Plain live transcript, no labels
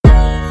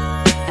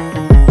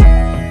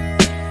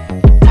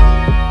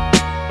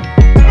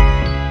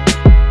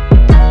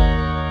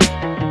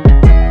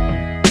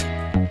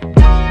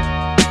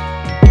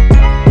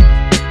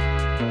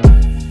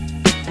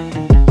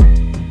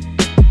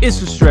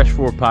Stretch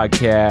 4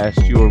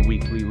 Podcast, your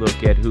weekly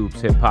look at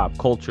hoops, hip hop,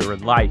 culture,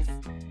 and life.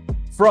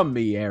 From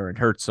me, Aaron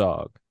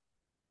Herzog.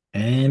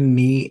 And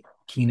me,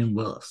 Keenan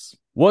Willis.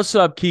 What's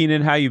up,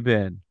 Keenan? How you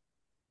been?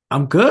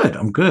 I'm good.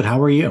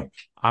 How are you?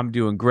 I'm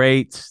doing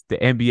great. The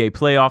NBA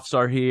playoffs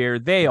are here.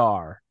 They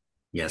are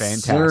Yes,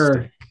 fantastic.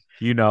 sir.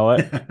 You know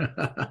it.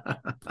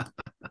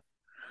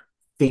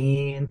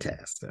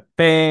 Fantastic.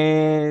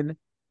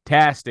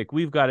 Fantastic.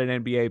 We've got an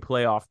NBA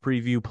playoff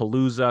preview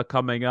palooza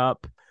coming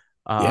up.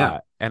 Yeah.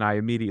 And I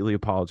immediately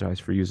apologize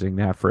for using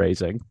that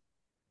phrasing.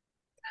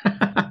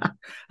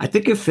 I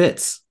think it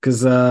fits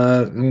because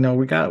we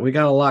got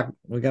a lot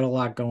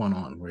going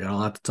on. We got a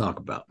lot to talk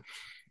about.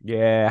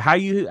 Yeah. How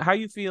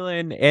you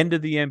feeling? End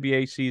of the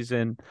NBA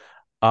season,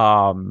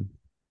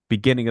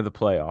 beginning of the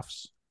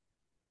playoffs.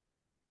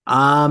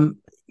 As an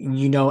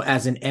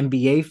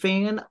NBA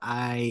fan,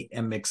 I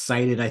am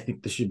excited. I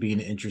think this should be an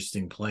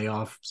interesting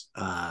playoffs.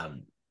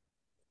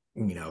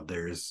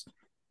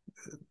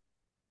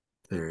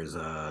 There's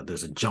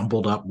a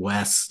jumbled up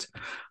West.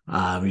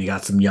 You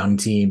got some young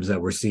teams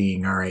that we're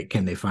seeing. All right,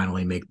 can they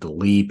finally make the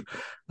leap?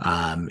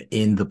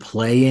 In the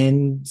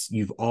play-ins,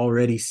 you've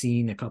already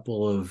seen a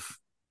couple of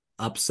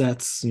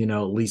upsets,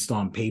 at least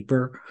on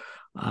paper.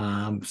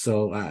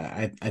 So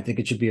I think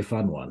it should be a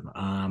fun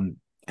one.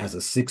 As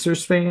a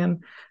Sixers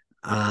fan,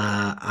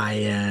 I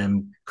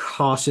am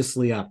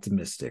cautiously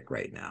optimistic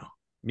right now.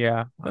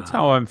 Yeah, that's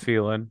how I'm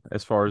feeling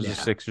as far as the Yeah.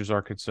 Sixers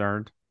are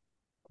concerned.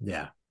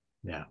 Yeah.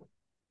 Yeah.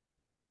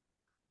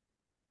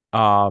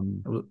 A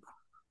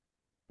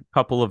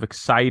couple of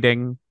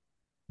exciting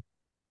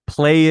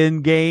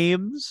play-in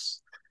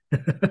games.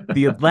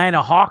 The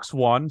Atlanta Hawks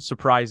won,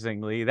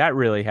 surprisingly. That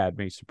really had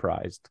me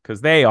surprised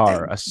because they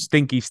are a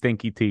stinky,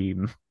 stinky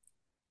team.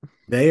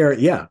 They are,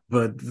 yeah,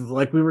 but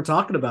like we were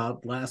talking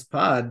about last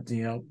pod,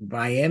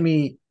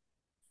 Miami,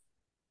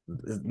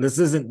 this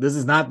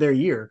is not their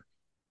year.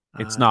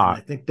 It's not.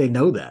 I think they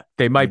know that.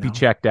 They might be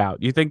checked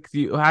out.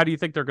 How do you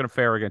think they're going to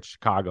fare against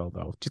Chicago,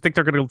 though? Do you think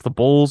they're going to let the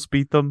Bulls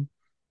beat them?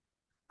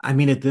 I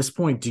mean, at this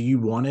point, do you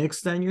want to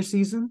extend your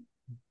season?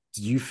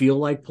 Do you feel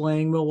like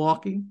playing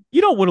Milwaukee?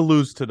 You don't want to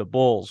lose to the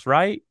Bulls,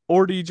 right?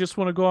 Or do you just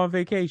want to go on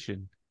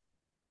vacation?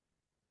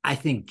 I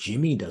think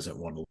Jimmy doesn't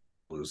want to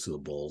lose to the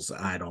Bulls.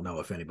 I don't know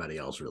if anybody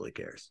else really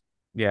cares.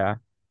 Yeah.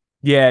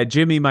 Yeah,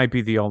 Jimmy might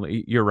be the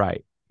only. You're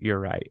right.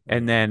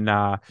 And then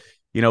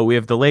we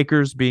have the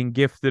Lakers being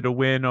gifted a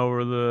win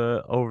over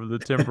the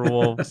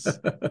Timberwolves.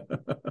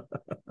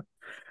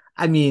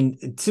 I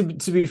mean, to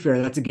be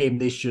fair, that's a game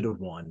they should have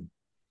won.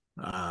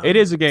 It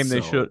is a game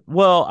they should.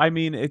 Well, I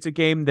mean, it's a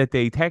game that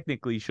they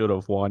technically should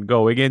have won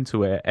going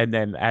into it, and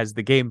then as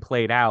the game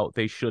played out,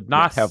 they should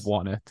not have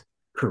won it.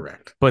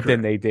 Correct. But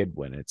then they did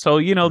win it. So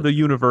the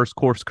universe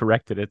course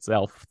corrected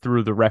itself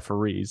through the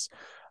referees.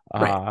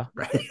 Right.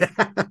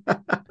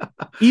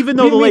 Even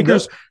though the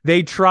Lakers,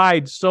 they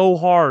tried so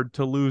hard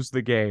to lose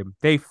the game.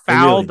 They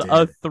fouled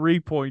a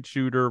 3-point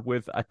shooter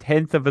with a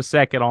 1/10 of a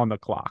second on the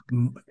clock.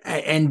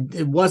 And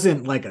it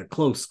wasn't like a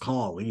close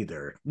call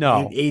either.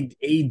 No.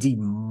 AD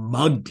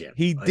mugged him.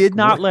 He did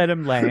not let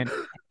him land.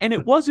 And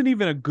it wasn't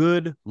even a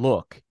good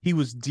look. He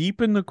was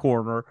deep in the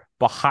corner.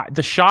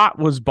 The shot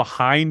was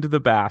behind the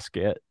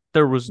basket.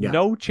 There was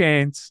no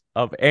chance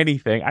of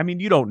anything. I mean,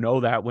 you don't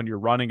know that when you're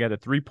running at a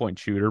 3-point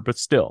shooter, but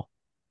still.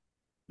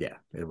 Yeah,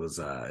 it was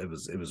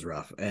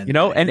rough. And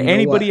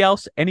anybody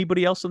else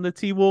on the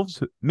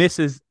T-Wolves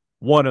misses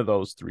one of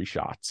those 3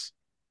 shots.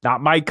 Not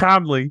Mike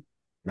Conley.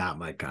 No.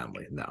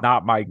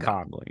 Not Mike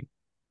Conley.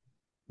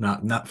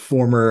 Not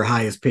former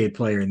highest paid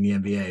player in the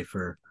NBA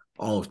for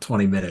all of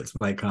 20 minutes,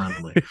 Mike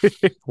Conley.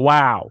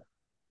 Wow.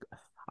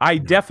 I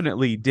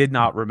definitely did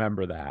not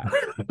remember that.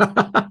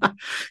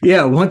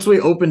 Yeah, once we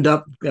opened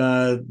up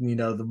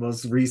the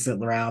most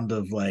recent round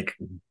of like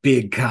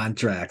big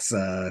contracts,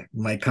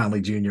 Mike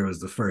Conley Jr.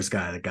 was the first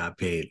guy that got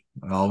paid.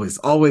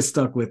 Always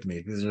stuck with me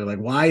because you're like,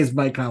 why is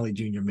Mike Conley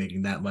Jr.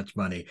 making that much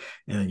money?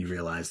 And then you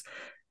realize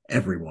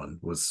everyone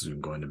was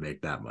soon going to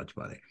make that much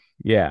money.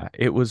 Yeah,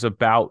 it was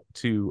about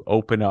to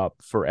open up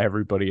for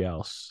everybody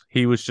else.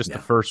 He was just the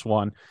first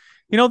one.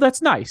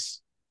 That's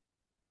nice.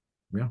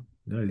 Yeah.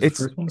 No,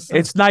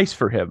 it's nice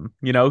for him.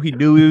 He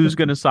knew he was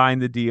going to sign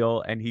the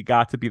deal, and he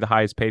got to be the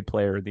highest paid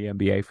player in the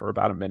NBA for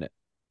about a minute.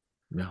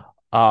 Yeah.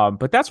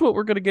 But that's what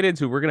we're going to get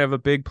into. We're going to have a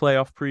big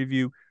playoff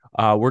preview.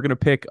 We're going to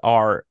pick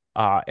our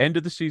end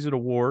of the season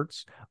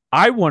awards.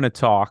 I want to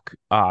talk.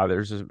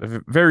 There's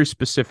a very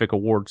specific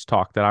awards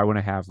talk that I want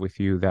to have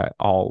with you. That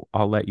I'll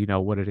let you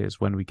know what it is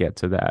when we get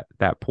to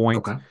that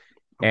point. Okay.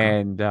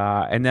 And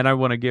then I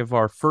want to give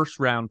our first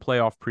round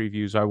playoff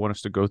previews. I want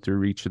us to go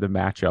through each of the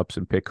matchups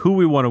and pick who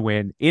we want to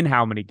win in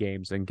how many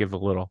games and give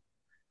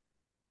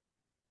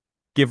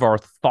our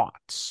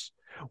thoughts.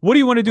 What do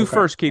you want to do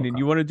first, Keenan?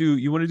 You want to do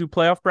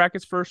playoff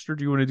brackets first, or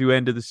do you want to do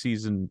end of the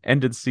season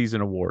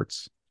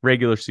awards,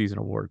 regular season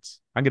awards?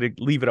 I'm going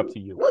to leave it up to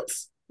you.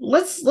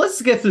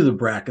 Let's get through the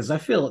brackets. I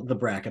feel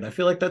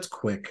like that's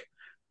quick,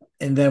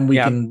 and then we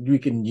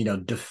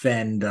can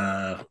defend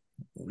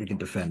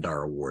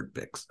our award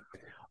picks.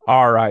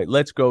 All right,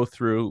 let's go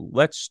through.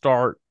 Let's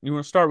start. You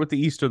want to start with the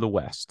East or the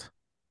West?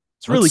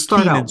 It's Let's really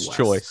start out Keenan's west.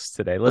 choice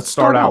today. Let's Let's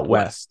start start out out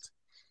west.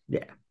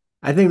 West. Yeah.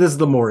 I think this is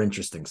the more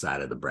interesting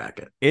side of the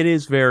bracket. It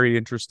is very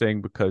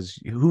interesting because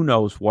who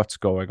knows what's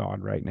going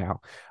on right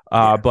now.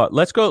 Yeah. But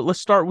let's go.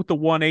 Let's start with the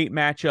 1-8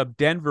 matchup: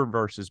 Denver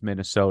versus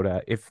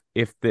Minnesota. If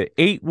the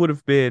 8 would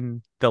have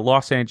been the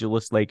Los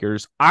Angeles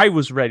Lakers, I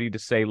was ready to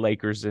say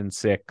Lakers in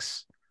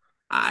 6.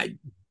 I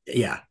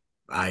yeah,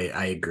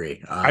 I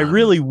agree. I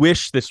really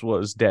wish this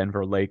was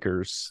Denver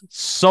Lakers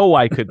so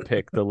I could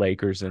pick the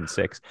Lakers in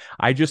 6.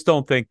 I just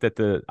don't think that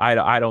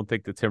I don't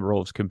think the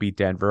Timberwolves can beat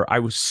Denver. I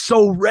was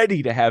so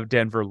ready to have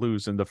Denver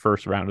lose in the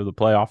first round of the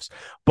playoffs,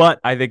 but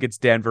I think it's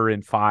Denver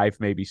in 5,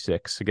 maybe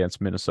 6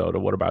 against Minnesota.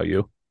 What about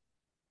you?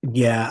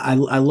 Yeah, I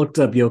looked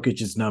up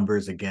Jokic's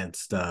numbers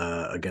against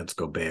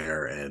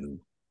Gobert, and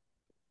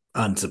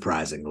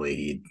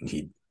unsurprisingly,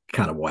 he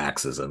kind of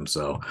waxes him.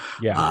 So,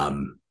 Yeah.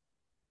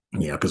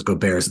 because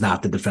Gobert is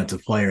not the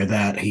defensive player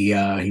that he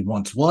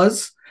once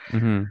was,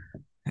 Mm-hmm.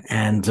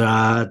 and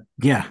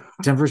yeah,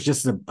 Denver's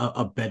just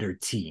a better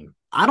team.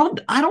 I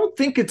don't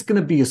think it's going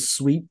to be a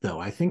sweep though.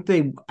 I think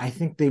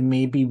they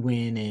maybe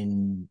win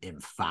in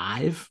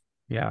 5.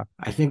 Yeah.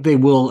 I think they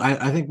will.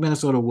 I think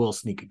Minnesota will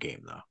sneak a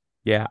game though.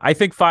 Yeah. I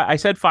think 5. I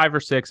said 5 or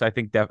 6. I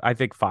think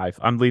 5.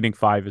 I'm leaning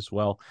 5 as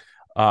well.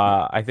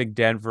 Yeah, I think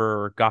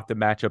Denver got the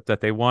matchup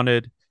that they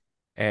wanted,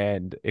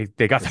 and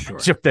they got for the sure.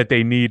 matchup that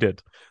they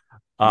needed.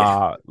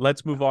 Yeah,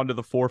 Let's move on to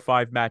the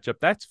 4-5 matchup.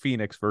 That's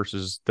Phoenix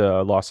versus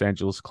the Los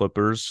Angeles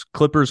Clippers.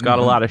 Clippers got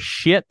a mm-hmm. lot of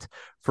shit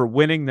for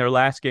winning their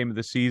last game of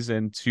the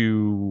season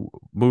to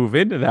move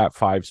into that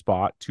 5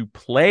 spot to Mm-hmm.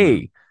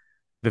 play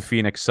the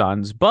Phoenix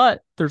Suns.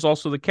 But there's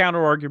also the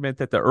counter argument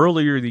that the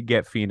earlier you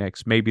get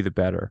Phoenix, maybe the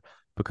better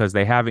because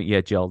they haven't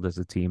yet gelled as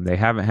a team. They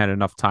haven't had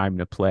enough time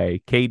to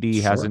play.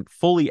 KD Sure. hasn't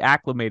fully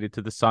acclimated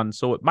to the Suns,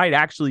 so it might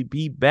actually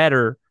be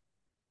better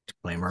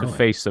Play them to early.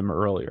 face them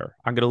earlier.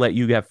 I'm going to let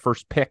you have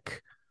first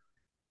pick.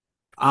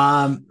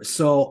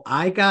 So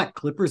I got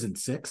Clippers in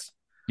 6.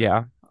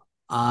 Yeah.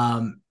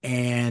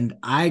 And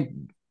I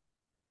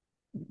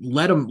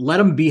let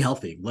them be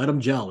healthy, let them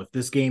gel. If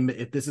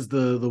this is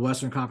the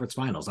Western Conference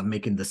Finals, I'm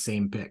making the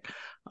same pick.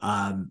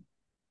 Um,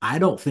 I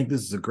don't think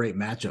this is a great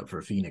matchup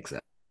for Phoenix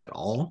at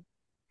all.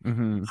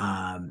 Mm-hmm.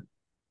 Um,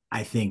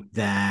 I think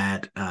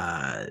that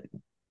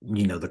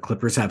the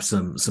Clippers have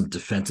some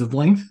defensive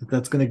length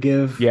that's going to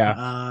give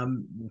Yeah.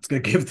 it's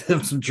going to give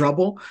them some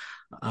trouble.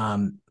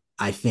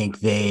 I think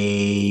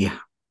they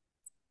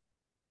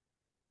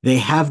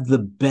have the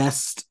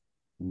best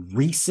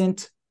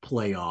recent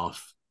playoff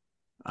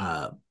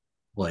uh,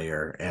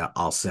 player,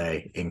 I'll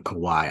say, in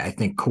Kawhi. I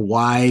think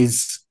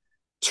Kawhi's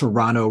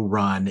Toronto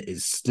run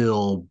is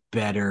still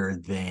better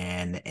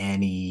than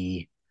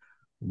any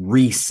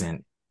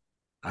recent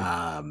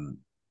um,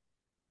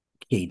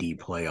 KD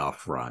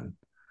playoff run.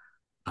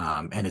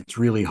 And it's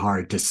really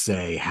hard to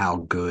say how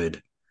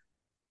good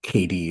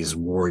KD's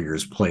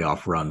Warriors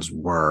playoff runs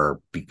were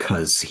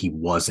because he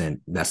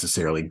wasn't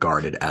necessarily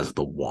guarded as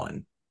the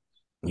one.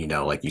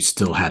 Like you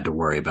still had to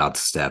worry about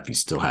Steph, you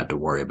still had to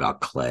worry about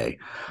Clay.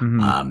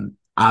 Mm-hmm.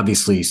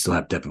 Obviously, you still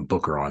have Devin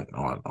Booker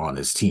on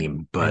his team,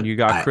 And but you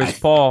got Chris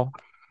Paul.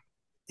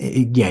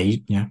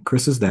 yeah,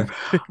 Chris is there.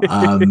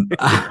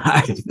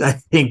 I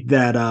think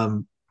that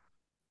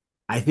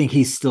I think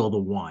he's still the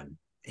one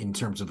in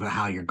terms of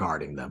how you're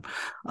guarding them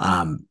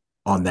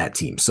on that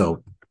team.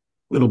 So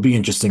it'll be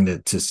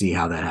interesting to see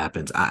how that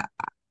happens.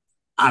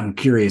 I'm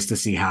curious to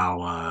see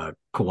how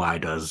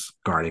Kawhi does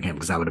guarding him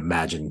because I would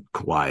imagine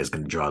Kawhi is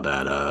going to draw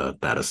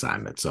that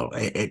assignment. So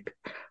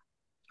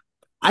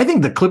I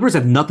think the Clippers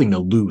have nothing to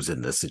lose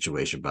in this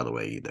situation, by the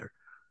way, either.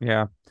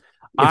 Yeah.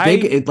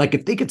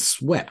 If they get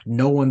swept,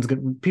 no one's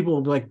gonna. People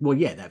will be like, well,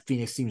 yeah, that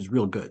Phoenix team is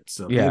real good,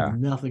 so they have Yeah.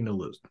 nothing to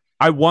lose.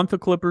 I want the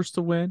Clippers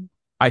to win.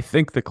 I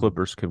think the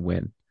Clippers can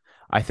win.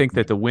 I think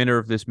that the winner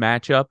of this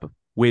matchup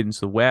wins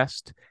the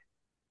West.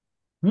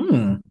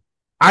 Hmm.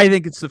 I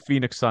think it's the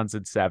Phoenix Suns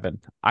in 7.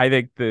 I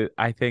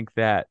think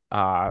that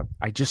I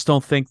just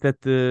don't think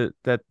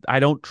that I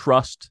don't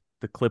trust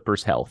the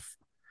Clippers' health.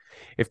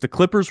 If the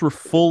Clippers were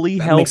fully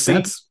That makes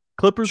healthy, sense.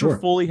 Clippers were Sure.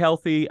 fully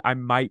healthy, I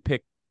might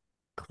pick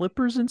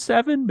Clippers in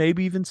 7,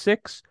 maybe even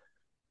 6,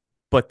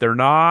 but they're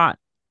not.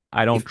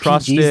 I don't If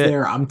trust PG's it.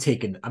 there, I'm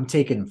taking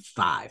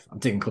 5. I'm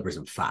taking Clippers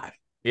in 5.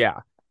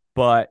 Yeah.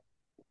 But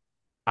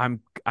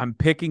I'm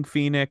picking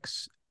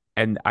Phoenix,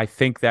 and I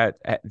think that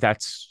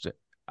that's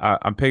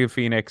I'm picking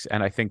Phoenix,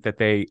 and I think that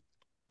they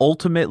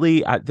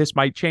ultimately this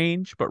might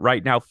change, but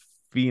right now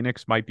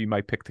Phoenix might be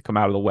my pick to come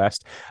out of the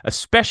West,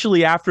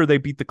 especially after they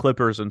beat the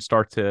Clippers and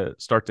start to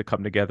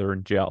come together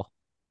and gel.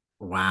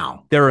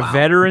 Wow. They're a Wow.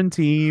 veteran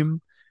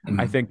team. I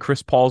Mhm. think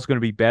Chris Paul's going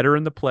to be better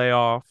in the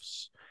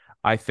playoffs.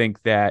 I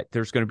think that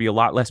there's going to be a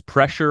lot less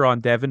pressure on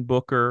Devin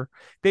Booker.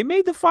 They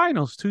made the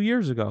finals 2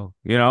 years ago,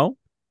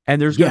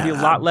 and there's going to be a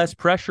Yeah. lot less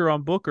pressure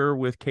on Booker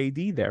with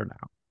KD there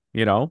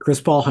now. Chris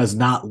Paul has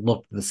not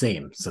looked the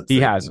same He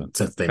hasn't.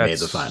 since they made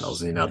the finals.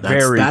 That's That's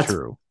very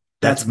true.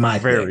 That's that's my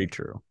very thing.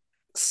 true.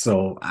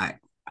 So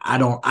I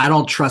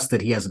don't trust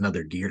that he has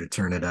another gear to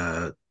turn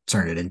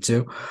it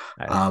into.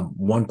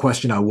 One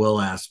question I will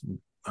ask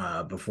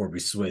before we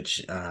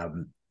switch: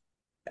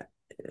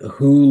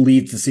 who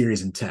leads the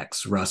series in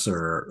techs, Russ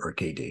or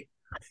KD?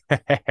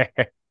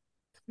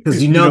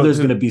 Because You know, there's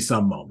going to be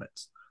some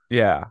moments.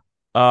 yeah.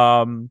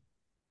 Um,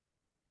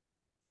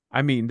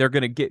 I mean, they're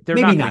gonna get. They're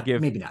Maybe not gonna not.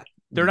 give. Maybe not.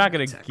 They're Maybe not not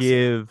gonna techs. Yeah.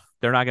 give.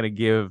 They're not gonna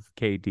give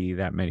KD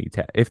that many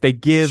techs. If they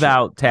give Sure,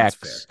 out that's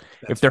fair. techs,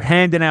 if That's they're fair.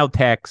 handing out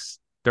techs,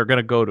 they're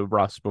gonna go to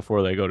Russ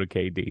before they go to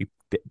KD.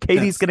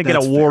 KD's gonna get a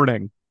That's fair.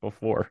 warning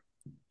before.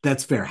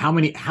 That's fair. How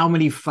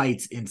many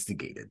fights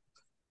instigated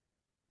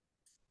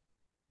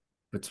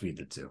between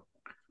the two?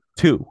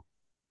 Two,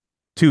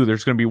 two.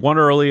 There's gonna be one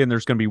early and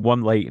there's gonna be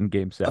one late in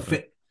Game A,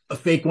 7. a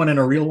fake one and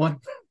a real one.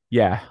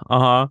 Yeah.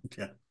 Uh-huh.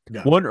 Yeah.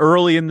 Yeah. One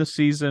early in the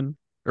season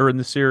or in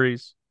the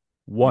series,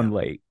 one Yeah.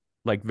 late,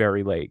 like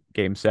very late,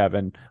 Game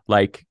 7.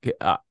 Like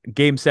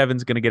Game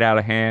 7's gonna get out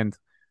of hand.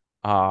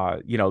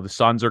 The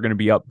Suns are going to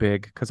be up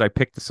big because I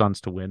picked the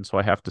Suns to win, so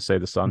I have to say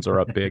the Suns are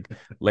up big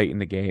late in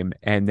the game,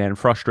 and then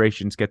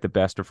frustrations get the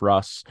best of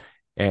Russ,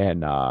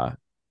 and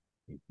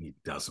He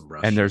does some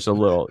rush and shit. there's a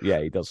little, yeah,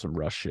 he does some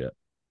Russ shit.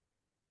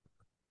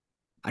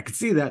 I can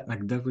see that. I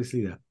can definitely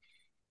see that.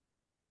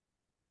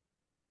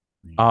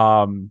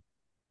 Um,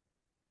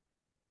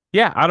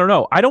 yeah, I don't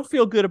know. I don't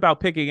feel good about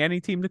picking any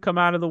team to come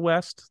out of the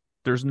West.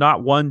 There's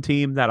not one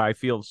team that I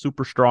feel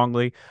super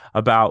strongly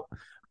about,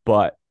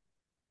 but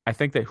I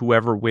think that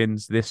whoever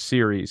wins this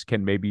series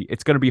can maybe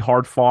it's going to be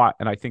hard fought,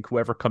 and I think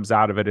whoever comes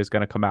out of it is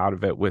going to come out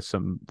of it with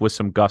some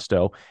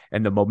gusto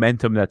and the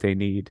momentum that they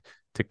need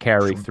to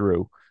carry Sure.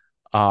 through.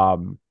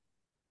 Um,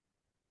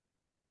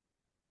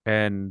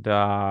 and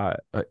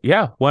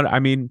yeah, one I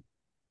mean,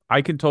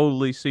 I can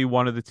totally see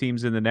one of the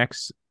teams in the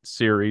next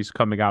series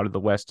coming out of the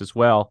West as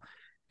well.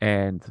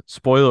 And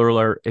spoiler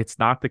alert, it's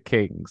not the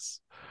Kings.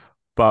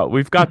 But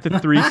we've got the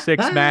 3-6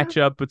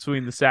 matchup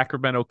between the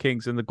Sacramento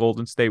Kings and the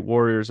Golden State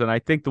Warriors, and I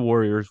think the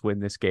Warriors win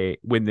this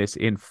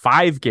in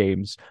 5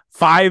 games,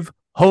 5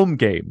 home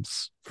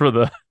games for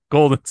the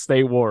Golden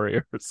State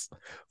Warriors.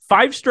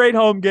 5 straight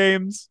home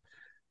games.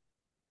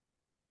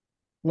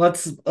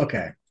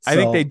 Okay. I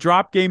think they So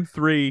drop game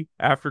 3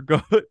 after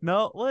go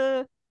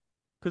no,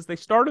 because they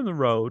start on the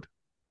road.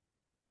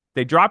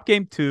 They drop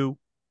game 2.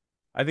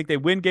 I think they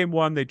win game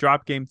 1, they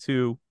drop game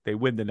 2, they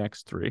win the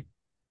next 3.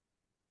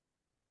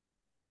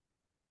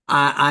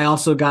 I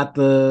also got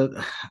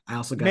the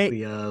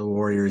May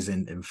Warriors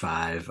in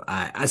five.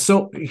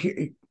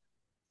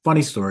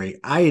 Funny story.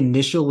 I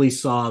initially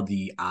saw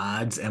the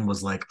odds and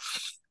was like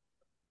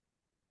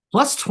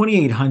plus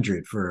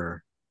 2,800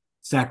 for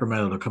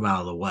Sacramento to come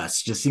out of the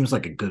West. Just seems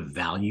like a good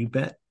value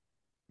bet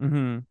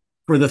mm-hmm.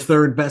 for the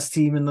third best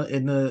team in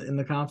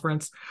the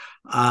conference.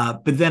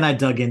 But then I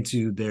dug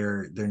into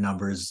their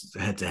numbers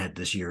head to head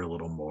this year a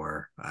little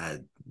more.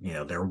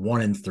 They're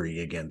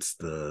 1-3 against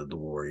the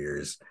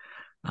Warriors.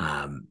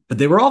 But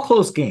they were all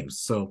close games.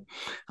 So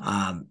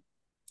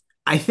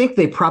I think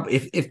they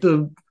probably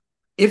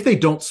if they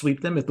don't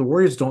sweep them, if the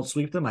Warriors don't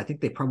sweep them, I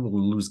think they probably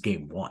lose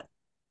game 1.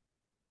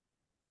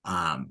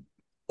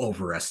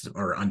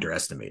 Or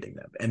underestimating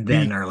them, and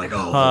then are like, oh,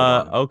 hold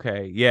on.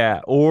 Okay,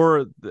 yeah,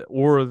 or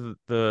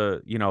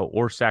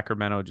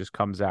Sacramento just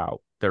comes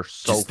out. They're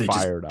so they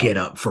fired just up. Get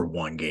up for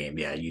one game.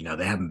 Yeah,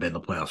 they haven't been in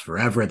the playoffs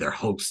forever. They're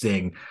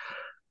hosting.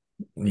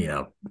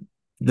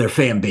 Their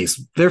fan base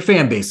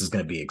is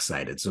going to be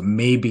excited. So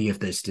maybe if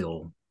they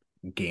still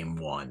game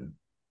 1,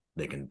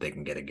 they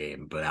can get a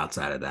game. But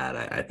outside of that,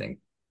 I think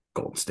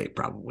Golden State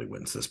probably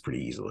wins this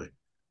pretty easily.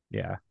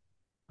 Yeah.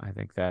 I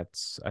think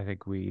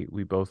we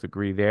both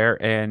agree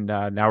there. And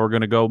now we're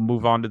going to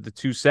move on to the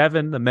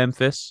 2-7, the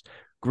Memphis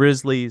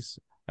Grizzlies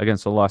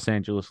against the Los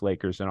Angeles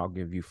Lakers. And I'll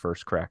give you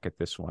first crack at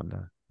this one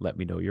to let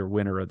me know your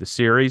winner of the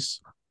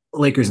series.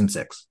 Lakers in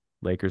 6.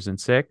 Lakers in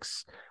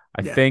 6.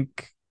 I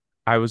think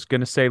I was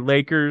going to say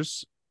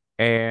Lakers,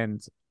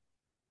 and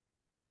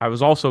I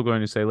was also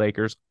going to say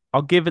Lakers.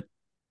 I'll give it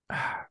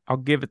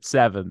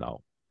 7,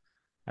 though.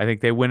 I think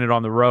they win it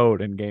on the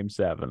road in game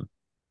 7.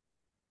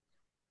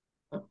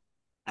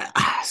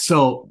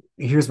 So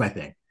here's my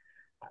thing.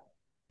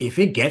 If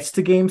it gets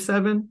to game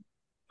 7,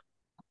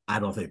 I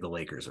don't think the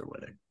Lakers are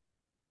winning.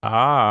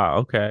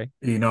 Okay.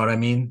 You know what I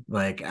mean?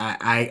 Like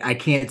I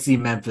can't see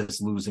Memphis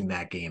losing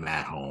that game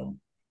at home,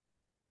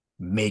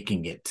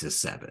 making it to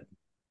 7.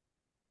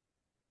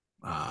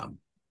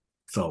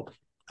 So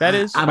that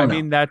is, I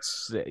don't know.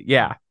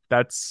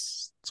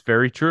 That's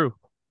very true.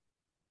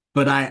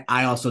 But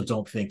I also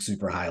don't think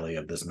super highly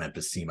of this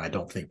Memphis team. I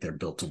don't think they're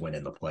built to win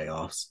in the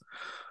playoffs.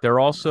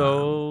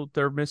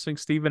 They're missing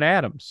Steven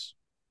Adams,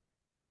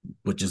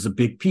 which is a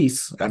big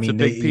piece. That's a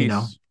big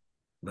piece.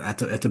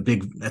 That's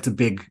a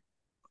big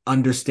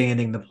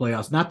understanding the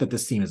playoffs. Not that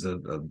this team is a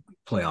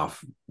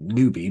playoff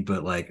newbie,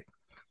 but like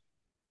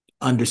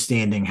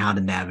understanding how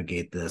to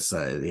navigate this.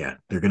 They're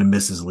going to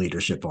miss his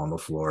leadership on the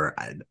floor.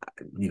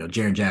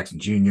 Jaren Jackson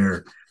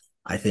Jr.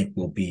 I think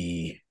will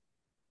be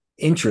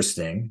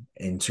interesting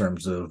in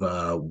terms of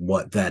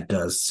what that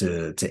does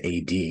to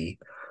AD.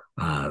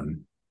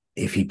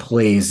 if he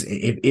plays,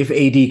 if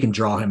AD can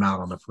draw him out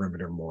on the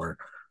perimeter more,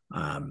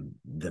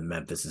 then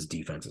Memphis's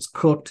defense is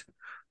cooked.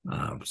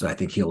 So I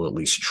think he'll at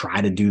least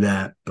try to do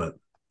that. But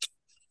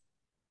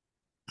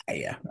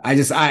yeah,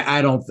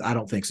 I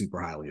don't think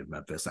super highly of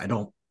Memphis.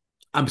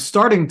 I'm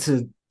starting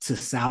to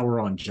sour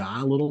on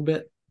Ja a little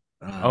bit.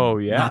 Oh Not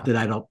yeah. that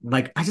I don't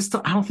like. I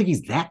don't think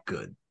he's that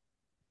good.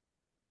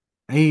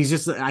 I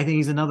think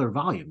he's another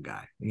volume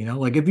guy.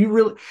 Like if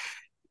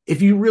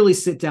you really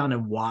sit down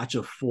and watch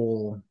a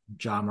full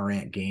Ja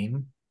Morant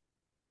game,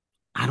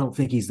 I don't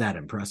think he's that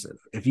impressive.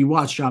 If you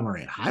watch Ja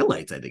Morant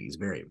highlights, I think he's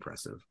very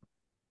impressive.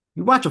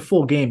 You watch a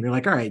full game, you're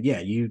like, all right, yeah,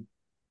 you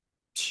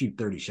shoot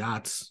 30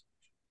 shots,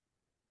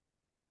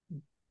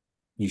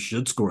 you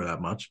should score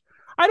that much.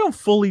 I don't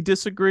fully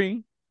disagree.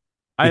 He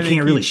I think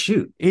can't really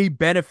shoot. he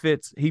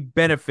benefits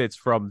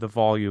from the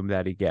volume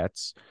that he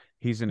gets.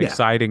 He's an Yeah,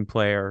 exciting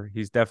player.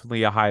 He's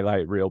definitely a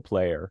highlight reel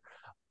player.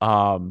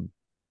 Um,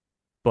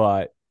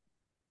 but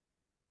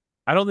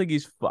I don't think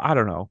I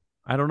don't know.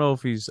 I don't know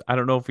if he's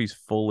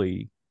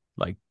fully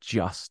like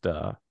just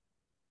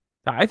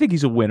I think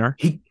he's a winner.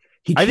 he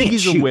I think can't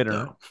he's a shoot winner.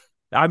 though.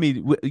 I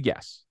mean,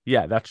 yes.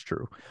 Yeah, that's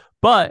true.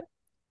 But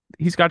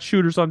he's got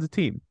shooters on the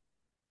team.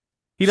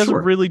 He doesn't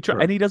Sure, really try,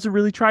 and sure. he doesn't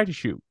really try to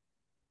shoot,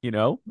 you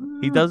know?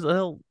 He Mm, does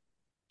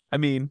I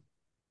mean,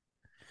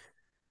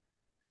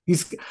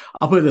 he's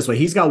I'll put it this way.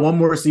 He's got one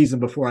more season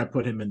before I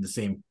put him in the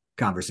same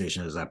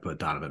conversation as I put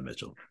Donovan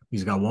Mitchell.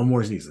 He's got one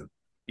more season,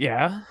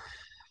 yeah,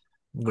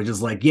 which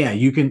is like, yeah,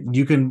 you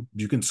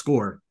can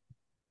score,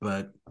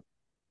 but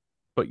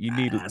but that's you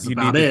need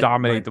about to it.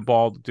 dominate Like, the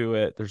ball to do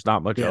it. There's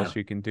not much yeah, else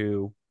you can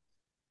do.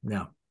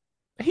 no.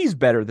 He's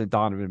better than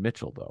Donovan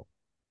Mitchell though.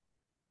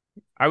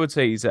 I would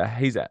say he's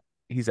a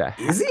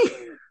Is he?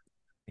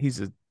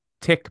 he's a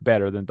tick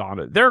better than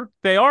Donovan.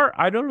 They are,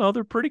 I don't know,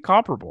 they're pretty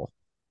comparable.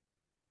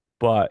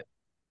 But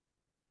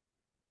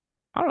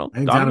I don't know. I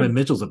think Donovan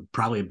Mitchell's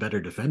probably a better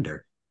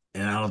defender.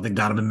 And I don't think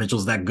Donovan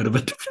Mitchell's that good of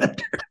a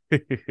defender.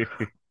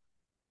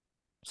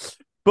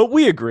 But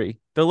we agree.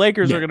 The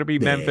Lakers are Yeah. going to be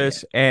Yeah.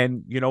 Memphis.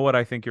 And you know what?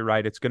 I think you're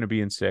right. It's going to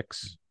be in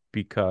 6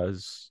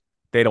 because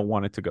they don't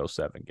want it to go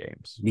 7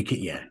 games. You can,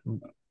 yeah.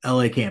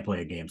 LA can't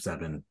play a game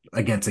 7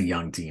 against a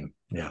young team.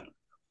 Yeah.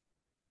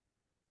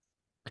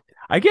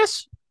 I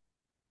guess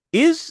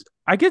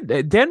I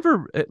get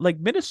Denver, like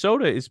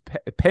Minnesota is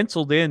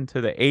penciled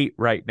into the 8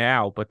 right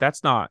now, but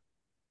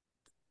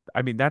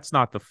I mean, that's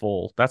not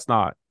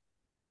the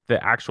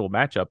actual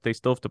matchup. They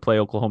still have to play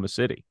Oklahoma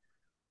City.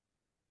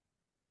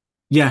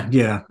 Yeah.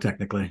 Yeah.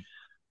 Technically. Yeah.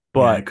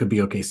 But It could be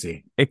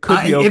OKC. it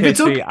could be If it's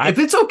OKC. okay, if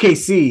it's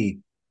OKC,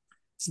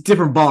 it's a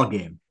different ball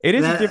game. It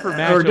is a different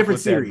Or a matchup different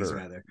with series, Denver.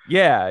 rather.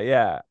 Yeah,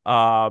 yeah.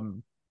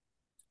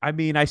 I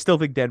mean, I still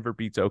think Denver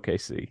beats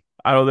OKC.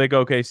 I don't think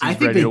OKC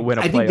is ready to win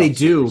a I think they playoff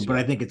do, series but I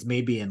yet. think it's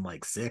maybe in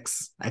like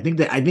 6. I think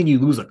you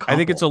lose a I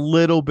think it's a couple.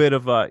 little bit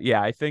of a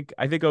yeah. I think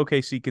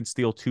OKC can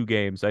steal 2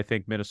 games. I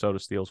think Minnesota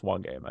steals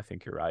 1 game. I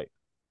think you're right.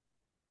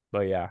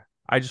 But yeah,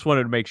 I just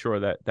wanted to make sure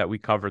that we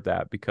covered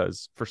that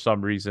because for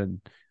some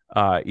reason,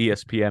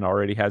 ESPN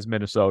already has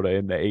Minnesota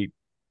in the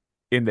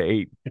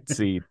 8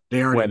 seed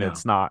They already when know.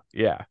 it's not.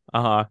 Yeah.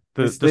 The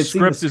They've seen the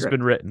script has been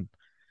script. written.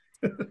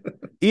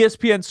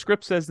 ESPN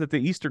script says that the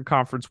Eastern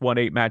Conference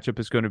 1-8 matchup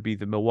is going to be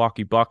the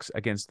Milwaukee Bucks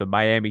against the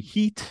Miami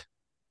Heat.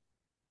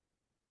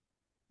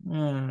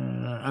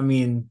 I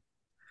mean,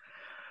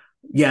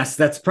 yes,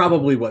 that's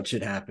probably what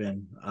should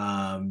happen.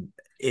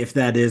 If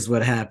that is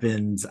what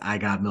happens, I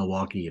got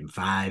Milwaukee in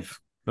 5.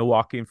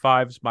 Milwaukee in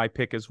 5 is my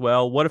pick as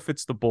well. What if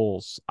it's the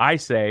Bulls? I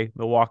say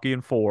Milwaukee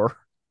in 4.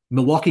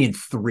 Milwaukee in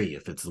 3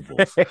 if it's the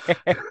Bulls.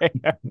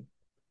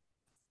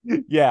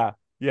 Yeah.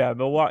 Yeah,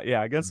 Milwaukee.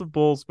 Yeah, against the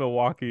Bulls,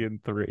 Milwaukee in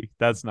 3.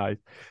 That's nice.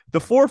 The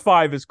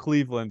 4-5 is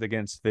Cleveland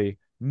against the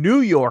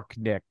New York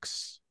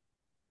Knicks.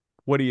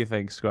 What do you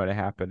think is going to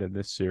happen in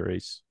this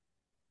series?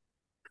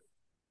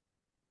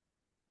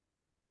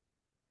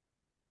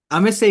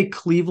 I'm gonna say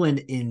Cleveland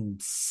in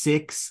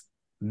 6,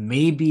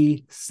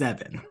 maybe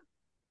 7.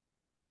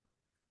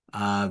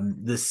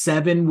 The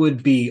 7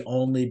 would be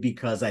only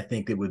because I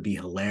think it would be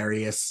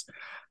hilarious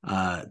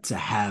to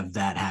have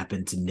that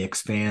happen to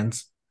Knicks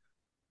fans.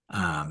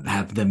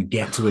 Have them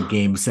get to a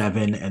game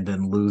 7 and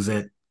then lose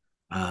it.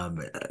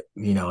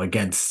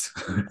 Against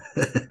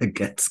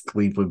against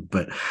Cleveland.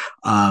 But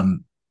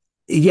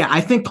yeah, I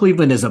think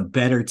Cleveland is a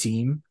better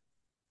team,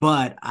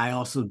 but I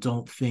also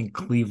don't think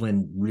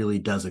Cleveland really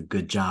does a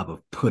good job of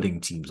putting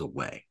teams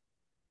away.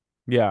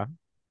 Yeah.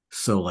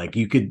 So like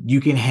you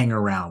can hang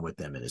around with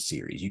them in a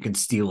series. You can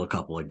steal a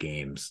couple of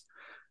games.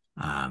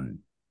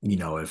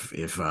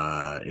 If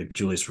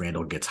Julius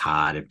Randle gets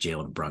hot, if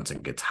Jalen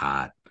Brunson gets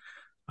hot,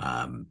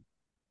 um,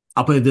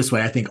 I'll put it this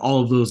way: I think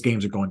all of those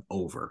games are going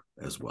over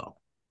as well.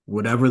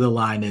 Whatever the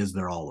line is,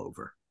 they're all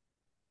over.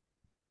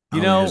 I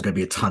You don't think there's know, going to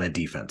be a ton of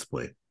defense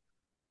played.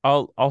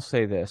 I'll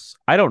say this.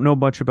 I don't know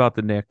much about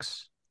the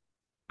Knicks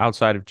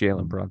outside of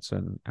Jalen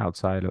Brunson,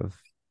 outside of,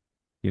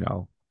 you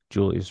know,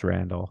 Julius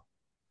Randle.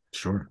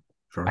 Sure,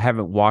 I sure.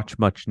 haven't watched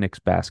much Knicks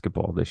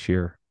basketball this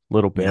year. A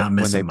little You're bit not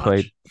missing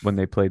much. when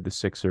they played the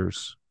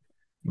Sixers.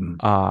 Mm.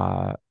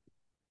 Uh,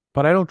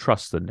 but I don't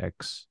trust the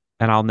Knicks,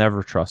 and I'll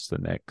never trust the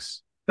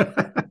Knicks.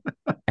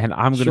 And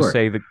I'm going to Sure.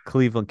 say the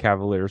Cleveland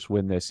Cavaliers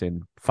win this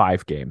in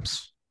 5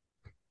 games.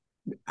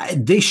 They I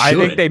think they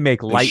should.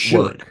 make They light should.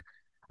 work.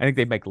 I think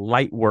they make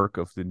light work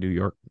of the New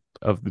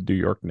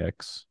York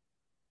Knicks.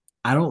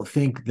 I don't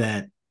think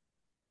that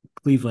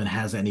Cleveland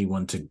has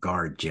anyone to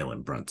guard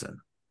Jalen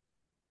Brunson.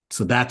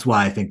 So that's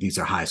why I think these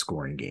are high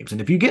scoring games. And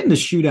if you get in the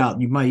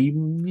shootout, you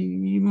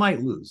might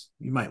lose.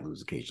 You might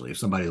lose occasionally if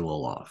somebody's a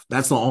little off.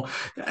 That's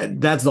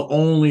the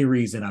only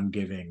reason I'm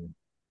giving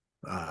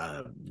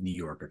New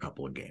York a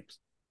couple of games.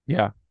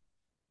 Yeah,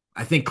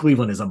 I think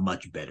Cleveland is a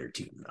much better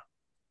team though.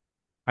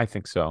 I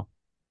think so.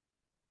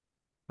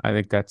 I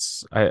think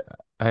that's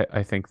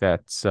I think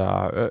that's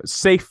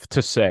safe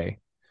to say.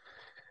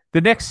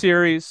 The next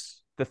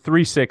series, the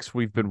 3-6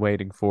 we've been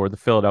waiting for, the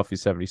Philadelphia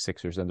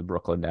 76ers and the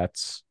Brooklyn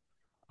Nets.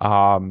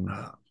 Um,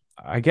 Uh,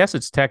 I guess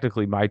it's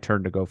technically my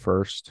turn to go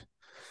first.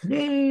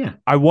 yeah.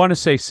 I want to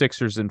say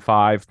Sixers in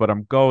 5, but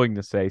I'm going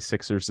to say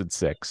Sixers in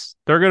 6.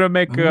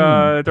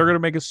 Mm. They're gonna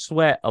make us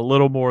sweat a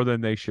little more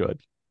than they should.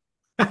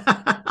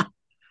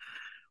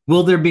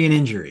 Will there be an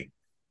injury?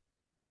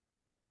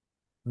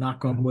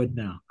 Knock on wood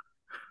now.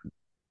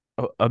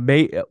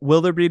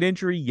 Will there be an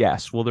injury?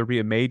 Yes. Will there be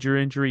a major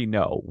injury?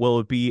 No. Will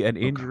it be an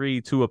Okay.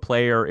 injury to a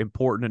player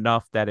important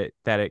enough that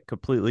it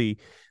completely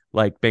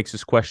like makes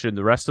us question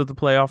the rest of the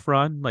playoff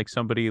run? Like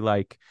somebody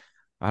like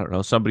I don't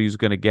know, somebody who's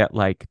going to get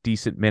like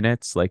decent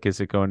minutes. Like is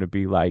it going to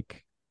be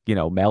like,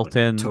 What,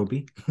 Melton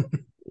Toby?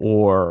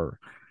 or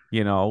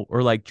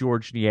or like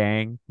George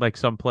Niang, like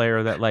some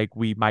player that like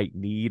we might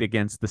need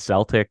against the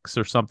Celtics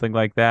or something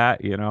like that,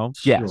 Sure,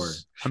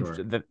 Yes. sure.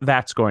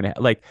 That's going to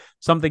like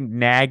something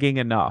nagging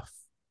enough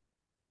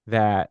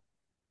that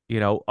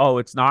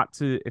it's not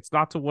to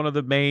one of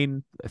the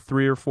main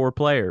 3 or 4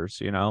 players,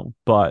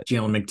 but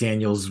Jalen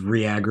McDaniels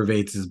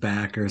re-aggravates his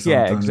back or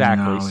yeah, something,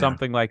 exactly, Yeah.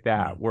 something like Yeah.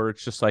 that where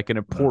it's just like an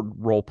Yeah. important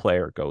role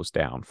player goes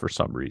down for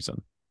some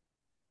reason.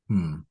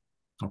 Hmm.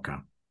 Okay.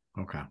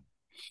 Okay.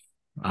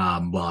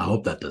 Well, I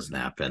hope that doesn't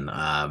happen.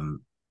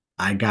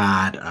 I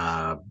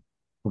got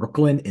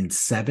Brooklyn in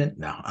 7.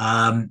 No.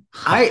 I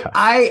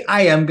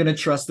am gonna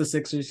trust the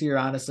Sixers here,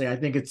 honestly. I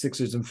think it's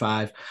Sixers in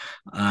 5.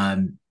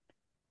 Um,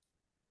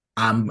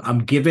 I'm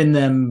giving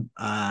them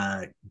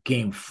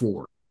game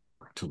 4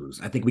 to lose.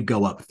 I think we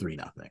go up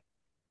 3-0. And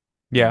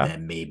Yeah.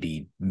 then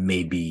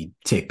maybe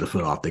take the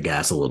foot off the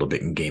gas a little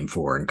bit in game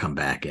 4 and come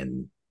back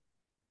and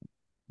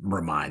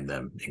remind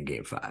them in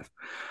game 5.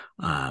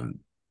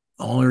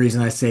 The only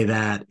reason I say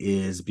that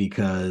is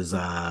because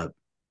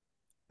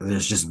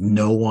there's just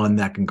no one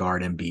that can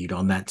guard Embiid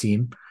on that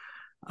team.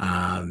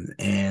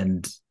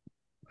 And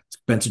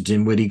Spencer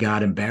Dinwiddie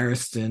got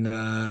embarrassed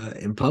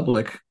in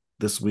public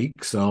this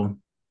week, so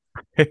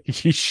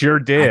He sure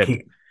I did.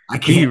 can't I He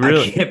can't I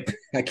really can't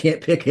I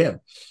can't pick him.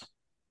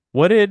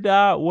 what did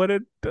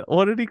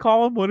he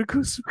call him? What did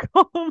Kusu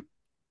call him?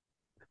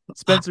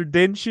 Spencer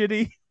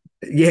Dinshitty?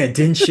 Yeah,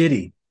 Din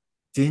Shitty.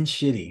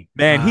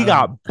 Man, he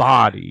got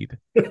bodied.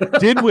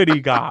 Dinwiddie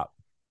got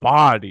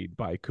bodied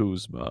by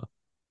Kuzma.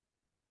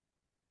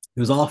 It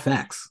was all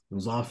facts. It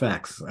was all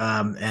facts.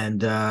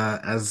 And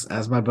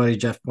as my buddy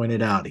Jeff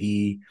pointed out,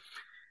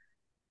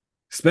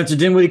 Spencer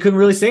Dinwiddie couldn't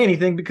really say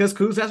anything because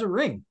Kuz has a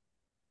ring.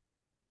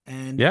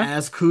 And Yeah.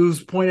 as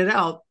Kuz pointed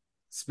out,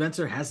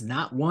 Spencer has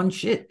not won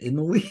shit in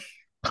the league.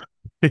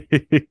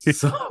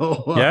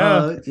 So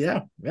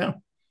Yeah. yeah.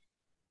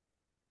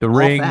 The All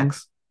ring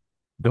facts.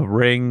 the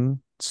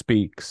ring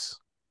speaks.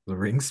 The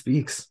ring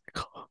speaks.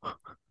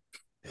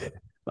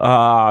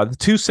 The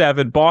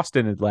 2-7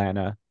 Boston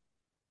Atlanta.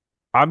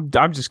 I'm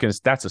just gonna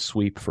that's a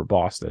sweep for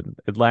Boston.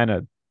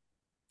 Atlanta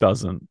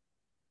doesn't.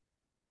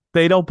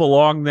 They don't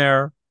belong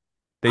there.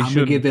 They I'm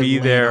gonna give shouldn't be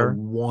Atlanta there.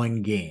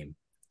 one game.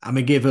 I'm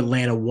gonna give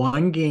Atlanta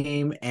one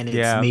game, and it's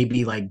Yeah.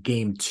 maybe like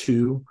game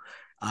 2.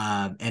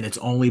 And it's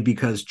only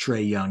because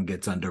Trae Young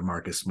gets under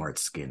Marcus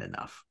Smart's skin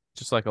enough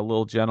Just like a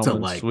little to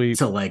gentleman like sweep.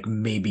 to like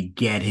maybe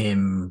get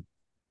him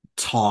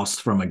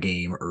tossed from a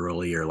game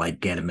early or like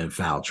get him in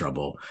foul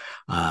trouble,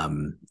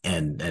 and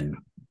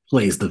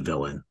plays the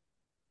villain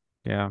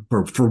Yeah.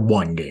 for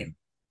one game.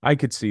 I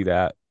could see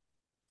that.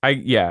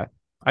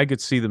 I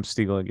could see them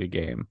stealing a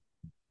game.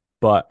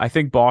 But I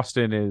think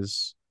Boston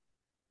is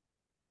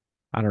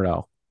I don't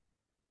know.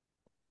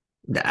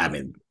 I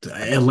mean,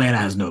 Atlanta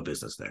has no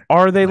business there,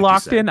 Are they like you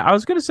locked said. in? I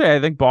was gonna say I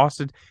think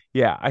Boston.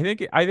 Yeah, I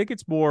think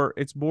it's more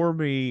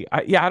me.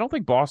 I don't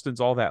think Boston's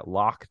all that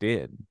locked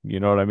in. You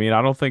know what I mean?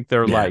 I don't think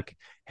they're Yeah. like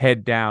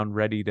head down,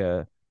 ready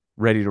to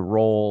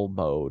roll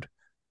mode.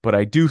 But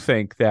I do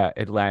think that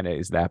Atlanta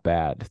is that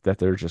bad that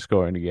they're just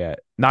going to get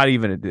not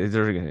even they're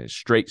going to get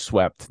straight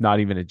swept, not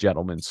even a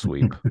gentleman's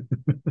sweep.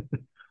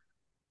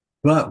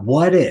 But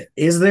what if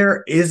is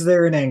there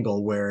an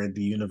angle where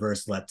the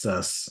universe lets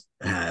us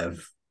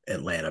have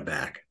Atlanta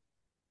back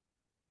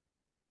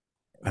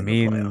I in the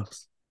mean,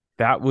 playoffs?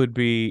 that would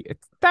be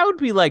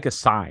like a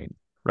sign,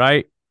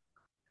 right?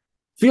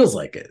 Feels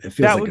like it. It feels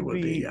That like it would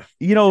would be. be,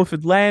 Yeah. if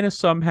Atlanta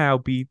somehow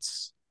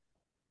beats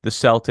the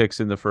Celtics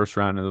in the first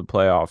round of the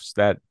playoffs,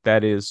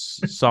 that is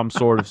some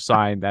sort of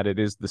sign that it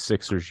is the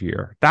Sixers'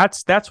 year.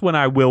 That's when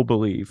I will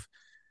believe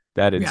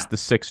that it's Yeah, the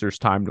Sixers'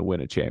 time to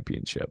win a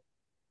championship.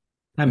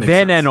 that makes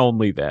Then and sense.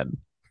 only then.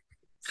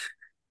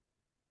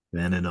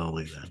 Then and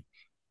only then.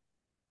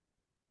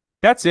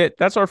 That's it.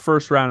 That's our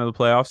first round of the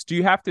playoffs. Do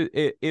you have to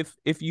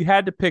if you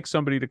had to pick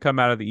somebody to come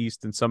out of the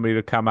East and somebody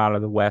to come out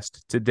of the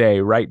West today,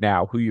 right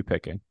now, who are you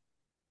picking?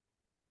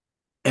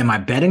 Am I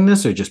betting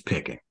this or just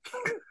picking?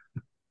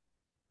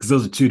 Because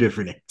those are two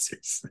different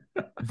answers.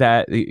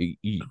 That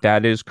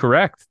is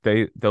correct.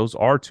 Those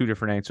are two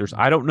different answers.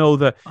 I don't know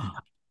the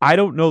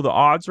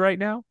odds right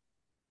now.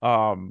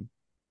 Um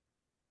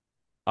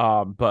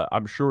but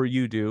I'm sure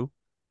you do.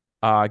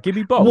 Give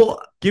me both.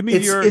 Well, Give me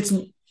it's your it's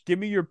give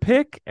me your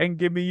pick and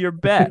give me your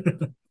bet.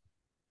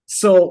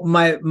 so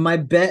my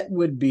bet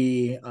would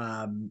be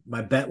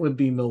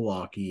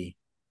Milwaukee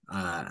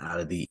out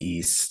of the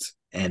East,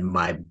 and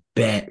my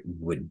bet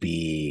would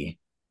be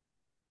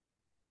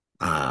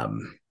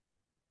um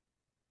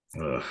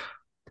ugh,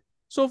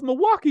 So if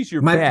Milwaukee's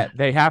your my bet,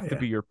 they have to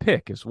yeah. be your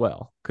pick as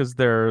well because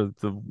they're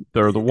the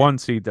one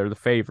seed. They're the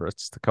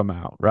favorites to come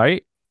out,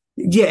 right?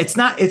 Yeah, it's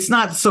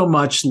not so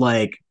much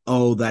like,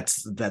 oh,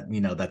 that's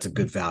a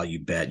good value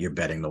bet. You're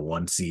betting the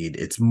one seed.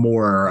 It's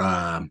more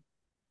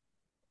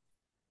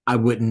I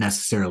wouldn't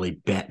necessarily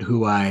bet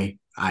who I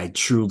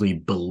truly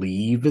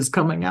believe is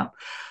coming out.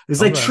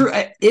 It's like Okay. true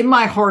in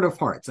my heart of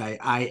hearts,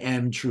 I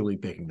am truly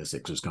picking the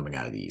Sixers coming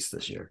out of the East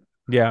this year.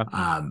 Yeah.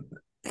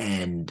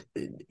 And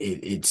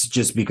it's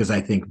just because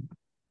I think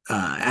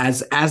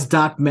as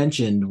Doc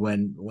mentioned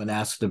when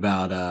asked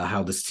about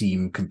how this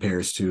team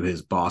compares to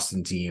his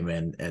Boston team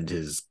and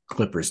his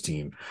Clippers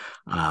team,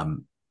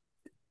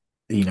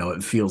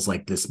 it feels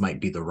like this might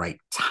be the right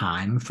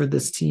time for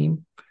this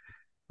team.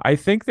 I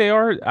think they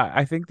are.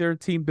 I think they're a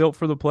team built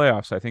for the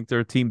playoffs. I think they're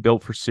a team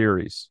built for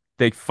series.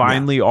 They Yeah.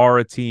 finally are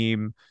a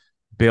team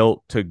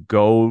built to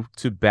go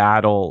to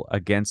battle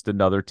against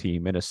another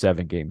team in a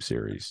 7-game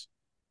series.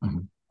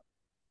 Mhm.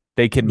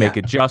 They can make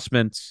Yeah.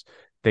 adjustments.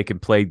 They can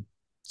play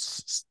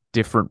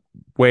different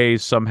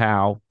ways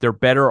somehow. They're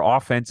better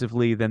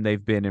offensively than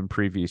they've been in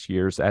previous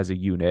years as a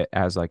unit,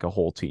 as like a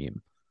whole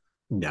team.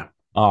 Yeah.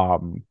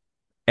 Um,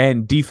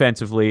 and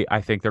defensively,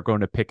 I think they're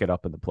going to pick it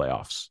up in the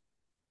playoffs.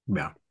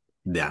 Yeah.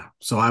 Yeah.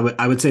 So I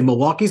would say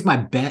Milwaukee's my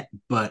bet,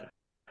 but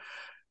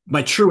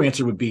my true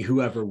answer would be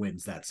whoever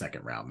wins that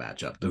second round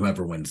matchup,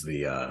 whoever wins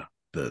the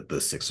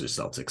Sixers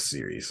Celtics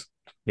series,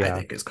 I Yeah,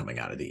 think is coming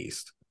out of the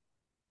East.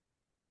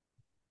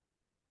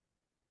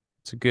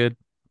 it's a good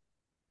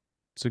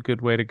it's a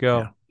good way to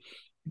go.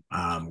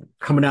 Yeah.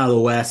 Coming out of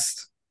the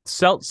West.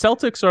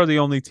 Celtics are the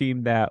only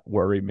team that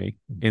worry me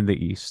in the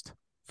East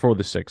for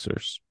the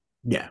Sixers.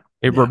 Yeah.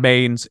 It Yeah.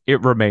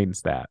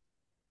 remains that.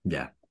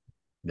 Yeah.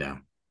 Yeah.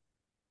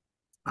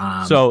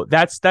 So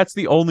that's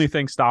the only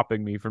thing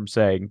stopping me from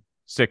saying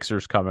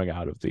Sixers coming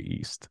out of the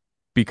East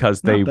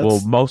because No, they will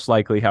that's most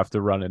likely have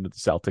to run into the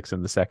Celtics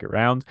in the second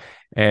round,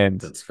 and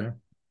that's fair.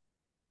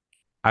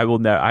 I will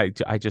know.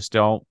 I just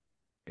don't.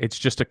 It's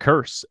just a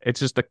curse. It's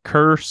just a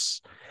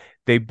curse.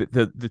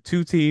 The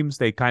two teams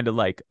they kind of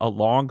like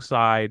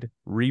alongside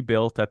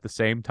rebuilt at the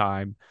same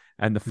time,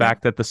 and the Yeah.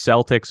 fact that the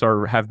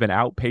Celtics have been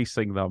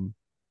outpacing them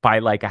by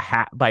like a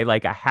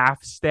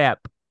half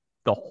step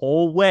the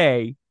whole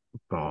way.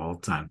 The whole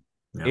time.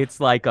 Yeah. It's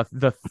like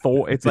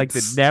it's like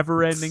the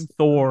never-ending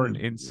thorn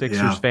in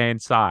Sixers Yeah. fan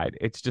side.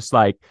 It's just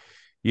like,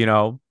 you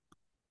know,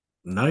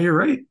 No, you're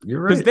right.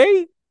 You're because right.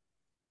 they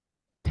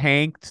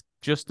tanked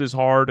just as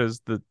hard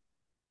as the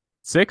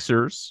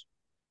Sixers,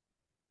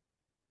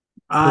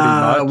 pretty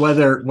much.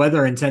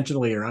 Whether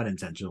intentionally or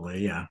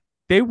unintentionally, yeah.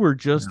 They were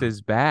just Yeah.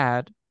 as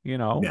bad,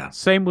 Yeah.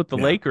 Same with the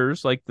Yeah.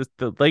 Lakers. Like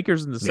the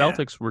Lakers and the Yeah.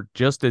 Celtics were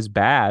just as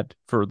bad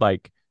for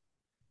like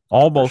For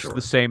almost the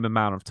sure. same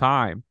amount of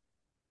time.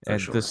 For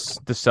And sure. the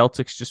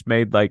Celtics just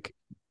made like,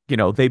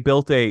 they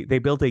built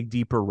a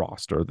deeper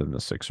roster than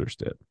the Sixers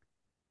did.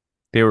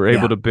 They were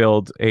able Yeah. to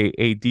build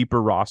a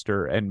deeper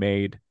roster and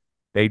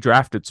they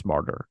drafted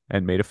smarter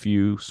and made a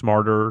few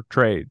smarter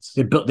trades.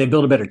 They built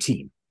a better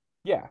team.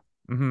 Yeah.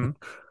 Mm-hmm.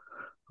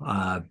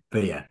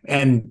 But yeah,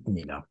 and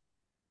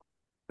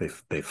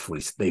they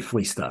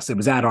fleeced us. It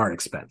was at our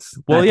expense.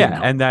 Well, That didn't yeah,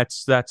 help. and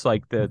that's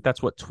like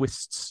that's what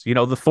twists.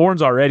 The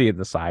thorn's already in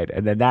the side,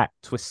 and then that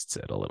twists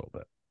it a little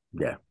bit.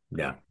 Yeah.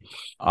 Yeah.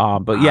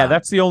 But yeah, Um,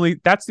 that's the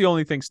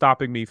only thing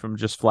stopping me from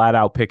just flat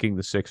out picking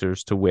the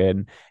Sixers to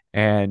win.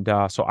 And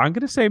so I'm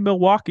gonna say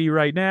Milwaukee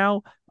right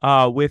now,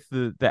 with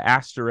the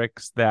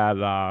asterisks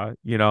that I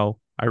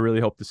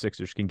really hope the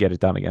Sixers can get it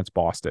done against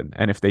Boston.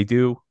 And if they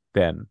do,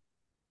 then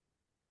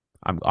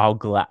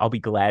I'll be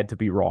glad to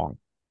be wrong.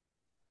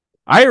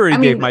 I already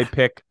I gave mean, my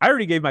pick. I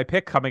already gave my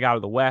pick coming out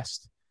of the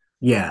West.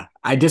 yeah,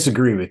 I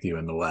disagree with you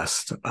in the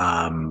West.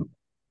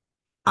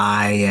 I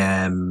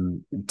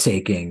am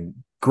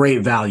taking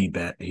great value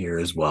bet here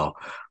as well.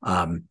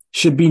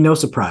 Should be no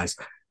surprise.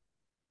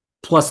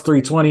 Plus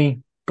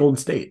 320 Golden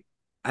State.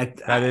 I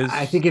That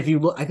I is think if you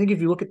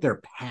look at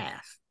their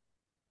path,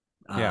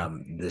 Yeah.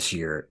 this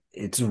year.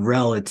 It's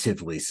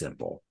relatively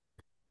simple.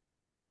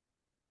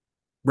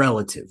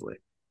 Relatively.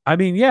 I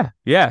mean,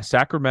 yeah.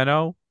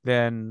 Sacramento,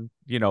 then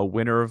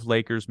winner of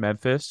Lakers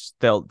Memphis.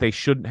 They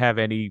shouldn't have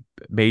any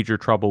major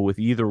trouble with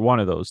either one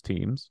of those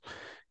teams.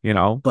 You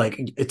know, Like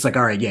it's like,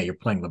 all right, yeah, you're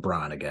playing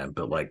LeBron again,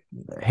 but like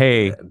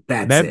hey,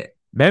 that's it.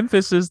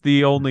 Memphis is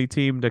the only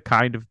team to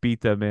kind of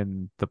beat them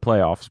in the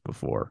playoffs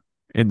before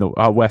in the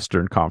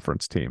Western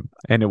Conference team,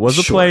 and it was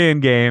a Sure, play-in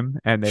game,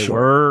 and they sure,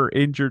 were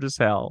injured as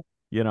hell.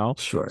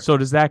 sure. So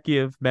does that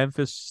give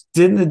Memphis a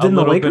Didn't the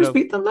little bit Lakers of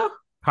beat them though?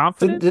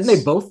 Didn't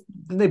they confidence?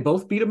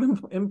 both beat them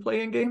in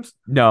playing games?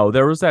 No,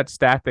 there was that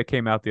stat that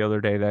came out the other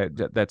day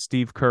that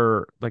Steve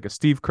Kerr, like a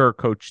Steve Kerr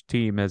coach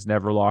team, has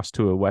never lost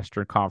to a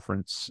Western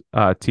Conference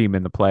team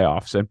in the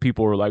playoffs, and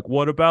people were like,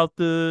 "What about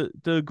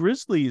the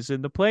Grizzlies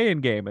in the play-in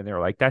game?" And they were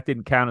like, "That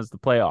didn't count as the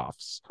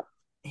playoffs."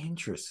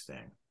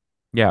 Interesting.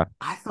 Yeah,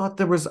 I thought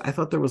there was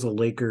a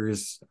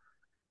Lakers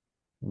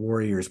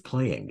Warriors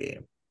playing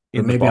game, but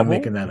in the maybe I'm bubble.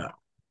 making that up.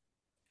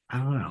 I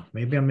don't know.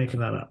 Maybe I'm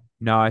making that up.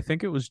 No, I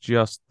think it was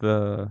just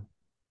they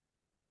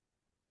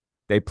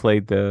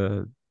played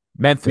the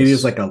Memphis. Maybe it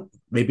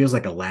was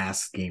like a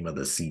last game of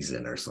the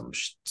season or something.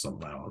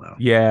 I don't know.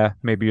 Yeah,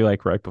 maybe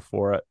like right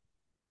before it.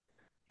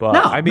 But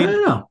I No, no, mean,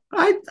 no,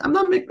 no. I'm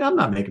not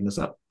making this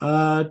up.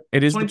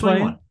 it is the play-in.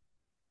 2021.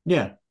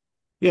 Yeah.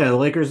 Yeah, the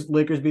Lakers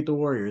beat the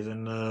Warriors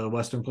in the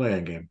Western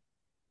play-in game.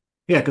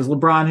 Yeah, because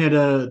LeBron hit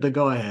the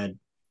go ahead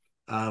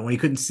when he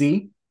couldn't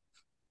see.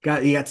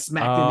 He got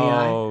smacked in the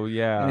eye, Oh and he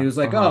yeah. was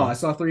like, "Oh, Uh-huh. I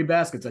saw three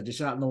baskets. I just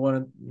shot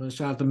in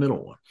shot at the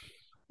middle one."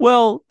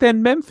 Well,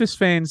 then Memphis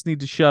fans need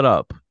to shut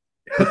up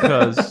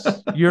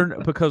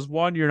because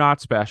one, you're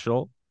not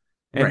special,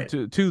 and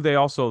Right. two, they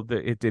also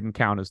it didn't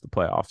count as the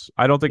playoffs.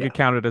 I don't think it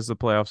Yeah. counted as the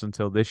playoffs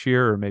until this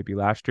year or maybe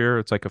last year.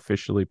 It's like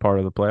officially part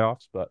of the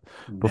playoffs, but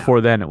No.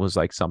 before then it was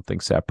like something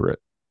separate.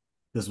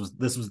 This was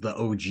the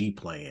OG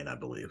play-in, I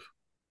believe.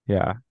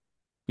 Yeah.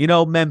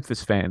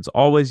 Memphis fans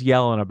always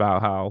yelling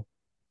about how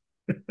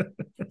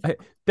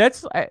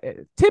that's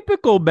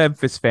typical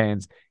Memphis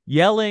fans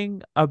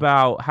yelling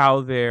about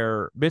how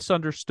they're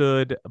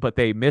misunderstood, but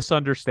they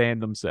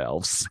misunderstand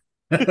themselves.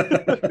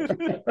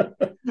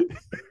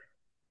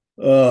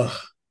 Oh,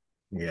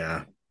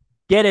 yeah.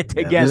 Get it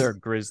Yeah. together,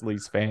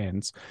 Grizzlies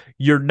fans.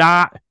 You're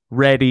not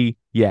ready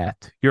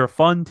yet. You're a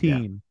fun Yeah.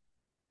 team.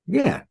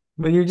 Yeah.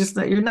 But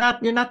you're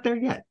not there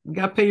yet. You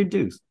gotta pay your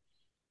dues.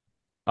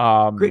 Grit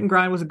Um, and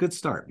grind was a good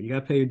start, but you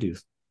gotta pay your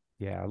dues.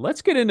 yeah,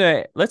 let's get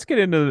into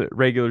the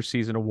regular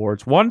season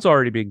awards. One's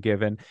already been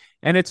given,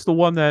 and it's the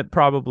one that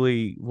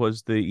probably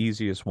was the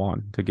easiest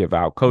one to give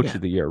out, Coach Yeah.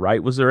 of the Year,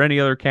 right? Was there any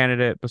other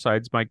candidate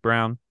besides Mike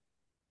Brown?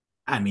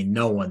 I mean,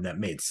 no one that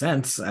made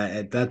sense.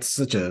 That's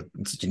such an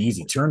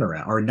easy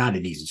turnaround, or not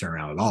an easy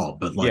turnaround at all,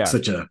 but like Yeah.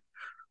 such an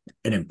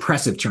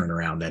impressive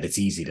turnaround that it's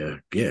easy to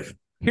give.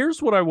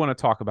 Here's what I want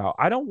to talk about.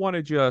 I don't want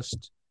to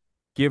just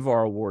give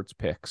our awards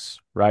picks,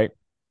 right?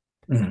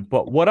 Mhm.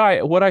 But what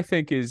I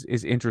think is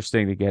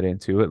interesting to get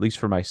into, at least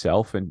for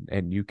myself,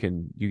 and you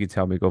can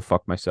tell me go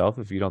fuck myself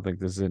if you don't think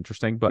this is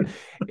interesting. But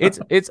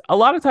it's a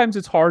lot of times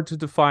it's hard to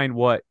define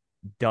what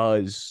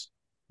does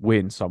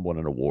win someone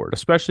an award,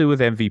 especially with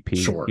MVP.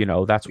 Sure.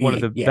 That's one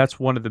of Yeah. the Yeah. that's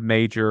one of the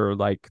major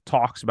like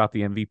talks about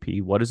the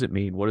MVP. What does it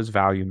mean? What does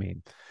value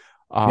mean?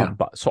 Yeah.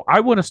 But so I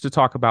want us to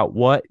talk about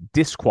what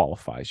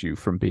disqualifies you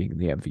from being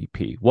the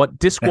MVP. What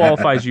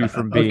disqualifies you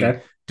from being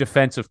Okay.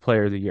 defensive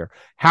player of the year?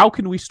 How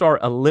can we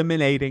start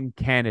eliminating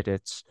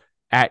candidates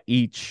at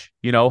each?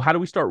 How do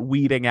we start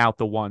weeding out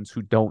the ones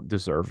who don't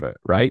deserve it,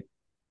 right?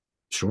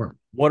 Sure.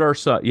 What are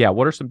some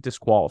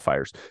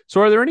disqualifiers? So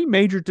are there any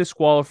major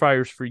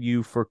disqualifiers for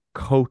you for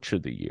coach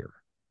of the year?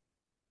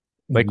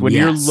 Like when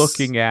you're Yes.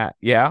 looking at,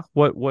 yeah,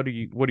 what do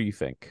you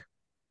think?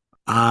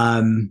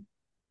 Um,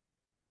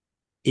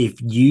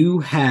 if you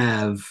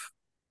have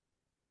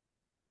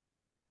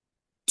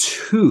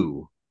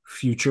two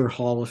future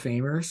Hall of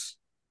Famers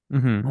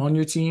Mm-hmm. on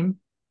your team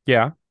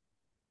Yeah.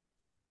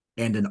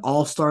 and an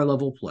all-star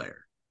level player,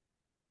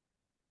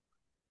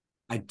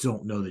 I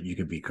don't know that you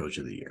can be coach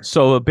of the year.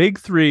 So a big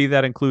three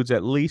that includes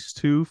at least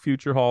two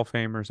future Hall of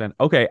Famers. And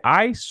okay,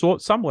 I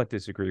somewhat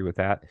disagree with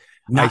that.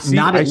 I see,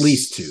 Not at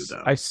least two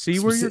I though. see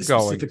where you're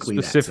going. Specifically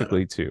that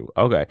Specifically setup. two.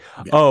 Okay.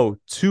 Yeah. Oh,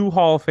 two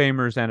Hall of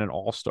Famers and an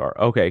All Star.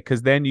 Okay,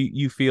 because then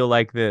you feel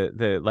like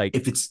the like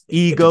If it's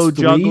ego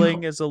three,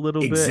 juggling is a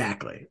little bit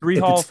exactly. three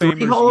If Hall it's of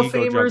three Famers Hall of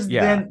ego jug. Famers,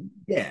 Yeah. then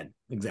yeah,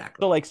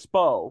 exactly. So like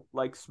Spo,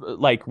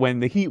 like when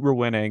the Heat were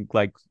winning,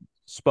 like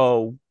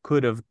Spo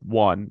could have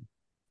won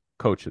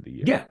Coach of the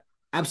Year. Yeah,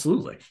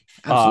 absolutely,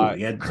 absolutely.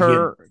 He had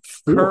Kerr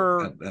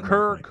four at one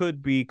Kerr point.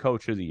 could be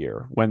coach of the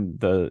year with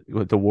the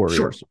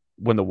Sure.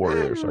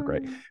 Warriors are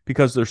great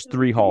because there's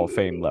three Hall of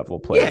Fame level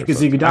Yeah, players. because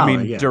So, I Iguodala.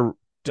 mean,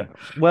 Yeah.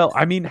 well,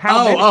 I mean,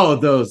 how Oh, many? oh,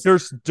 There's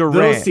those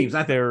Durant, teams.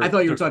 I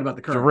thought you were talking about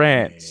the current one.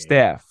 Yeah, Durant, yeah, yeah.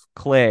 Steph,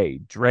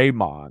 Clay,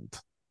 Draymond,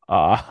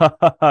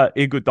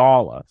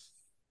 Iguodala,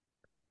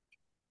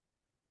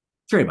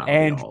 Draymond will be a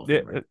and Hall of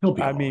Famer. He'll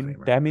be a Hall of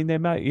Famer. I mean, they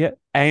might, yeah,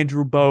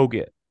 Andrew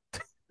Bogut.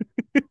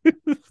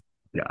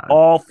 God.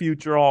 All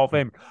future Hall of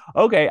Famer.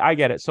 Okay, I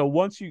get it. So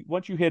once you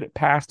hit it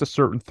past a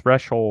certain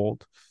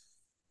threshold,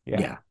 yeah,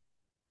 Yeah.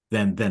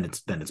 Then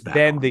it's bad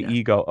then on. the Yeah.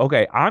 ego.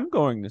 Okay, I'm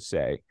going to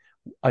say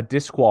a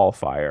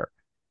disqualifier,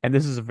 and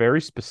this is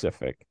very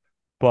specific.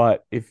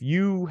 But if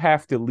you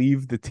have to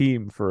leave the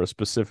team for a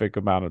specific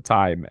amount of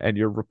time and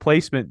your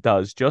replacement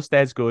does just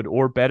as good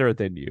or better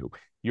than you,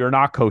 you're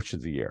not coach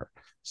of the year.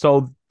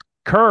 So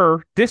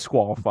Kerr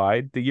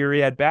disqualified the year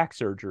he had back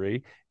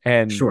surgery,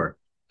 and Sure.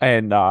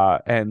 and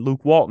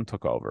Luke Walton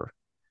took over.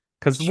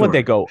 Because would they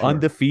Sure. go Sure.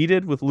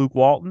 undefeated with Luke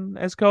Walton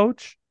as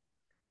coach?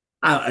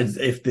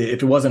 If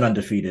it wasn't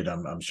undefeated,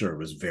 I'm sure it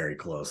was very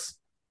close.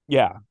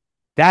 Yeah.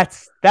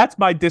 That's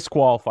my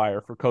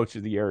disqualifier for coach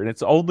of the year. And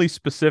it's only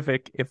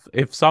specific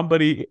if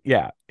somebody,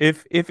 yeah,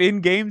 if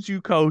in games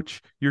you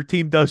coach, your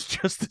team does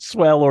just as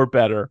well or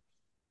better.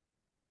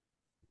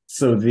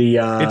 So the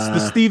It's the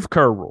Steve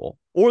Kerr rule.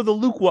 Or the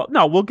Luke Walton.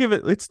 No, we'll give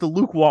it's the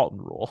Luke Walton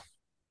rule.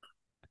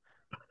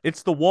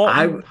 It's the I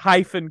Walton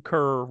hyphen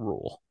Kerr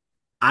rule.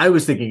 I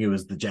was thinking it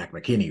was the Jack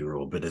McKinney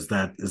rule, but is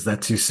that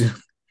too soon?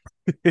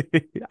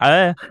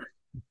 I,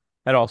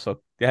 it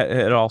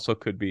also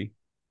could be.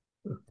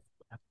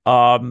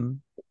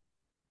 Um,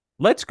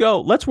 let's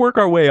go. Let's work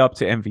our way up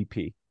to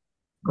MVP.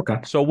 Okay.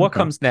 So what Okay.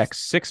 comes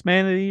next? Six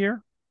man of the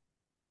year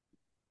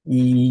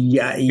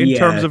Yeah, in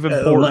terms yeah. of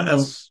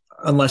importance.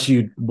 Unless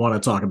you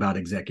want to talk about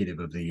executive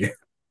of the year.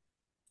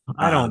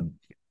 I don't. Um,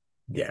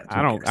 yeah, I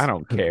who don't. I cares?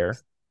 don't Who care.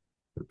 cares?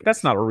 Who That's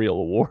cares? not a real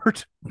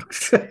award.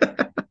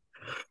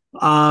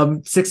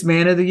 Six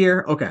man of the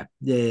year. Okay.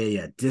 Yeah, yeah,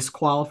 yeah.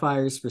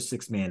 Disqualifiers for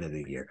six man of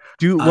the year.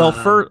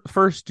 Um,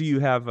 First, do you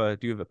have a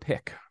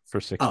pick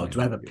for six oh, man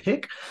do I of have a the year?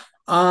 pick?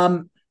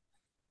 Um,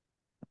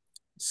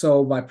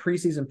 so my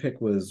preseason pick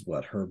was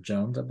what, Herb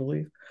Jones, I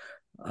believe.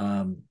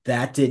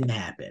 That didn't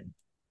happen.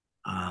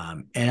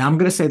 And I'm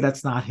gonna say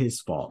that's not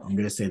his fault. I'm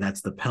gonna say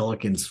that's the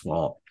Pelicans'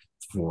 fault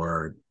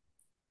for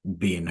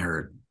being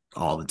hurt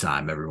all the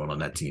time, everyone on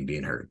that team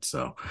being hurt.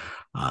 So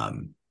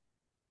um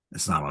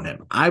it's not on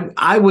him.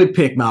 I would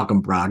pick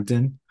Malcolm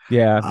Brogdon,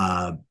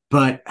 Yeah,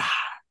 but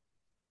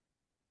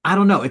I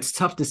don't know. It's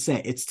tough to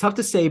say. It's tough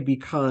to say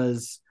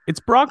because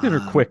it's Brogdon or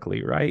um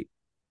quickly, right?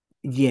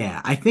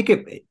 yeah, I think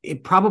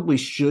it probably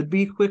should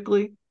be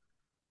quickly,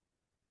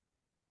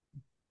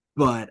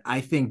 but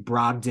I think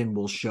Brogdon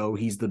will show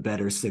he's the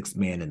better sixth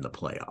man in the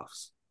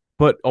playoffs.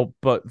 But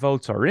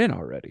votes are in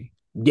already.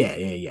 Yeah,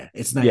 yeah, yeah.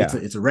 It's not. Yeah,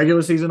 It's a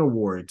regular season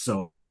award,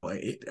 so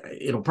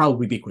it'll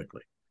probably be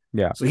quickly.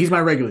 yeah. So he's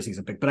my regular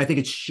season pick, but I think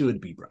it should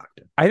be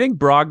Brogdon. I think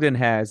Brogdon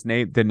has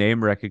the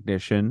name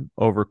recognition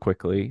over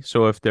quickly.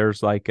 So if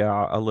there's like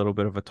a little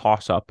bit of a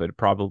toss up, it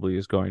probably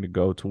is going to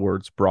go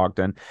towards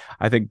Brogdon.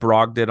 I think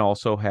Brogdon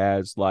also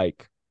has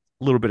like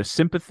a little bit of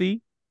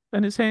sympathy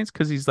in his hands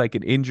because he's like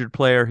an injured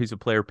player. He's a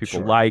player people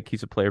Sure. like.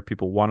 He's a player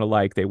people want to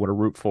like. They want to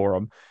root for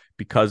him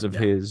because of Yeah.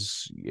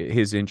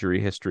 his injury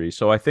history.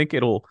 So I think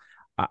it'll.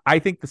 I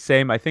think the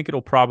same. I think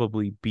it'll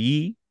probably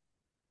be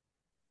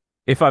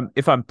if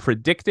I'm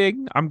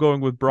predicting, I'm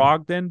going with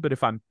Brogdon, but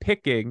if I'm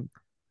picking,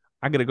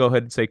 I'm gonna go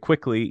ahead and say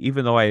quickly,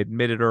 even though I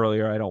admitted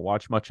earlier I don't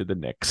watch much of the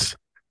Knicks.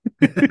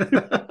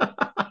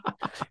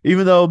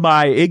 Even though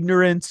my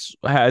ignorance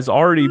has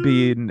already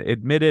been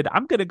admitted,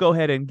 I'm gonna go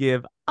ahead and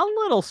give a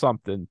little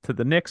something to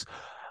the Knicks.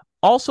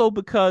 Also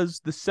because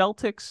the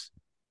Celtics,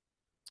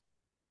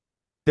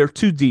 they're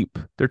too deep.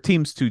 Their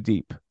team's too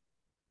deep.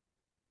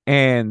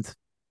 And Interesting.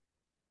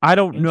 I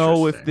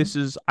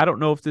don't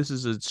know if this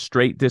is a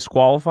straight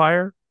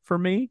disqualifier for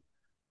me,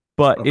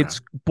 but Okay. it's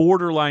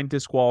borderline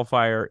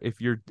disqualifier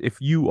if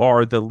you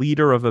are the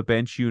leader of a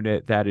bench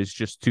unit that is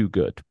just too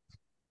good.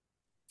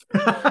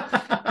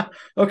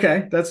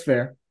 Okay, that's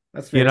fair.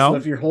 That's You fair. So know?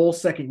 if your whole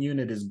second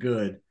unit is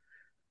good,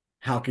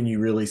 how can you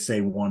really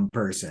say one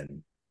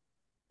person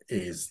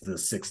is the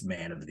sixth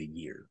man of the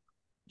year?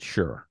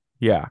 Sure.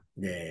 Yeah.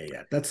 Yeah, yeah,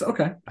 yeah. That's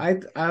okay.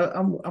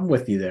 I'm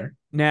with you there.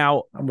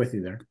 Now, I'm with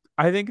you there.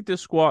 I think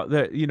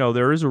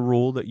there is a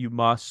rule that you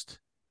must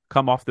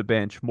come off the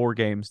bench more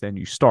games than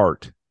you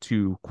start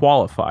to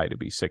qualify to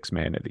be six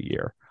man of the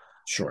year.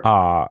 Sure.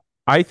 Uh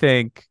I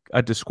think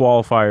a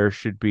disqualifier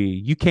should be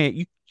you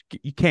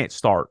can't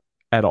start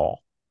at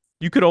all.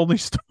 You could only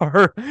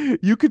start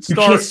you could You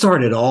can't start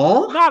start at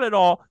all. not at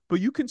all, but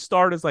you can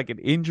start as like an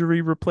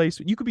injury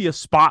replacement. You could be a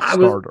spot I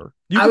was starter.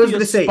 You I could was be a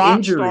going to say spot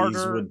injuries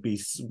starter, would be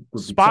spot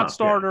tough. Yeah.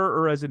 starter,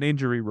 or as an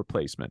injury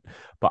replacement.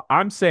 But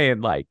I'm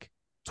saying like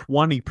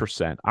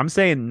 20%. I'm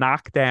saying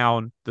knock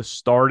down the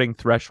starting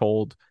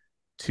threshold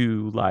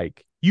to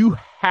like you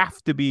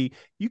can't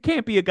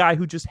be a guy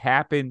who just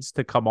happens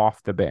to come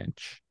off the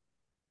bench.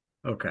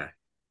 Okay.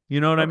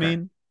 You know what I Okay.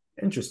 mean?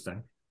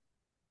 Interesting.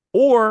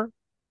 Or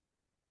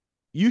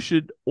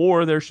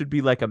or there should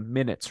be like a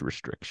minutes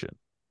restriction.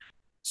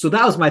 So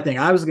that was my thing.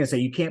 I was going to say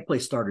you can't play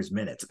starters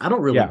minutes. I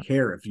don't really Yeah.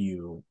 care if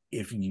you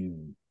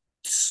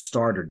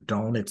start or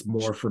don't. It's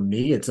more for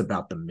me. It's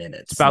about the It's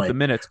minutes. about the Like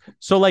minutes.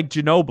 So like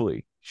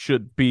Ginobili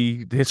should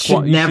be should you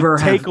should never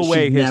take have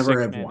away should his never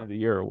six have man of won. the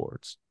year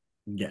awards.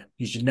 Yeah,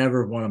 he should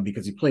never have won them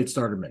because he played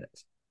starter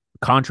minutes.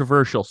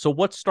 Controversial. So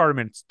what's starter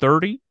minutes?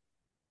 30?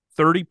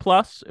 30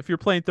 plus? If you're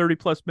playing 30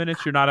 plus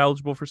minutes, you're not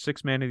eligible for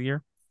six man of the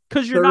year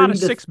because you're not a 30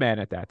 to six man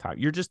at that time.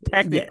 You're just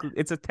yeah, technically,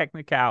 it's a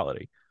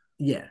technicality.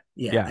 yeah.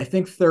 Yeah. I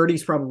think 30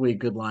 is probably a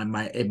good line.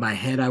 In my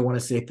head, I want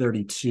to say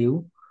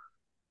 32,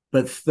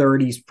 but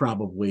 30 is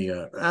probably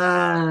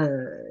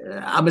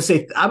I'm gonna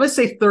say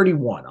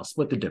 31. I'll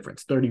split the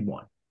difference.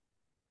 31.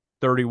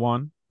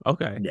 31.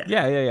 Okay. Yeah.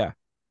 Yeah. Yeah. Yeah.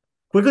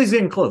 Quickly's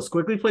getting close.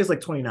 Quickly plays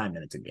like 29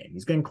 minutes a game.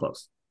 He's getting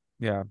close.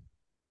 Yeah.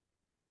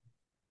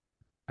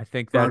 I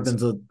think that's.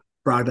 Brogdon's a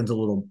Brogdon's a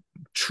little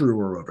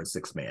truer over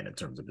six man in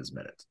terms of his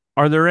minutes.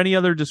 Are there any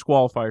other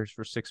disqualifiers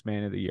for six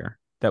man of the year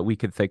that we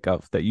could think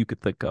of that you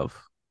could think of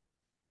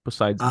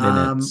besides Um,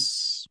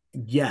 minutes?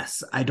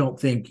 yes, I don't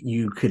think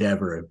you could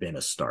ever have been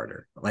a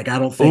starter. Like I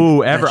don't think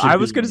Oh, that ever. should be. I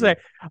was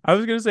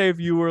gonna say if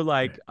you were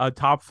like a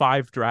top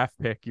five draft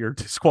pick, you're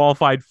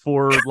disqualified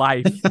for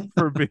life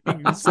for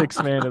being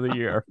six man of the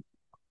year.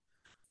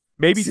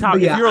 Maybe But top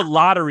if you're a yeah,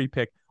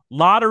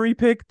 lottery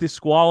pick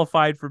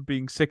disqualified for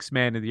being six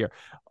man of the year.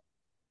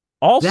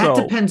 that Also,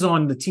 depends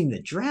on the team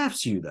that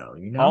drafts you, though.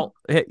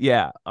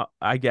 yeah,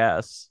 I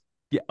guess.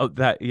 Yeah,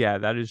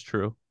 that is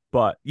true.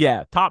 But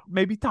yeah,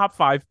 maybe top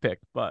five pick,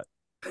 but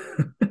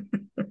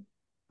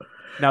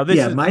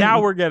Yeah, my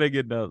now we're getting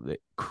into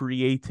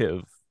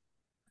creative.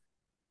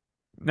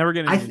 Now we're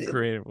getting I into th-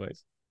 creative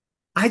ways.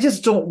 I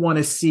just don't want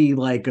to see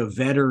like a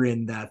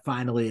veteran that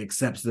finally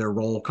accepts their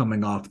role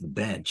coming off the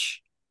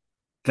bench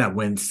that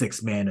wins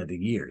six man of the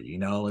year.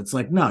 It's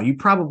like, no, you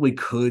probably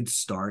could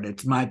start.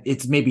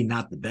 It's maybe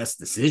not the best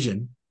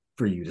decision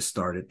for you to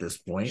start at this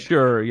point,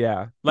 Sure,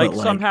 yeah. but Like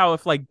like, somehow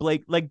if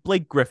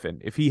Blake Griffin,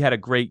 if he had a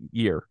great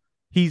year,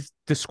 he's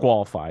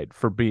disqualified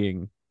for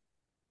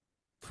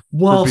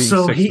well, being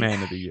so six he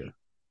man of the year.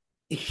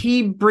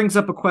 he brings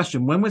up a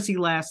question. When was he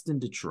last in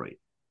Detroit?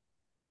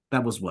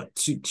 That was what,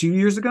 two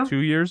years ago? 2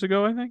 years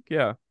ago, I think.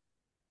 Yeah.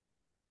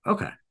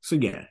 Okay. So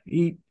yeah,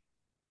 he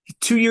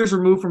 2 years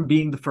removed from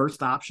being the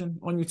first option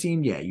on your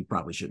team. Yeah, you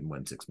probably shouldn't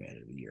win six man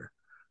of the year.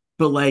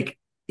 But like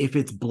if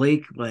it's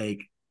Blake,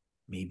 like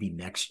maybe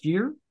next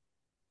year,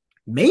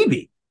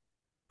 maybe.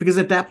 Because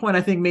at that point,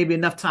 I think maybe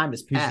enough time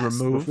has He's passed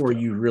before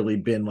removed. you've really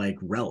been like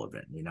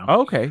relevant.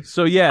 Okay.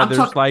 So yeah, I'm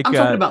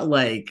talking about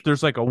like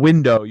there's like a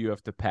window you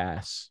have to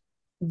pass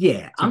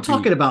yeah, to I'm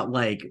talking be about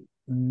like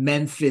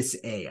Memphis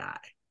AI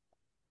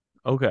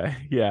okay.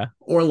 Yeah.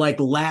 or like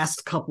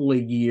last couple of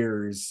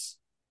years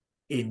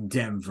in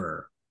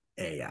Denver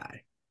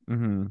AI.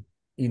 Hmm.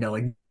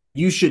 Like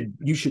you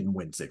shouldn't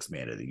win six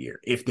man of the year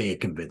if they had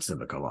convinced him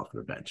to come off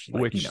the bench.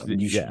 Like, you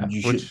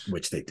should,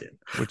 which they did,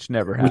 which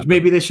never which happened.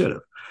 maybe they should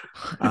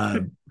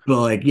have. But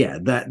like, yeah,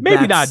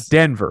 Maybe not that's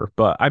Denver,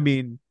 but I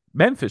mean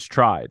Memphis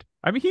tried.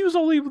 I mean he was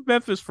only with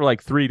Memphis for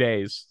like 3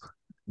 days.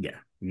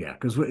 yeah.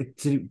 Because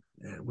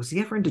was he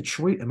ever in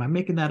Detroit? Am I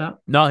making that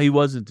up? No, he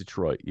was in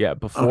Detroit. Yeah,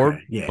 Okay,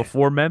 yeah,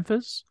 before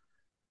Memphis.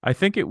 I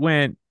think it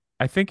went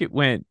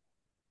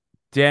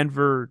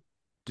Denver,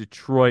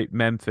 Detroit,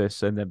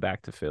 Memphis, and then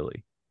back to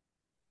Philly.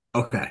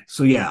 okay.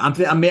 So yeah,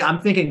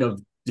 I'm thinking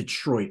of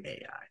Detroit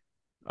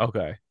AI.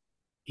 Okay.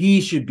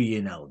 He should be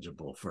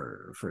ineligible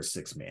for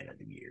six man of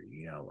the year.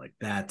 Like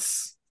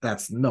that's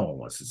no one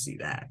wants to see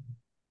that.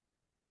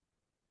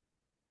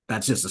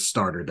 That's just a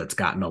starter that's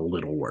gotten a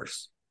little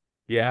worse.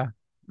 Yeah.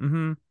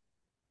 Hmm.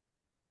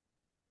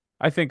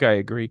 I think I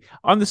agree.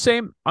 On the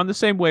same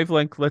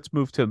wavelength, let's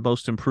move to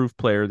most improved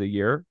player of the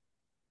year.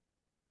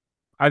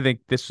 I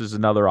think this is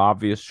another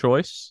obvious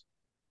choice.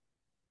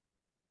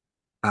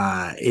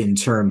 In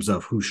terms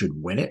of who should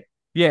win it,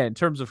 Yeah, in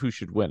terms of who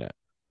should win it.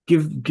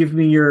 give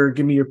me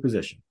your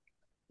position.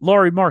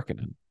 Lauri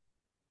Markkanen.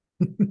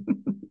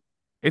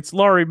 It's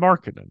Lauri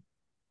Markkanen.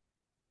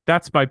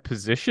 That's my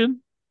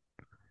position.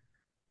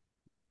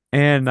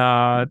 And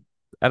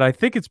I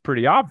think it's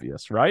pretty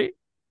obvious, right?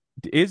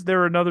 Is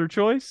there another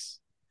choice?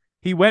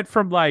 He went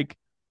from like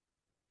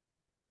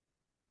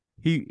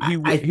he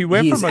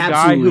went He is from a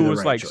guy absolutely who the was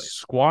right like choice.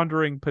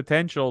 squandering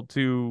potential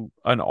to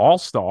an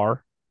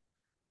all-star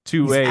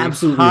to He's a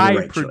absolutely the high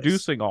right choice.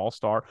 producing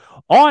all-star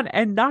on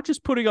and not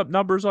just putting up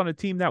numbers on a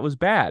team that was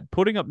bad,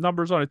 putting up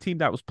numbers on a team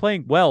that was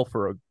playing well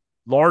for a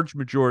large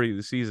majority of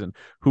the season,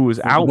 who was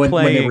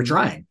When they were outplaying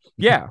trying.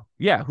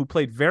 yeah, who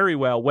played very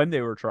well when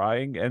they were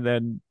trying and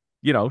then,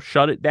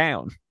 shut it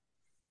down.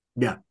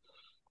 Yeah.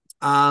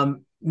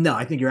 No,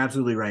 I think you're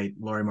absolutely right.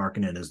 Lauri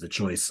Markkanen is the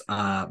choice.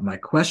 My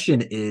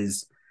question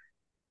is,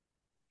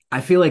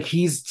 I feel like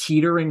he's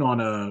teetering on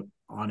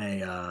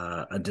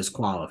a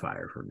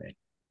disqualifier for me.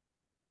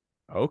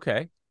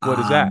 Okay. What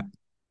is that? Um,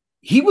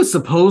 he was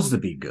supposed to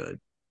be good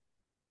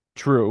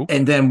True.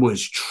 and then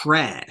was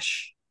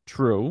trash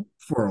True.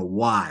 for a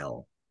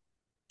while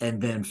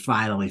and then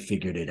finally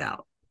figured it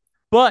out.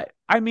 But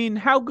I mean,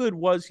 how good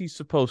was he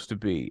supposed to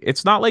be?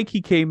 It's not like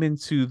he came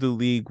into the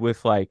league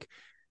with like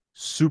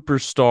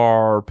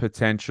superstar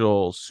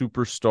potential,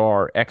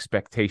 superstar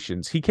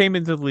expectations. He came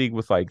into the league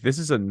with like this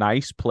is a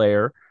nice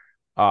player.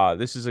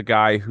 This is a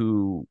guy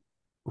who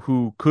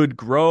could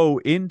grow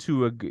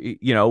into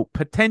a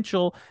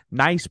potential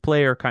nice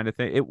player kind of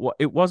thing.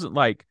 It wasn't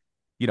like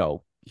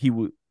he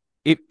would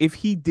if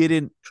he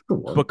didn't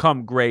Sure.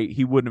 become great,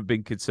 he wouldn't have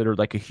been considered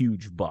like a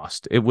huge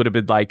bust. It would have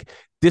been like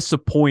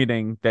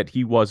disappointing that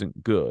he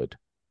wasn't good,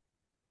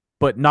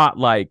 but not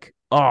like,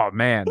 oh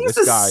man, He's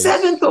this a guy's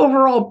seventh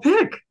overall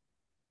pick.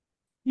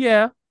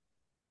 yeah.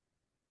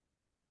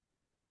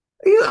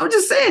 I'm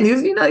just saying,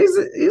 he's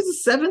a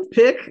seventh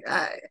pick.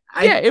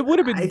 Yeah, it would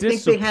have been I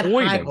think they had high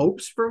disappointing.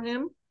 hopes for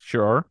him.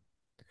 Sure.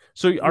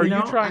 So You know, are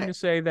you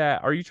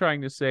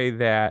trying to say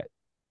that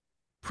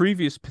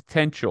previous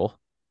potential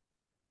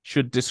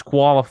should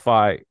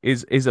disqualify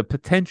is a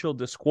potential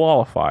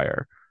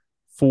disqualifier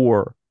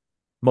for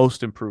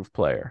most improved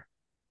player?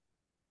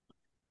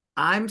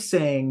 I'm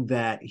saying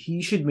that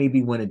he should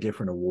maybe win a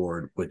different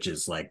award, which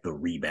is like the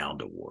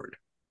rebound award,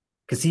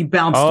 because he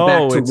bounced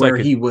back Oh, to it's where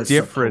like a he was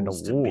different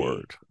supposed to be.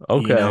 award. You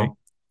Okay. know,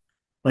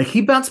 like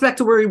he bounced back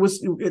to where he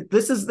was.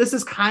 This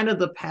is kind of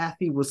the path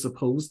he was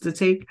supposed to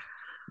take.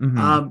 Hmm.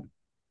 Um,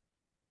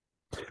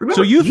 So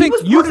remember, he you was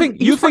part of think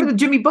the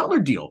Jimmy Butler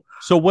deal.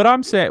 so what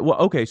I'm saying, well,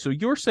 okay, so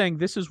you're saying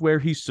this is where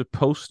he's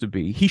supposed to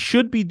be. He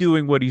should be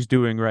doing what he's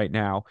doing right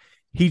now.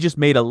 He just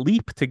made a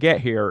leap to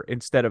get here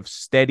instead of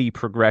steady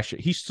progression.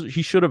 He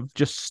should have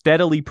just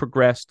steadily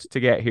progressed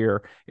to get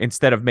here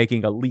instead of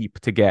making a leap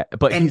to get.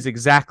 But he's And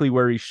exactly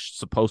where he's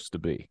supposed to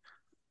be.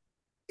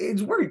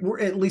 it's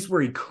where at least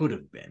where he could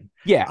have been.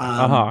 Yeah.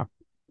 Um,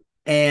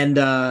 and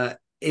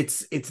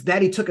it's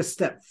that he took a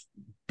step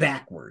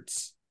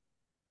backwards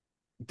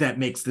that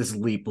makes this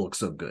leap look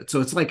so good.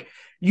 So it's like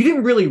you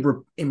didn't really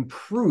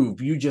improve.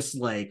 You just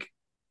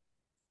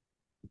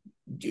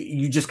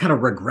kind of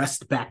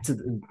regressed back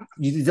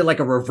you did like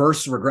a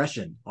reverse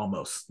regression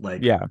almost.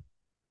 Like Yeah.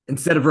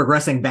 instead of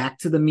regressing back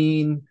to the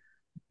mean,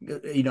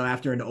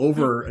 after an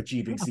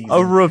overachieving A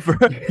season.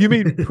 reverse. You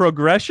mean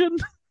progression?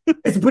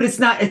 But it's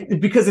not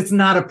because it's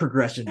not a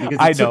progression because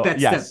I it took know. that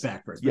Yes. step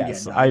back first. But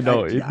Yes. yeah, no, I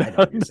know. I know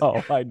what you're saying.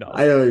 No, I know.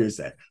 I know what you're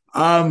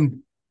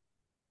saying.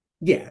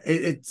 Yeah,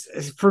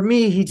 it's for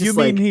me. He You just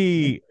mean like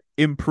he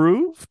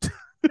improved?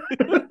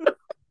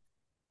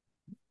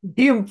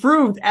 he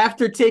improved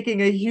after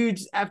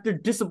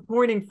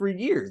disappointing for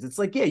years. It's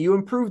like, yeah, you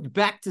improved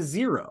back to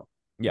zero.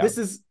 Yeah. This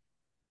is,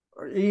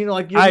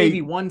 like you're I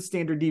maybe one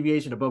standard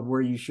deviation above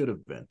where you should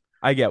have been.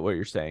 I get what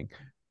you're saying.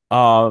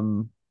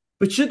 Um,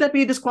 But should that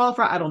be a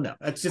disqualifier? I don't know.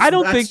 I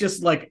don't that's think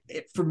just like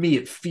for me.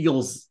 It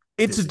feels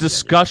it's a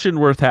discussion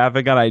worth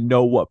having, and I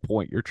know what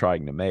point you're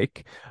trying to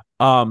make.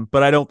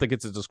 But I don't think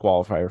it's a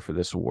disqualifier for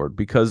this award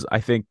because I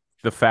think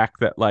the fact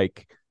that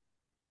like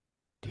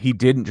he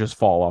didn't just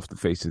fall off the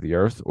face of the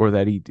earth, or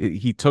that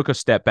he took a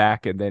step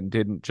back and then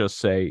didn't just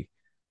say,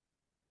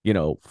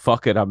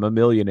 fuck it, I'm a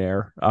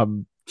millionaire.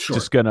 I'm Sure.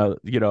 just gonna,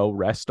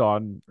 rest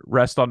on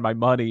my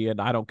money,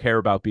 and I don't care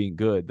about being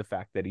good. The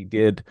fact that he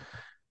did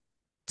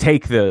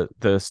take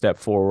the step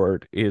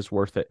forward is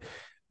worth it.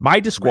 My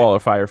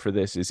disqualifier for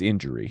this is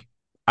injury.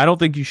 I don't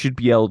think you should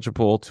be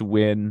eligible to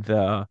win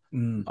the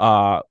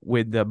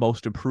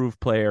most improved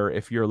player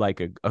if you're like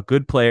a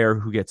good player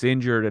who gets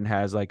injured and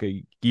has like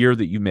a year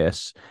that you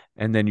miss,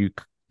 and then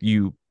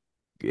you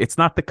it's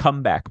not the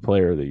comeback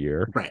player of the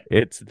year. Right.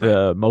 It's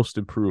the most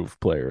improved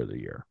player of the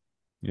year.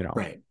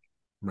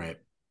 Right.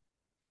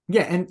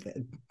 Yeah, and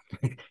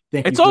thank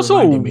It's you for also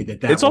reminding me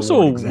that it's also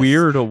award a exists.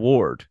 weird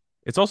award.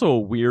 It's also a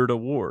weird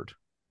award.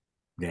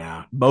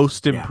 Yeah.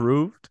 Most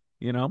improved,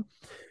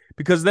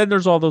 because then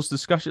there's all those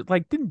discussions.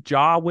 Like, didn't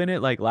Ja win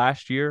it like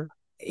last year?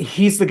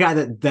 He's the guy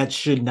that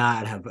should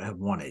not have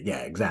won it. Yeah,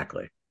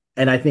 exactly.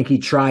 And I think he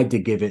tried to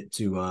give it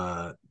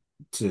to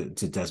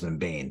Desmond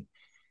Bain.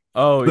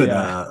 Oh but,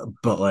 yeah.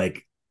 But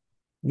like,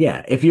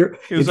 yeah, if you're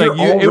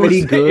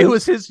already good, it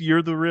was his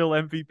 "you're the real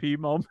MVP"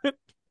 moment.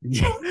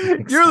 Yeah,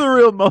 exactly. You're the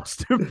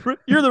real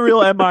you're the real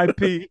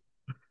MIP.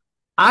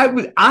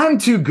 I'm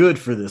too good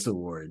for this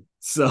award.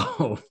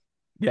 So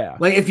yeah,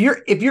 like if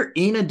you're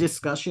in a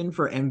discussion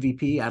for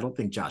MVP, I don't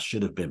think Josh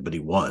should have been, but he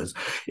was.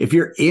 If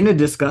you're in a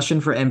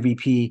discussion for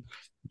MVP,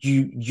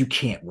 you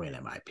can't win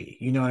MIP.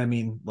 You know what I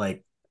mean?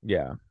 Like,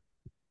 yeah,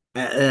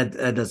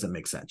 that doesn't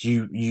make sense.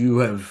 You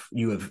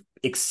have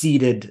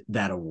exceeded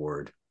that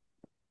award.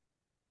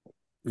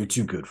 You're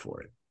too good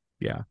for it.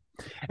 Yeah.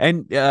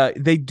 And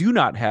they do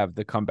not have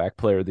the comeback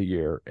player of the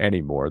year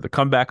anymore. The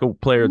comeback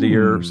player of the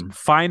year's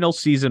final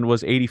season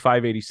was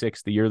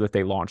 85-86, the year that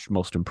they launched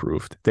Most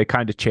Improved. They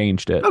kind of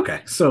changed it.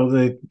 Okay. So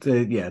they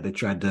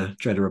tried to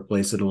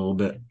replace it a little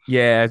bit.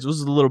 Yeah, it was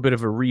a little bit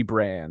of a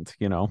rebrand,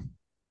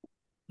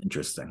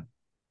 Interesting.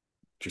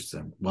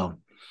 Well,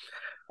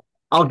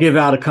 I'll give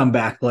out a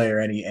comeback player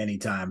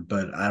anytime,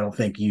 but I don't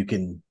think you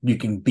can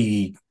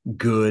be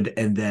good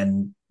and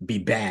then be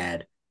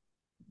bad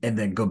and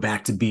then go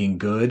back to being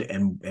good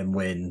and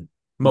win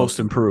most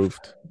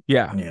improved.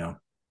 Yeah.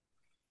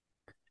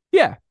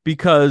 Yeah,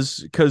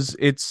 because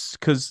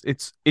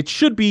it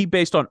should be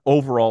based on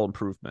overall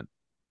improvement.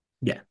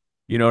 Yeah.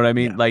 You know what I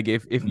mean? Yeah. Like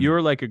if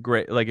you're like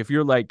if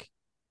you're like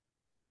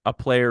a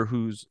player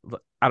who's,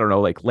 I don't know,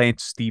 like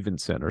Lance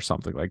Stevenson or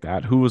something like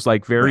that, who was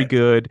like very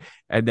good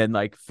and then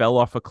like fell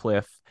off a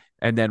cliff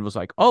and then was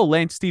like, oh,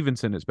 Lance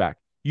Stevenson is back.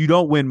 You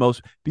don't win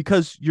most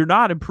because you're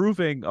not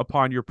improving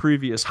upon your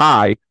previous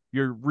high.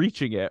 You're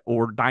reaching it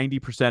or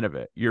 90% of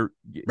it.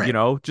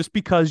 Right. Just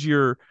because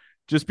you're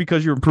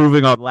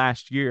improving on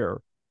last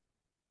year,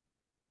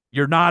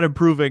 you're not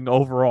improving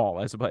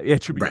overall as a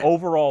it should be Right.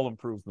 overall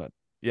improvement.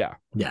 Yeah.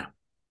 Yeah.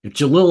 If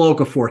Jahlil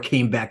Okafor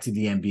came back to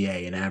the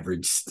NBA and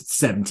averaged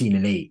 17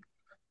 and 8,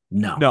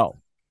 no.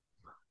 No.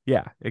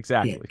 Yeah,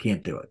 exactly.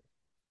 Can't do it.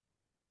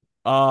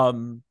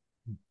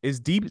 Is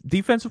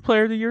defensive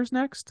player of the year's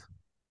next?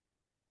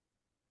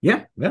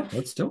 Yeah,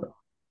 let's do it.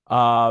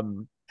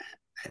 Um,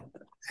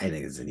 I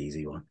think it's an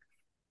easy one.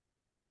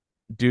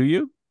 do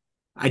you?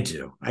 I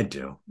do.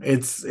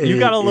 You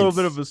got a little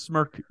bit of a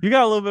smirk. You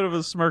got a little bit of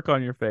a smirk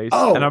on your face, and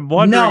Oh I'm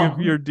wondering if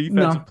your no,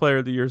 defensive player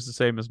of the year is the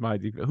same as my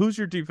defense. Who's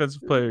your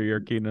defensive player of the year,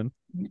 Keenan?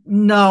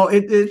 no.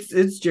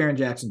 It's Jaren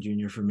Jackson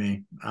Jr. for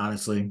me,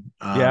 honestly.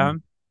 Yeah,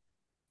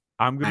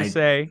 I'm gonna I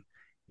say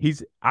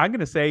he's got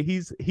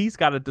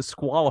a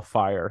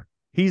disqualifier.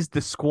 He's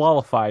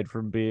disqualified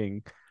from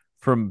being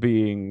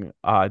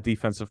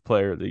defensive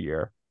player of the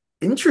year.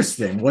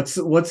 Interesting. What's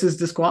his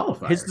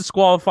disqualifier? His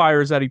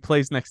disqualifier is that he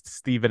plays next to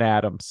Steven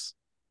Adams.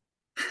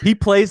 He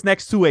plays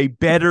next to a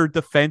better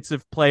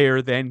defensive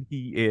player than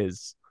he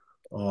is.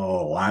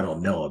 Oh, I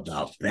don't know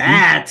about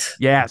that.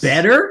 Yes.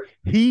 Better?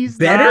 He's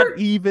not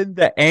even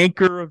the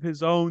anchor of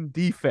his own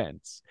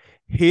defense.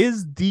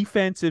 His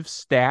defensive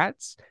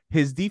stats,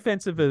 his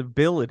defensive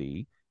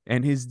ability,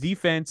 and his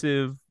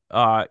defensive,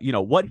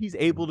 what he's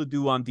able to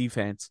do on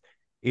defense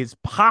is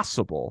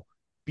possible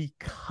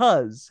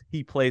because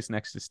he plays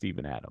next to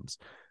Steven Adams.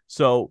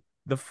 So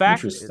the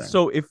fact,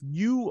 so if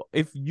you're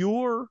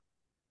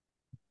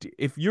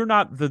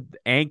not the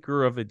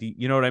anchor of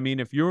you know what I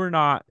mean? If you're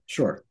not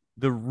sure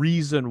the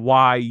reason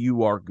why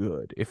you are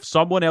good, if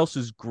someone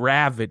else's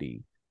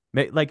gravity,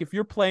 like if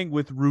you're playing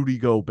with Rudy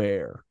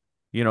Gobert,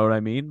 you know what I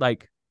mean?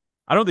 Like,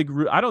 I don't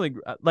think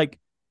like,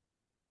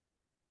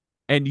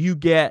 and you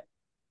get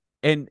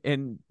and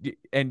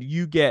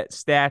you get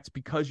stats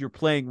because you're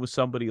playing with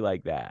somebody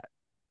like that.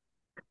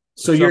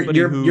 So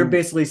you're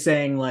basically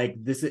saying like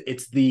this,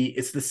 it's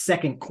the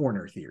second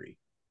corner theory.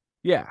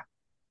 Yeah.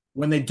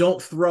 When they don't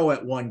throw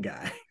at one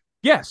guy.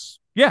 Yes.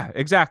 Yeah,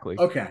 exactly.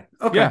 Okay.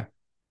 Yeah.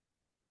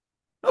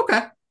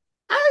 Okay.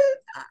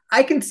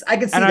 I can see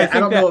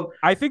that.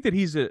 I think that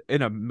he's an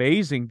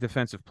amazing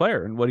defensive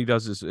player, and what he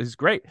does is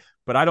great.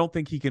 But I don't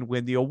think he can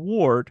win the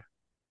award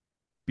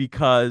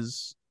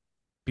because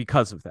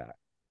of that.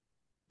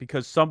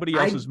 Because somebody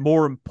else is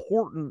more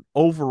important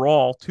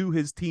overall to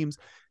his team's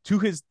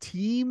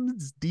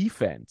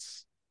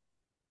defense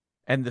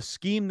and the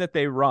scheme that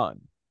they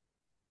run.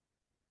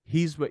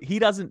 He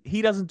doesn't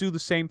do the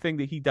same thing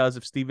that he does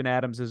if Steven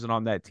Adams isn't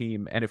on that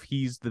team and if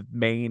he's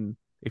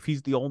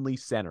the only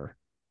center.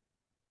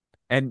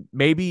 And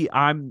maybe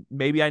I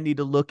need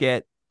to look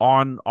at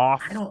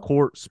on-off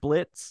court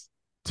splits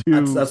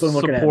that's what I'm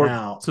looking at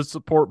now. To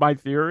support my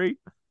theory.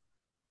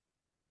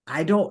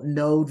 I don't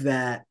know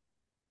that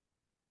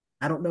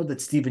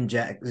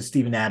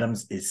Steven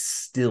Adams is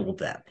still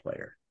that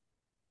player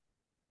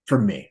for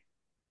me.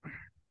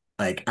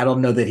 Like, I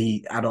don't know that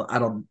I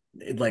don't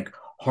like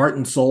heart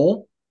and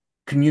soul,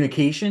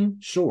 communication,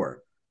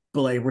 sure.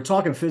 But like, we're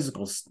talking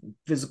physical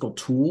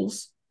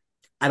tools.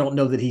 I don't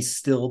know that he's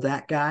still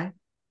that guy.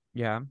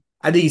 Yeah.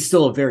 I think he's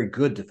still a very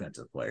good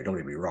defensive player. Don't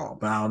get me wrong,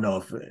 but I don't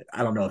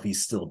know if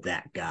he's still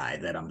that guy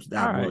that I'm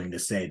not willing to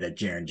say that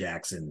Jaren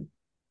Jackson.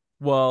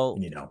 Well,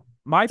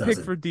 my pick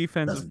for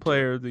defensive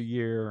player of the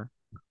year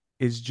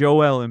is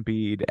Joel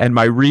Embiid, and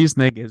my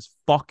reasoning is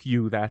fuck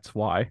you. That's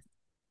why.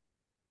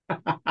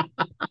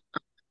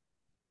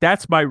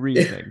 That's my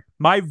reasoning.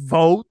 My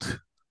vote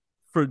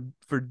for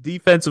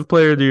defensive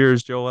player of the year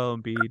is Joel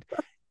Embiid.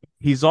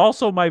 He's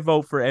also my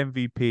vote for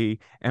MVP,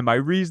 and my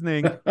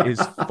reasoning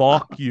is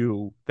fuck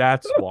you.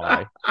 That's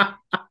why.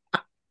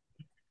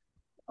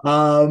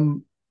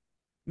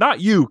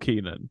 Not you,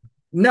 Keenan.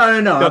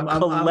 No. The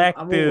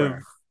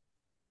collective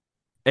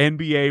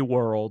NBA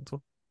world.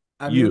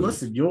 I mean,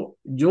 listen, you'll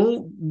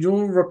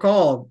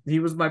recall he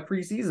was my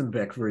preseason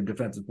pick for a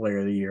defensive player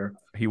of the year.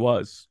 He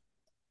was.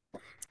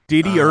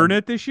 Did he earn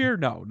it this year?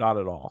 No, not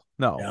at all.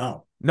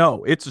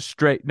 No, it's a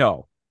straight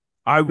no.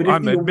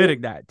 I'm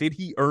admitting that. Did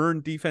he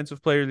earn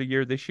defensive player of the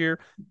year this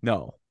year?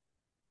 No.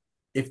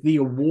 If the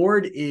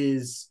award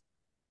is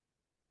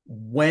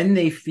when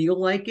they feel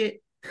like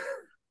it,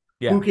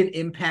 who can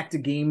impact a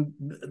game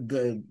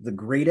the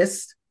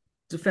greatest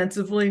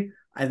defensively,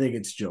 I think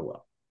it's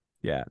Joel.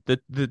 Yeah.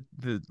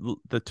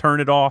 The turn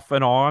it off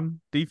and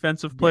on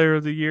defensive player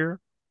of the year.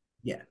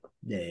 Yeah,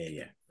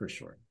 for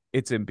sure.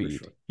 It's Embiid.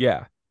 Sure.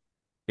 Yeah.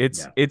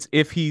 It's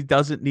if he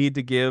doesn't need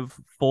to give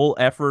full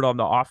effort on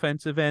the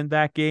offensive end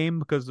that game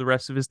because the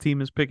rest of his team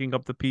is picking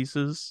up the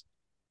pieces.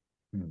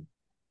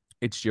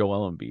 It's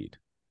Joel Embiid.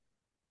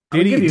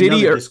 Did he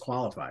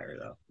disqualifier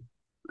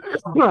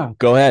though?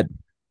 Go ahead.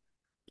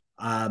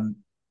 And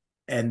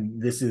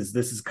this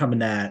is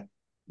coming at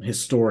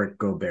historic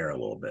Gobert a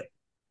little bit.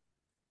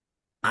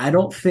 I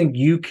don't think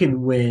you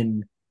can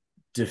win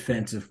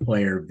defensive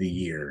player of the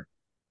year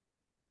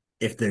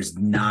if there's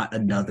not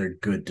another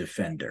good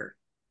defender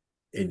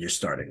in your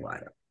starting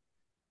lineup.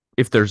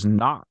 If there's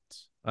not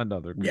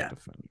another good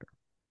defender.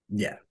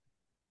 Yeah.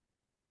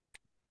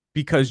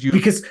 Because you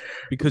because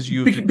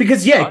you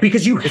because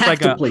you have like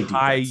to a play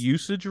high defense.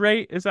 usage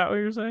rate. Is that what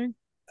you're saying?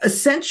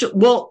 Essential.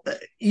 Well,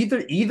 either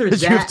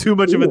that you have too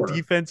much of a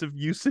defensive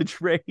usage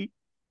rate.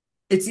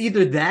 It's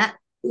either that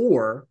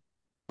or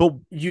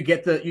you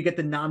get the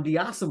Nnamdi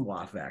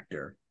Asomugha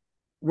factor,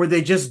 where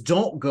they just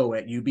don't go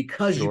at you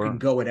because you can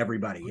go at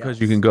everybody else. Because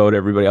you can go at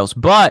everybody else.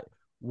 But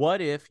what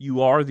if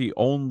you are the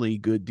only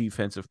good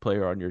defensive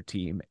player on your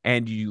team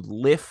and you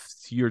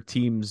lift your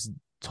team's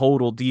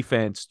total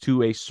defense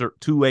to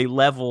a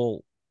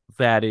level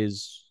that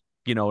is,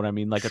 you know what I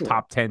mean, like a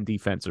top 10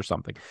 defense or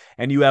something,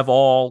 and you have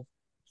all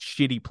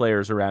shitty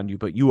players around you,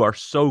 but you are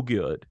so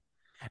good.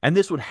 And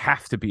this would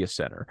have to be a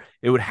center.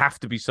 It would have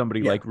to be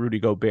somebody like Rudy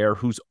Gobert,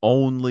 who's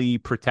only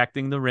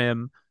protecting the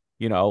rim,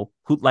 you know,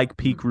 who like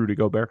peak Rudy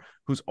Gobert,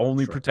 who's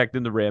only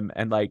protecting the rim,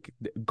 and like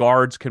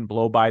guards can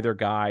blow by their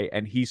guy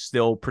and he's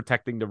still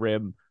protecting the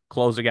rim,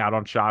 closing out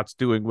on shots,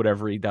 doing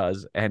whatever he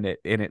does, and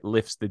it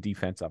lifts the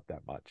defense up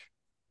that much.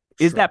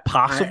 Is that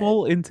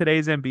possible in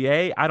today's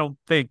NBA? I don't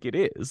think it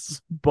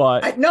is,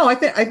 but I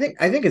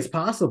think it's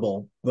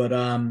possible. But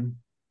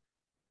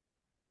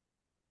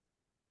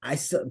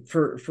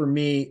for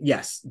me,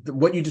 yes,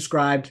 what you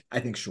described, I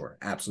think sure,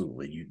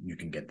 absolutely, you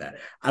can get that.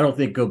 I don't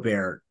think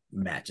Gobert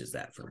matches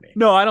that for me.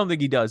 No, I don't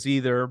think he does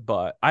either.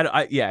 But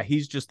yeah,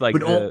 he's just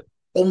like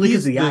only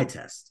because the eye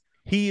test.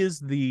 He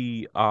is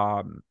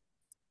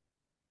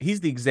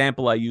he's the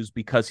example I use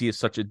because he is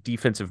such a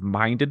defensive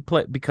minded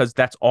player, because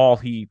that's all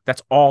he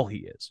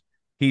is.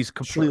 He's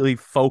completely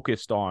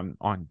focused on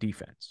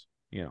defense,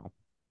 you know?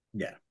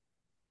 Yeah.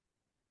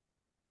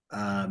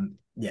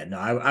 No,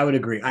 I would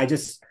agree.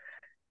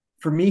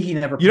 For me, he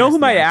never, you know who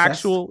my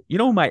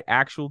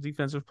actual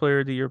defensive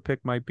player of the year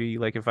pick might be?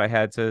 Like, if I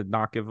had to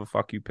not give a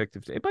fuck you pick,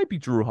 it might be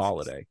Jrue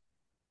Holiday.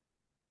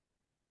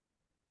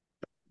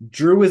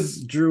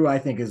 Jrue, I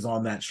think, is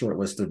on that short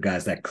list of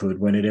guys that could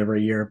win it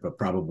every year, but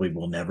probably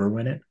will never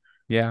win it.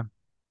 Yeah.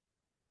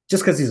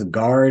 Just because he's a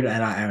guard,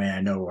 and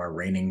I know our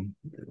reigning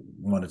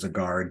one is a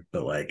guard,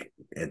 but like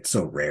it's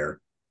so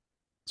rare.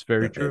 It's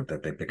very true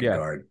that they pick a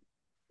guard.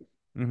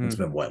 Mm-hmm. It's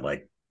been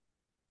like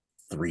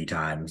 3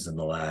 times in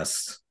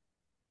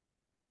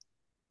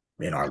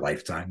our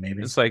lifetime,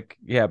 maybe. It's like,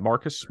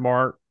 Marcus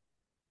Smart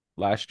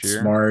last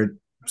year.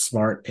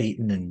 Smart,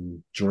 Peyton,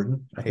 and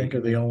Jordan, I think,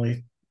 are the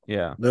only.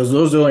 Yeah. Those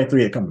are the only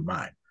 3 that come to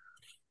mind.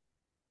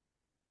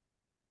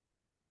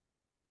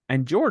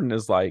 And Jordan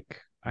is like,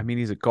 I mean,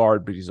 he's a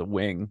guard, but he's a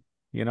wing,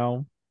 you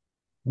know?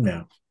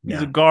 No.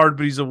 He's a guard,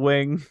 but he's a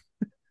wing.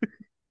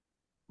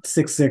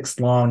 6'6"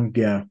 long,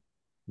 yeah.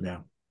 Yeah.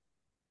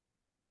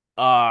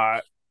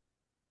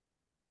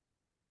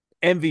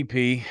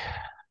 MVP.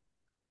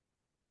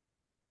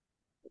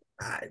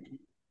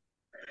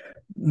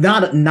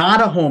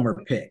 Not a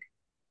homer pick.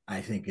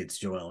 I think it's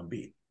Joel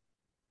Embiid.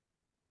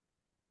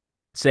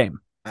 Same.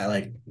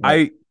 I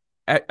mean,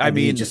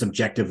 he just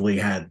objectively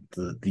had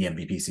the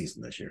MVP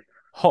season this year.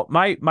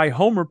 My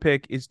homer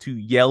pick is to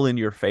yell in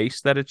your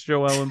face that it's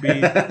Joel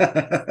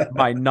Embiid.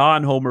 My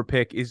non-homer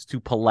pick is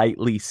to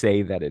politely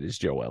say that it is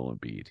Joel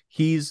Embiid.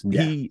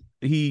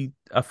 He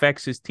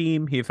affects his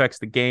team, he affects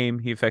the game,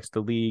 he affects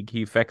the league,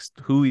 he affects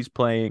who he's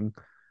playing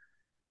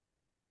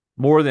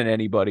more than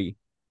anybody.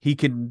 He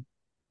can,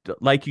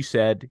 like you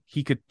said,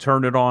 he could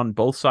turn it on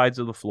both sides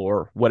of the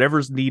floor.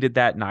 Whatever's needed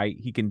that night,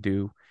 he can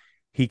do.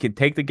 He can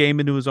take the game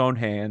into his own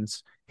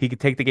hands. He can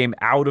take the game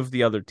out of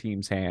the other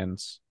team's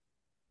hands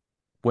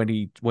when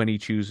he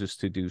chooses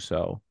to do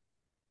so.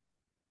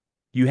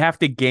 You have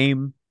to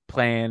game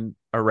plan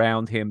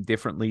around him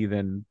differently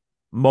than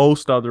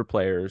most other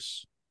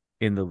players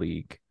in the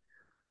league.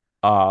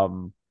 I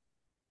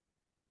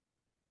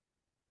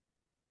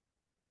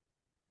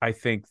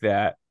think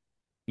that,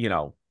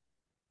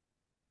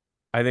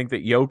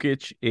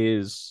 Jokic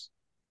is,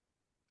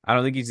 I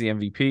don't think he's the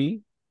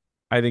MVP.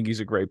 I think he's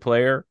a great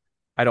player.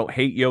 I don't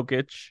hate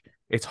Jokic.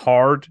 It's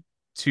hard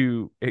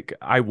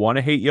I want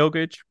to hate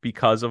Jokic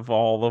because of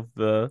all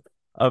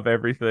of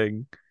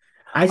everything.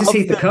 I just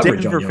hate the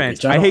coverage Denver on Jokic.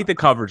 Fans. I hate the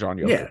coverage on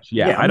Jokic.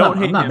 Yeah.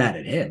 I'm not mad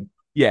at him.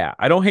 Yeah,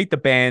 I don't hate the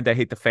band. I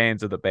hate the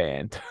fans of the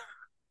band.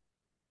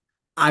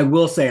 I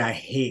will say I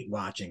hate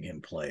watching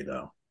him play,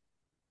 though.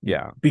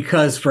 Yeah.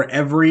 Because for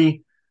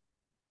every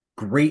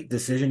great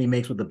decision he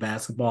makes with the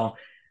basketball,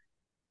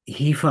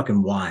 he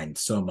fucking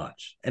whines so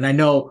much. And I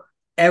know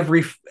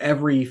every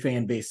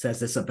fan base says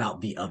this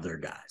about the other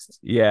guys.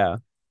 Yeah.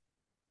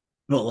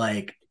 But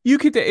like,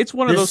 it's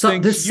one of those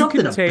things. There's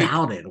something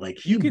about it.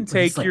 Like, you can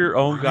take your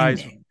own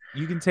guys.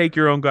 You can take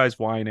your own guys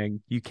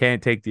whining. You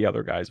can't take the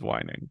other guys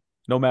whining,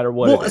 no matter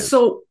what it is.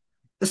 So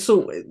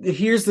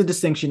here's the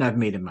distinction I've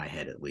made in my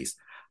head, at least.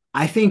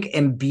 I think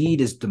Embiid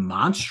is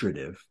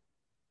demonstrative,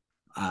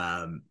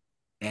 and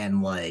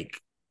like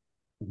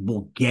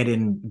will get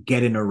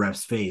in a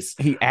ref's face.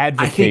 He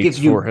advocates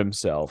for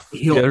himself.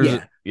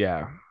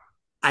 Yeah.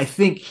 I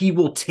think he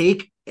will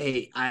take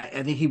a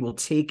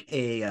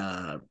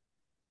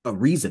a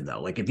reason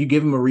though. Like if you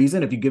give him a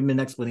reason, if you give him an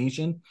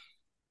explanation,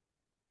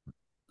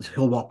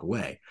 he'll walk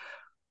away.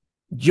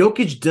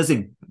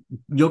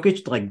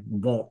 Jokic like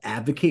won't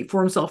advocate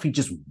for himself. He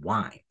just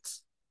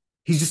whines.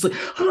 He's just like,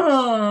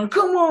 oh,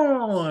 come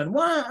on.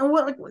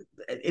 What?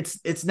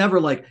 It's never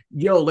like,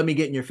 yo, let me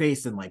get in your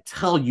face and like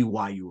tell you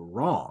why you were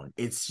wrong.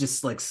 It's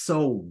just like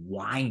so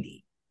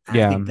whiny. And I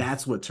Yeah, think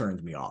that's what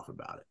turns me off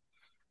about it.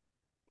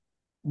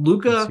 I see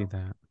Luka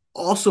that.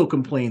 also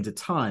complains a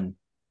ton,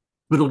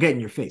 but he'll get in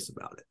your face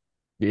about it.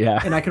 Yeah.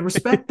 And I can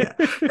respect that.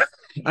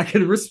 I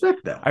can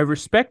respect that. I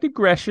respect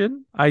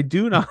aggression. I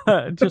do not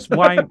just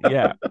whine.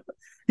 Yeah.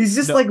 He's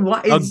just No, like,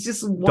 why? It's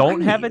just don't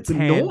whiny. have a It's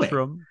annoying.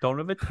 tantrum. Don't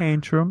have a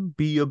tantrum.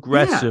 Be Yeah.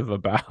 aggressive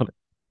about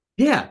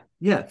Yeah.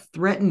 Yeah.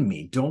 Threaten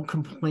me. Don't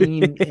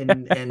complain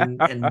it.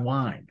 and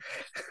whine.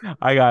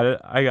 I got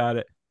it. I got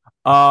it.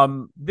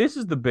 This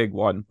is the big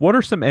one. What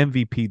are some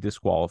MVP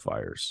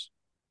disqualifiers?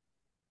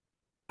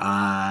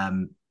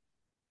 Um,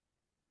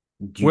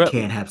 you Well,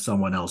 can't have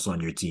someone else on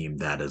your team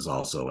that is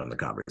also in the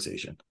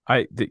conversation.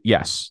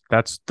 Yes,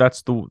 that's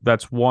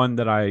one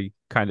that I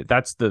kind of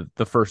that's the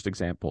first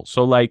example.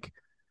 So like,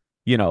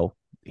 you know,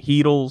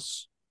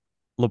 Heatles,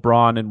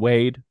 LeBron and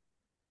Wade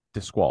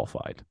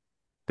disqualified.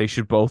 They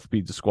should both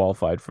be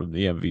disqualified from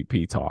the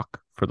MVP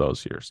talk for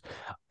those years.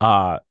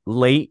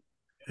 Late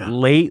Yeah.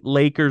 late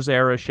Lakers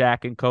era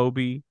Shaq and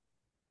Kobe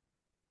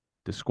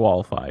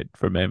disqualified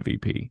from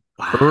MVP.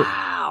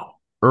 Wow.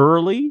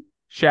 Early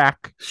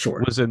Shaq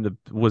Sure. was in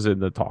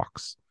the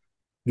talks.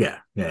 Yeah.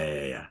 Yeah.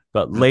 Yeah. Yeah.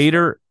 But That's fair.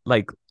 later,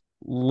 like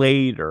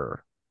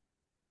later,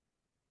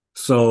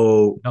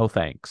 So no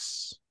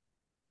thanks.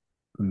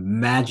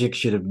 Magic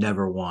should have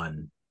never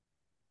won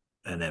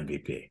an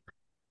MVP.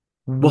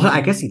 Well,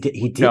 I guess he did.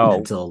 He didn't No,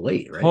 until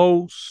late, right?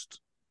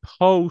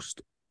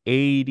 post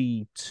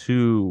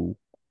 82,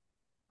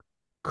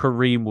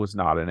 Kareem was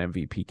not an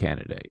MVP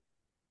candidate.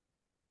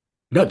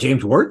 No,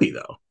 James Worthy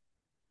though.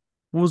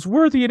 Was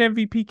Worthy an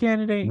MVP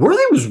candidate?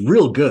 Worthy was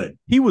real good.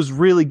 He was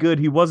really good.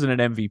 He wasn't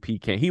an MVP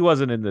candidate. He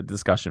wasn't in the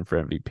discussion for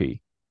MVP.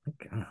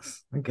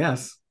 I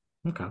guess.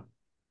 Okay.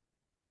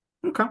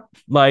 Okay.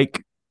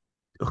 Like,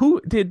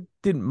 who did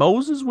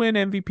Moses win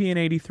MVP in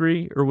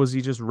 83, or was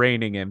he just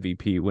reigning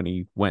MVP when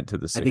he went to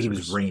the I Sixers? think he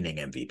was reigning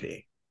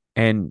MVP.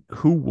 And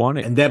who won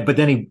it? And that, but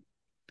then he,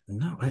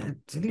 no,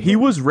 did He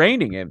was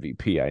reigning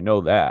MVP. I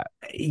know that.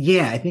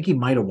 Yeah, I think he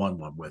might have won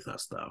one with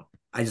us though.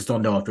 I just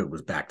don't know if it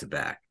was back to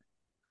back.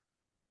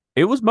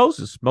 It was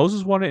Moses.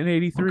 Moses won it in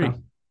 83. Okay.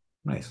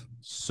 Nice.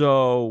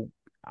 So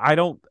I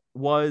don't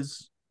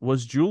was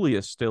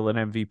Julius still an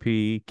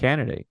MVP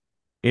candidate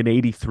in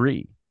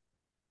 83?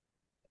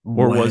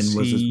 Or when was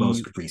his he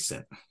most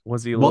recent?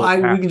 Was he a Well,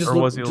 little we can just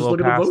was he a little look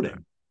at the past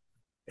voting.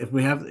 that? If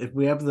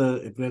we have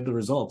the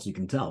results, you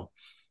can tell.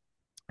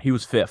 He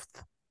was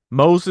fifth.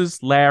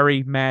 Moses,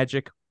 Larry,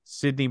 Magic,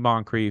 Sidney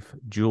Moncrief,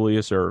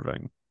 Julius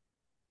Irving.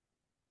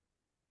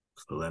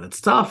 So then it's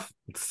tough.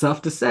 It's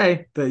tough to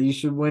say that you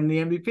should win the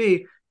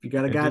MVP if you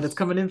got a guy that's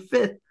coming in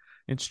fifth.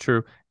 It's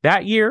true.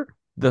 That year,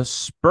 the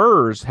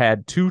Spurs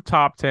had two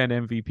top 10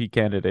 MVP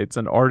candidates,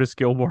 and Artis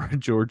Gilmore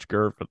and George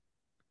Gervin.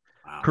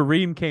 Wow.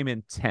 Kareem came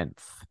in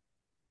 10th.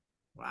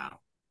 Wow.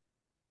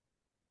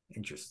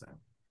 Interesting.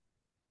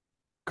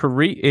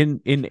 Kareem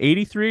in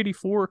 83,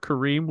 84,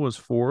 Kareem was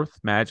fourth,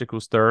 Magic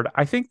was third.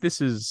 I think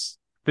this is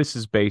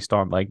based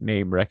on like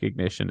name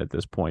recognition at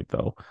this point,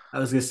 though. I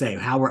was gonna say,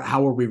 how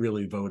are we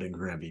really voting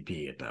for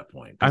MVP at that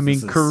point? I mean,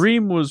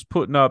 Kareem was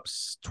putting up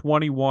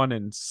 21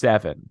 and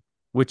 7,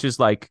 which is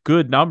like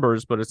good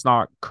numbers, but it's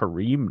not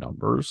Kareem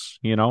numbers,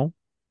 you know?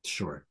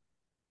 Sure.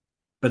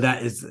 But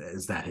that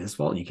is that his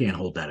fault? You can't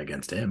hold that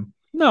against him.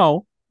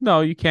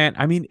 No, you can't.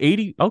 I mean,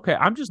 80. Okay,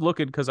 I'm just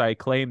looking because I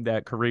claimed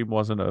that Kareem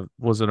wasn't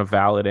a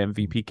valid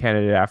MVP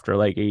candidate after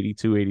like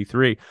 82,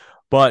 83,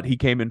 but he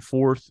came in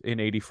fourth in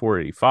 84,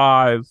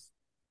 85.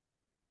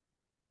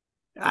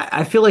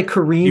 I feel like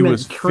Kareem had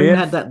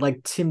fifth. that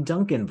like Tim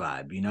Duncan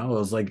vibe, you know? It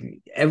was like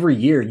every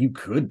year you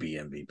could be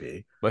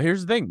MVP. But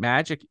here's the thing,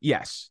 Magic,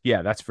 yes,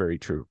 yeah, that's very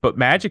true. But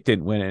Magic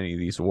didn't win any of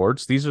these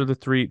awards. These are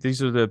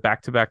the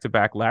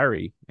back-to-back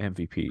Larry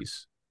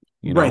MVPs.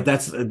 You know? Right.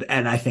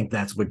 And I think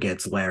that's what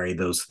gets Larry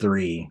those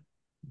three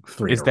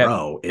in a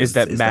row. Is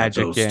that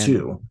Magic those and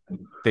two?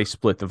 They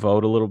split the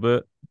vote a little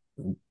bit.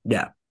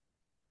 Yeah.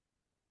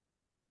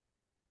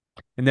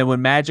 And then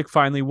when Magic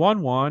finally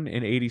won one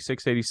in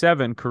 86,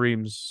 87,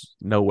 Kareem's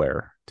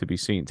nowhere to be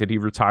seen. Did he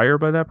retire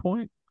by that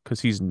point? Because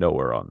he's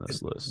nowhere on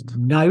this list.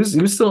 No, he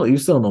was still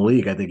in the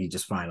league. I think he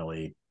just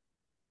finally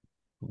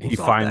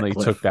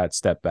took that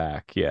step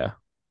back. Yeah.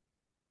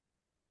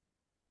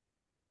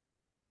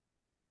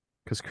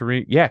 Because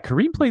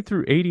Kareem played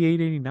through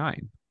 88,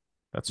 89.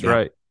 That's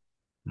right.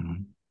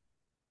 Mm-hmm.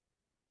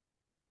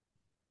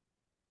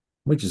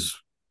 Which is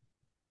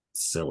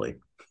silly.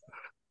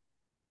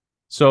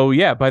 So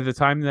yeah, by the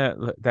time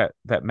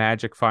that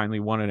Magic finally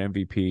won an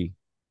MVP,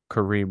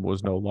 Kareem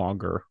was no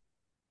longer.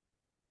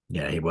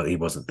 Yeah, he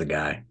wasn't the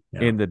guy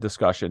in the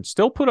discussion.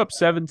 Still put up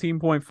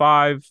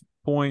 17.5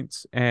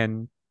 points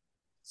and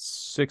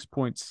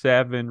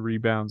 6.7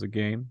 rebounds a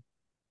game.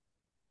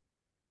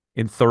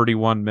 in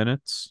 31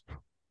 minutes.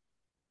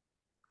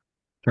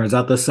 Turns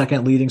out the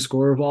second leading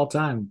scorer of all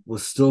time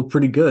was still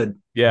pretty good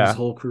his Yeah.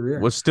 whole career.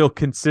 Was still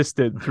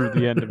consistent through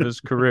the end of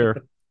his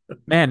career.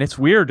 Man, it's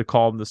weird to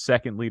call him the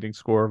second leading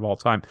scorer of all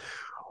time.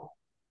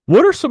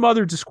 What are some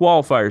other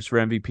disqualifiers for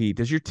MVP?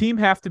 Does your team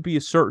have to be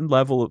a certain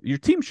level of your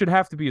team should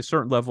have to be a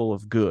certain level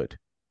of good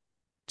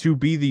to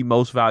be the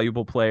most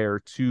valuable player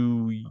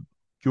to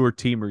your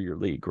team or your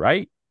league,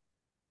 right?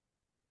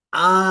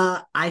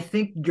 I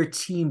think your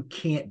team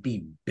can't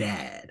be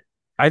bad.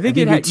 I I think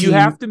think your you team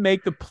have to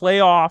make the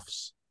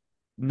playoffs,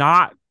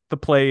 not the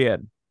play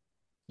in.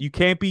 You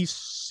can't be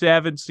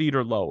 7 seed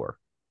or lower.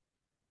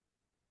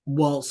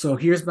 well, so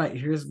here's my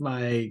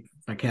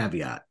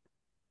caveat.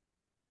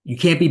 You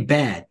can't be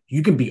bad.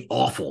 You can be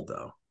awful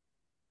though.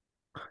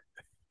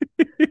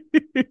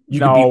 You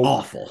can be No,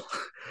 awful.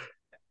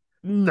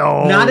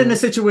 Not in a no.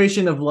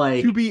 situation of To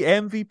like be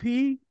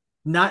MVP?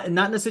 not in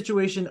a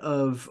situation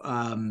of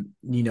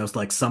it's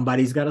like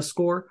somebody's got to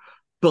score,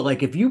 but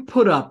like if you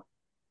put up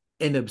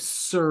an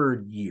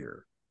absurd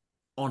year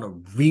on a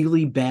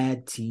really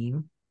bad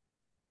team,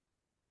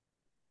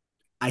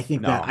 I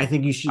No.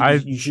 think I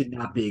you should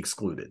not be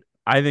excluded.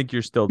 I think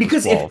you're still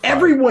Because if disqualified.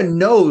 everyone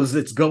knows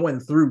it's going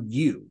through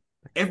you,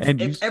 And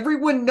you if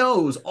everyone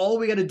knows all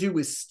we got to do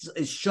is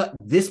shut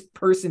this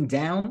person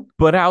down.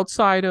 but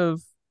outside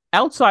of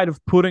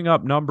putting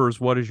up numbers,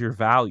 what is your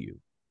value?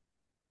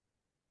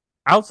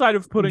 Outside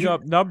of putting You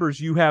up numbers,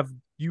 you have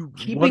you what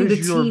keeping the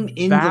is your team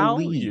in the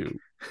league, value?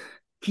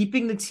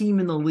 keeping the team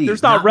in the league,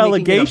 There's not not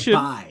making it a relegation.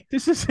 buy,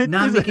 This isn't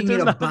not making it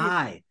there's a not even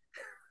buy.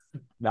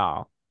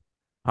 no.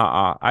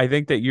 I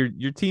think that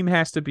your team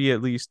has to be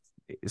at least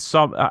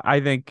some I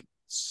think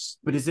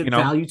But is you it know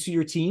value to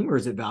your team or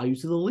is it value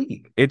to the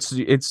league? it's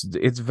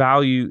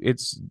value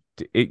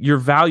you're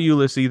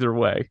valueless either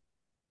way.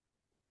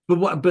 But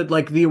what? But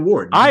like the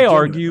award,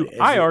 genuinely, is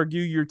I it?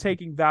 argue you're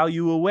taking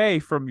value away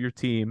from your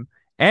team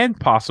and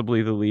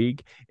possibly the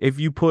league if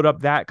you put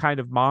up that kind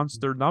of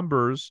monster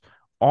numbers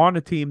on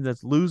a team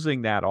that's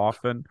losing that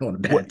often. On a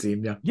What bad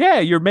team? Yeah. yeah,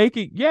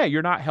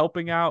 you're not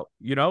helping out,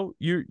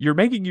 you're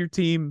making your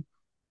team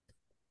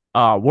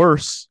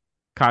worse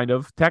kind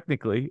of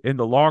technically in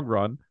the long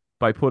run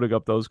by putting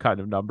up those kind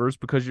of numbers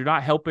because you're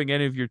not helping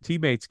any of your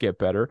teammates get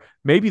better.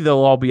 Maybe they'll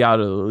all be out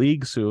of the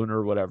league soon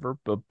or whatever,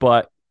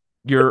 but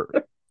you're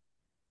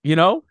you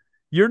know,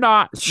 you're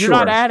not Sure.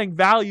 adding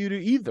value to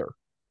either.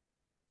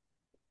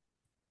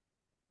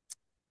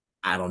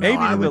 I don't know.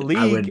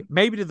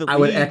 Maybe to the I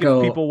would league if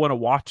echo people want to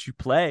watch you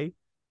play.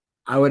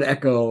 I would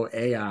echo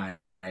AI.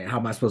 How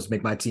am I supposed to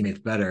make my teammates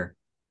better?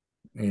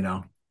 You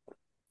know,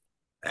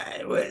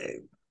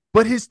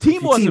 But his if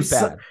team your team wasn't su-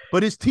 bad.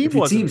 But his team if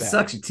your team wasn't bad.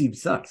 sucks, your team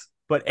sucks.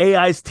 But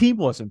AI's team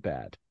wasn't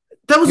bad.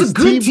 That was a His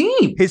good team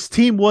team. his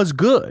team was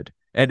good.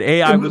 And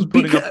AI was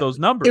putting up Because those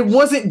it numbers.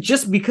 wasn't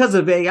just because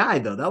of AI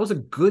though. That was a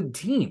good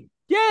team.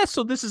 Yeah,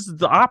 so this is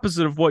the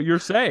opposite of what you're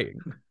saying.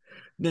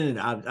 No.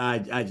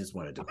 I just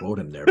wanted to quote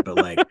him there, but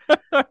like,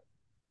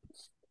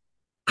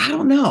 I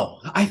don't know.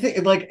 I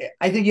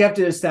think you have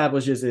to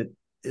establish is it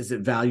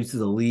value to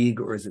the league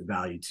or is it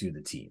value to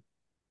the team?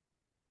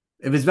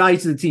 If it's value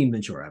to the team,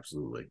 then sure,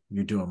 absolutely,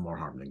 you're doing more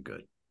harm than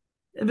good.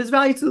 If it's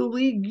value to the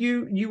league,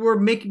 you are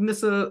making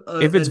this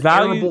If it's an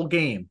value, arable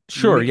game.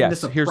 You're sure, making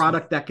yes. this a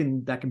product that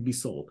can be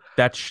sold.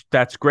 That's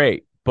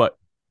great, but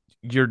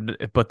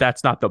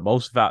that's not the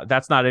most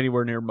that's not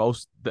anywhere near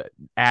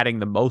adding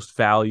the most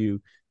value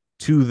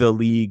to the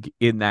league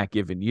in that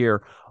given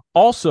year.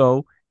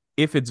 Also,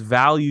 if it's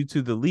value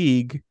to the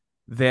league,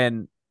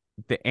 then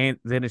then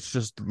it's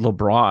just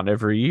LeBron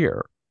every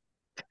year.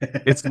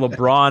 It's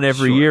LeBron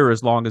every Sure, year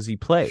as long as he sure,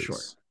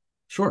 plays.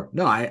 sure.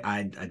 No,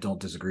 I don't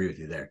disagree with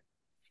you there.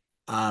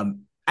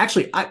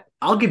 Actually,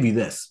 I'll give you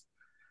this.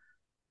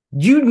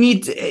 You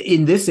need to,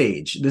 in this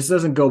age, this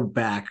doesn't go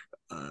back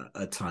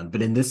a ton,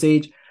 but in this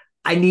age,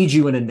 I need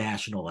you in a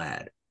national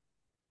ad.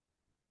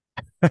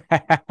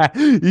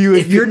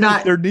 If you're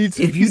not, There needs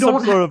to if be you some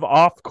don't, sort of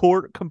off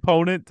court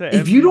component to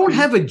if you don't MVP.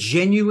 have a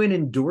genuine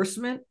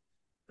endorsement,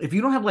 if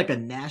you don't have like a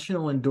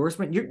national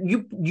endorsement,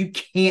 you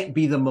can't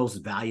be the most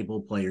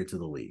valuable player to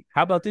the league.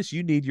 How about this?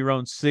 You need your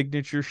own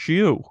signature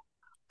shoe.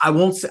 I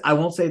won't say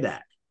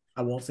that.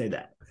 I won't say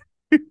that.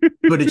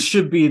 But it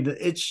should be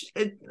it's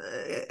on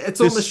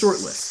the This short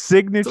list.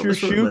 It's on signature the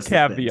short shoe list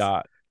of things.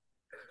 caveat.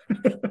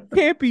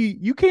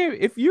 You can't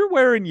if you're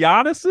wearing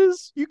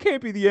Giannis's, you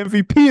can't be the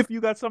MVP if you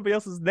got somebody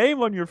else's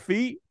name on your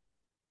feet.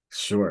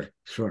 Sure.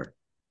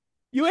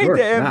 You ain't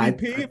the Nah,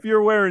 MVP if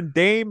you're wearing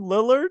Dame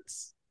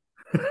Lillard's.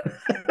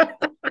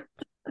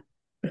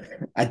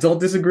 I don't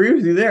disagree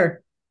with you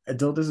there. I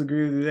don't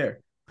disagree with you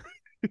there.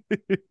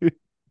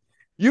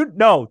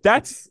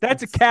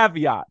 That's a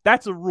caveat.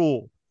 That's a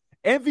rule.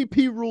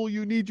 MVP rule,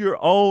 you need your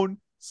own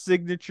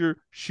signature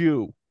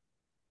shoe.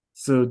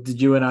 So did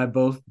you and I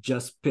both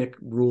just pick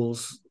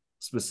rules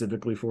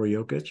specifically for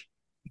Jokic?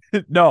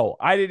 No,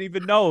 I didn't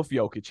even know if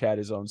Jokic had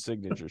his own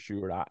signature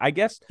shoe or not. I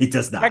guess He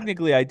does not.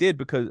 technically I did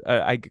because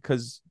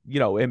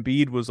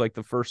Embiid was like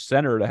the first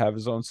center to have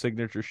his own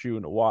signature shoe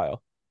in a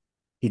while.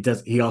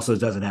 He also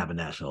doesn't have a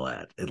national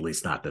ad, at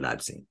least not that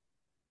I've seen.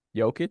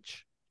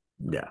 Jokic?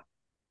 Yeah.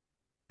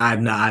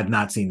 I've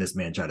not seen this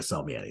man try to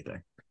sell me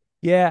anything.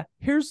 Yeah.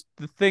 Here's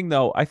the thing,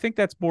 though. I think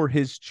that's more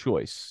his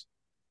choice.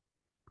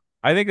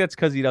 I think that's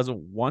because he doesn't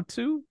want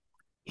to,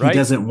 He right?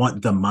 doesn't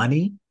want the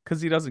money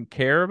Because he doesn't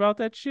care about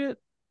that shit.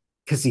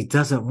 because he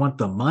doesn't want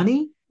the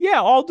money. Yeah,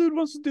 all dude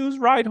wants to do is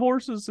ride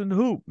horses and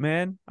hoop,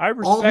 man. I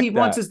All he respect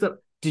wants that. is the.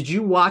 Did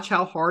you watch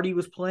how hard he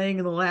was playing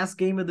in the last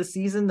game of the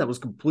season? That was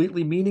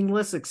completely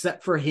meaningless,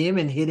 except for him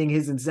and hitting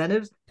his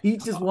incentives. He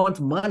just wants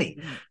money.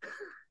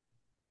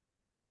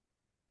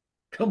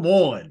 Come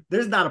on.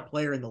 There's not a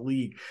player in the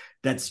league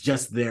that's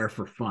just there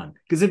for fun.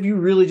 Because if you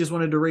really just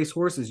wanted to race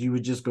horses, you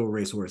would just go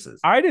race horses.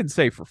 I didn't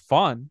say for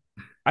fun.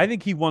 I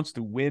think he wants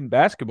to win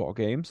basketball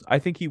games. I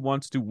think he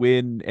wants to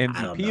win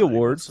I don't MVP know that he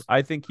awards. wants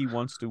I think he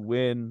wants to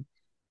win,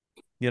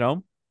 you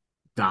know,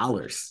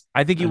 dollars.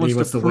 I think he I think he wants to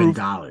wants to win prove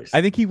dollars.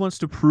 I think he wants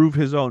to prove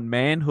his own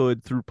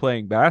manhood through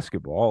playing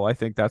basketball. I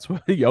think that's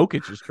what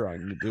Jokic is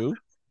trying to do.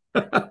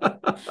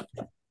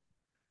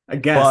 I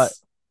But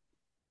guess.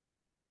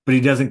 But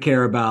he doesn't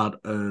care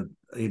about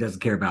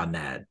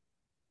Nad.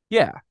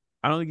 yeah,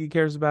 I don't think he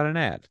cares about an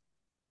ad.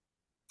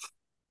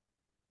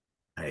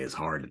 Hey, it's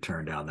hard to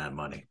turn down that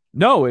money.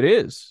 No, it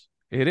is.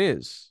 It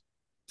is.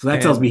 So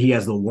that tells And me he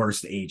has the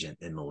worst agent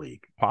in the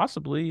league.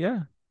 possibly,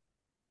 yeah.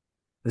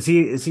 Is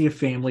he a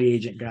family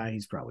agent guy?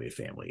 He's probably a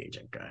family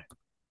agent guy.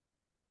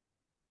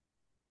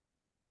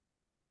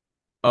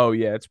 Oh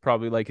yeah, it's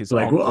probably like his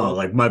Like, well, uncle.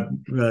 like my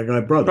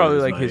brother Probably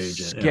is like my his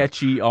agent.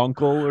 sketchy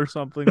uncle or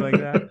something like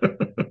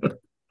that.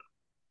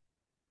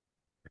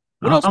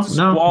 What else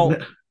No.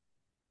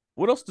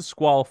 what else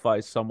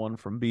disqualifies someone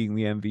from being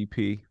the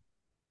MVP?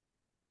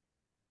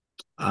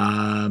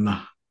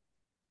 Um,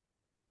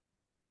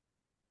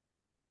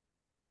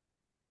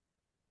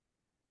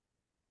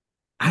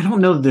 I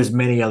don't know that there's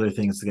many other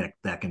things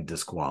that can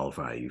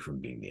disqualify you from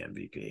being the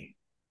MVP.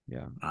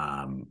 Yeah.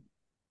 Um,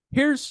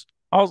 Here's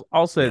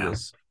I'll say yeah,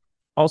 this.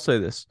 I'll say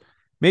this.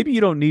 Maybe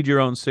you don't need your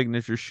own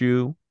signature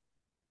shoe,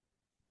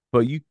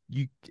 but you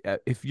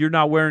if you're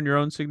not wearing your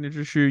own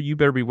signature shoe, you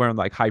better be wearing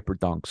like Hyper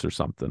Dunks or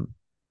something.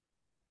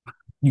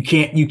 you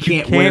You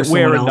can't wear can't wear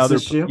someone another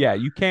else's shoe. yeah,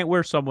 you can't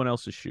wear someone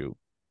else's shoe.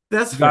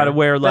 That's You got to fair.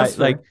 wear That's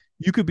like fair.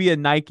 you could be a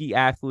Nike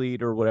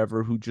athlete or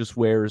whatever who just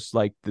wears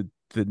like the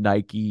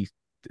Nike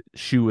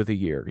shoe of the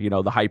year,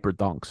 the Hyper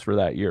Dunks for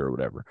that year or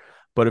whatever.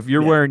 But if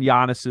you're Yeah, wearing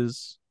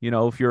Giannis's,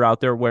 if you're out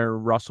there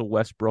wearing Russell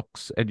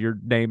Westbrook's and your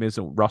name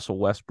isn't Russell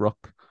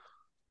Westbrook,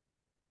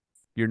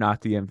 you're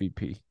not the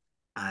MVP.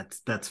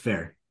 that's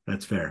fair.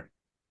 That's fair.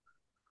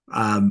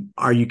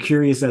 Are you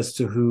curious as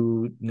to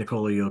who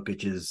Nikola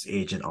Jokic's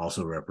agent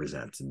also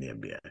represents in the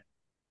NBA?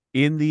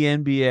 In the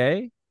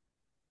NBA,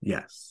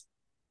 Yes.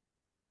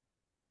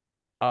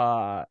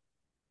 uh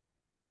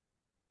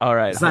all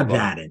right, It's not hold on.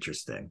 that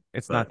interesting,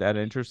 It's not but that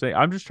interesting.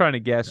 I'm just trying to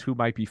guess who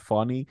might be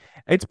funny.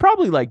 It's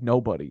probably like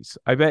nobody's.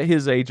 I bet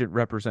his agent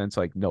represents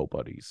like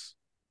nobody's.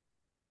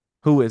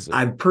 Who is it?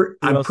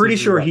 Who I'm else does pretty he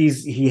sure rep?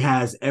 he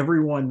has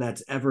everyone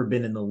that's ever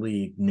been in the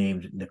league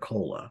named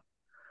Nikola.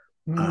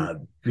 Hmm.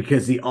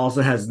 Because he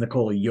also has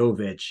Nikola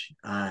Jovic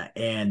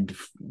and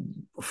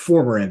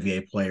former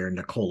NBA player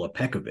Nikola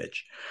Pekovic.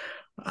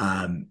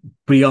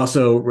 But he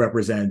also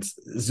represents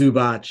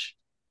Zubac,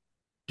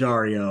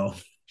 Dario,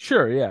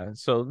 Sure, yeah.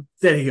 So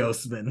Cedi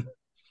Osman,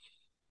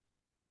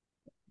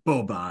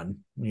 Boban,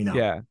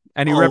 yeah,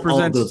 and he all of those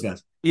represents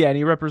guys. yeah, and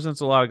he represents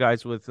a lot of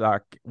guys with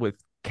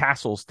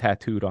castles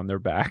tattooed on their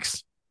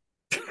backs,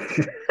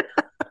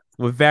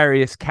 with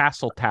various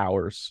castle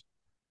towers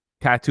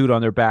tattooed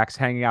on their backs,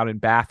 hanging out in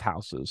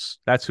bathhouses.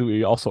 That's who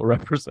he also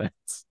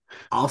represents.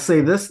 I'll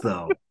say this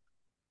though.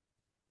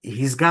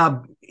 He's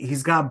got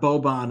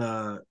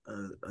Boban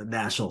a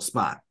national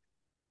spot.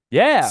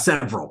 Yeah,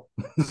 Several.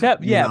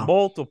 except you yeah, know.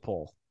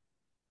 multiple.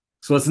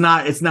 So it's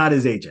not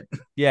his agent.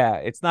 Yeah,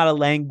 it's not a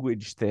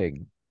language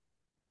thing.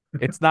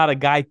 It's not a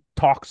guy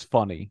talks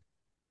funny.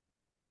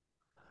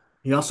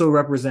 He also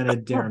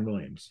represented Darren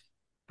Williams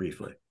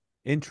briefly,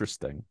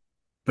 Interesting.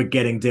 but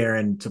getting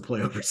Darren to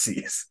play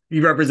overseas. He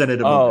represented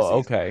him Oh,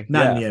 overseas, okay.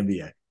 not in Yeah. the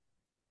NBA.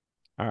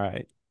 All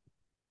right.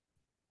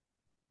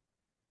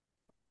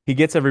 He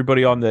gets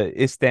everybody on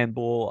the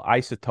Istanbul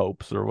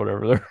Isotopes or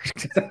whatever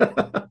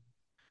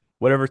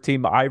whatever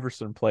team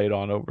Iverson played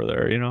on over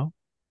there.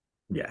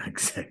 Yeah,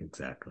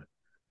 exactly.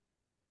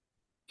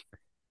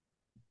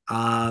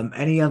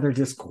 Any other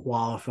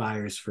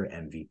disqualifiers for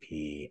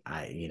MVP?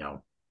 I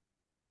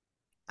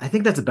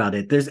think that's about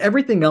it. There's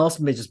everything else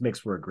may just makes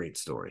for a great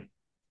story.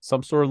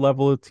 Some sort of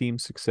level of team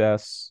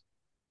success.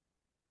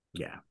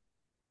 Yeah.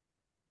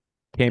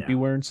 Can't be Yeah.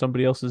 wearing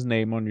somebody else's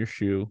name on your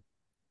shoe.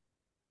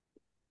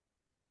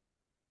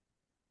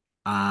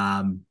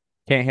 Um,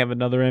 Can't have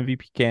another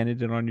MVP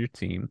candidate on your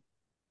team.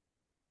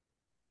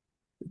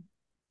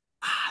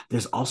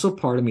 there's also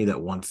part of me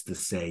that wants to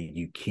say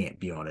you can't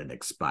be on an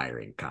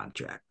expiring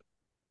contract.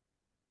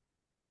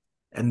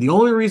 And the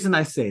only reason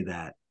I say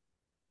that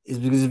is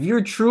because if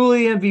you're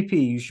truly MVP,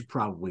 you should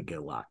probably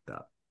get locked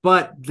up.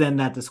 But then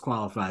that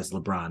disqualifies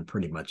LeBron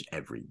pretty much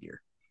every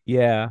year.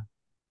 Yeah.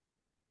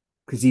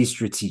 because he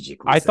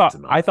strategically I sets thought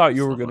him I up thought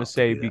you were himself gonna up to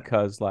say do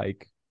that.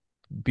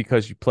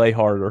 because you play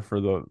harder for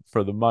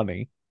the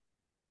money.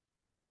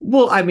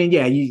 Well, I mean,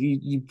 yeah,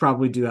 you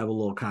probably do have a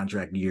little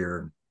contract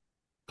year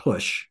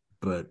push,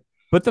 but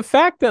But the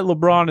fact that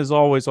LeBron is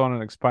always on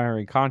an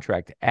expiring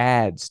contract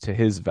adds to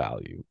his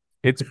value.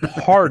 It's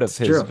part of it's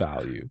his true.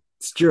 value.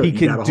 It's true. He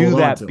You got can to do hold on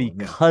that to him. Yeah,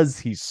 because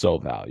he's so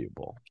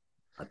valuable.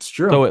 that's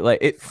So true. it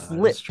That is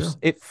flips. true.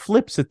 It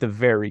flips at the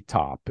very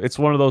top. It's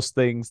one of those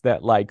things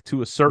that like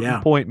to a certain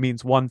Yeah. point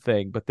means one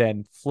thing, but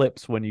then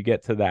flips when you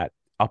get to that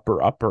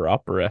upper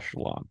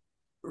echelon.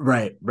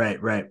 Right.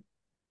 Right. Right.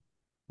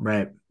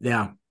 Right.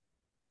 Yeah.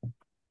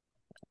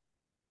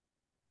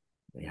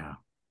 Yeah.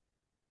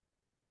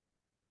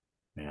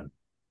 Man.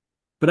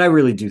 But I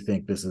really do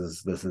think this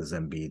is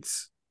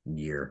Embiid's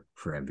year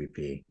for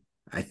MVP.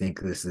 I think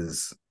this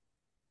is.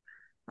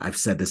 I've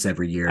said this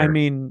every I year.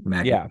 mean,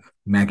 Maggie yeah,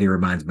 Maggie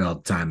reminds me all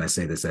the time. I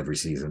say this every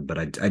season, but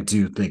I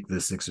do think the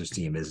Sixers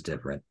team is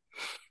different.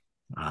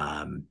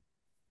 Um,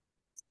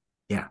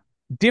 yeah,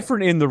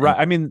 different in the right.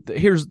 and I mean,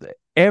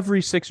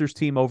 every Sixers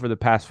team over the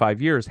past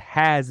 5 years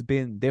has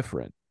been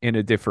different in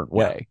a different yeah,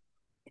 way.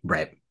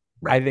 right, I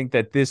right, think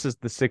that this is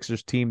the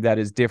Sixers team that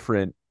is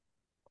different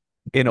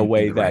in a in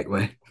way the that right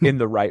way. in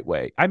the right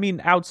way. I mean,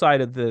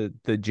 outside of the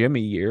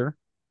Jimmy year,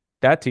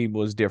 that team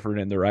was different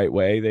in the right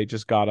way. They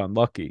just got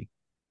unlucky,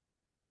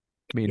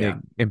 Yeah,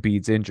 meaning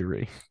Embiid's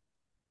injury.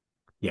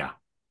 yeah,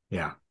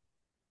 yeah,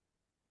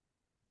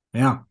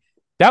 yeah.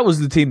 That was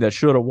the team that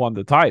should have won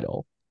the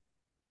title.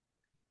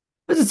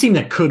 It's a team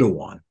that could have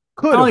won.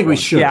 I Could don't have think we won.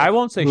 should Yeah, I have.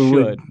 won't say We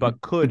should,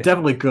 but could have.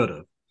 definitely could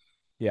have.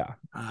 Yeah.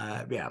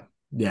 Yeah,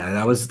 yeah.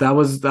 That was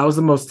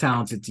the most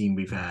talented team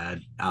we've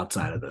had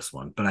outside of this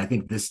one. But I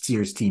think this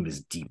year's team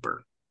is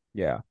deeper,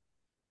 Yeah.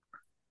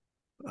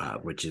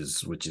 which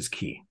is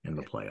key in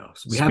the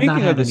playoffs. We have not Speaking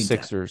of had the any depth.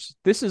 Sixers,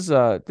 this is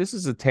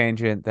a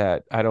tangent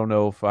that I don't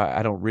know if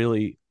I don't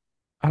really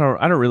I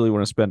don't really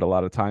want to spend a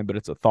lot of time, but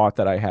it's a thought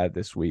that I had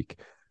this week.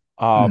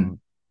 Mm. Um,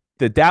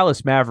 the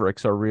Dallas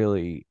Mavericks are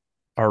really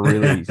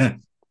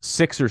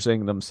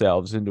Sixersing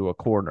themselves into a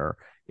corner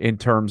in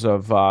terms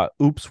of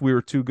oops, we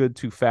were too good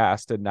too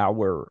fast, and now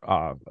we're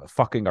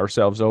fucking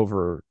ourselves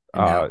over.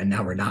 and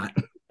now we're not.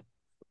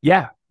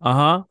 Yeah,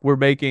 uh-huh. We're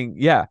making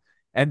yeah.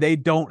 And they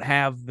don't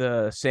have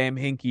the Sam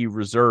Hinkie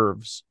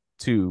reserves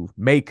to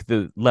make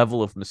the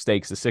level of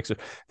mistakes the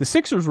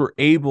Sixers were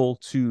able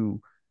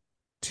to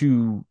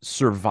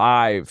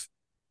survive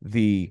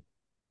the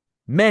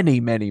many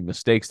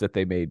mistakes that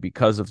they made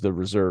because of the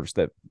reserves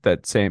that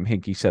Sam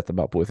Hinkie set them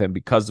up with, and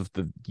because of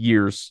the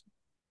years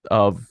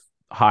of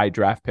high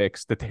draft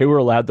picks that they were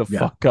allowed to Yeah,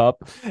 fuck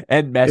up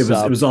and it mess was it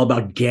up. was all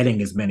about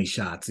getting as many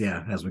shots,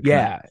 yeah, as we could.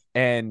 Yeah,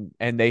 and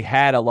they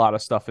had a lot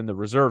of stuff in the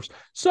reserves.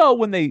 So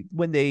when they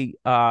made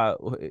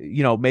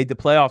the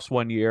playoffs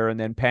one year and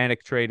then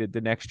panic traded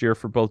the next year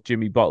for both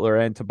Jimmy Butler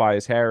and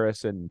Tobias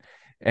Harris, and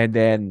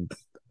then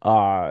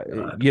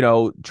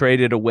God.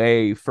 traded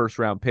away first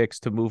round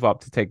picks to move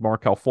up to take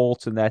Markelle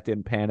Fultz, and that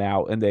didn't pan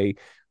out, and they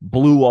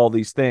blew all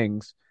these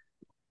things.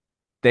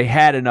 They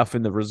had enough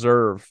in the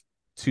reserve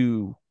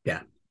to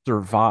Yeah,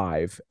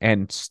 survive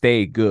and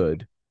stay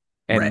good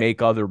and right.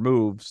 make other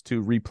moves to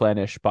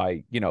replenish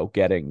by,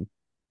 getting,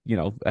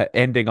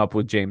 ending up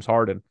with James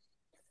Harden.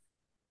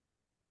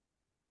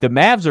 The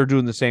Mavs are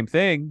doing the same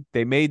thing.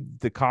 They made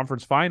the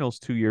conference finals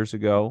 2 years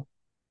ago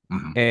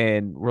Mhm.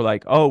 and we're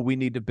like, oh, we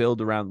need to build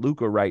around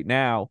Luka right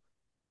now,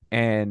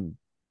 and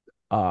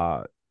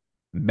uh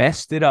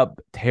messed it up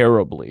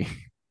terribly.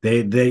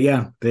 They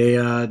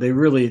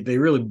really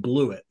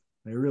blew it.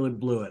 They really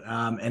blew it.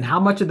 And how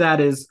much of that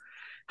is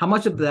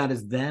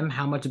them?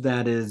 How much of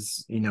that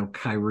is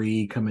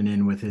Kyrie coming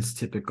in with his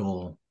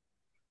typical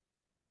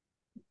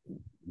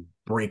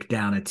break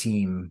down a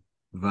team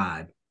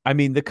vibe I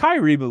mean, the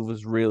Kyrie move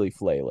was really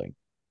flailing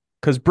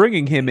because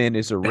bringing him in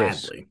is a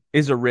risk.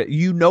 badly.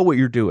 You know what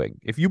you're doing.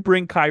 If you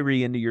bring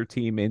Kyrie into your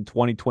team in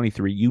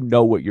 2023, you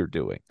know what you're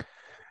doing.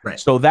 Right.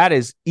 So that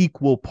is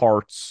equal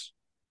parts.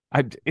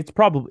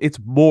 It's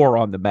more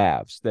on the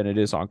Mavs than it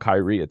is on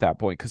Kyrie at that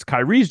point because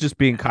Kyrie's just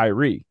being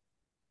Kyrie.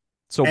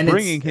 So And it's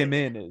bringing him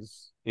in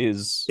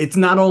is it's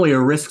not only a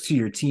risk to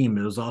your team,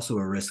 it was also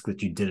a risk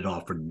that you did it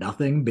all for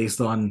nothing based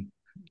on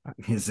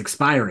his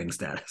expiring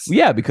status.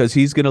 yeah, because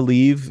he's gonna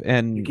leave, You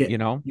and get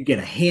you get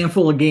a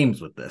handful of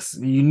games with this.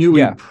 You knew he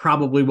yeah,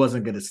 probably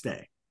wasn't going to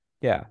stay.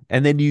 yeah,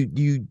 and then you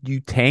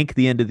tank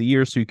the end of the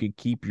year so you can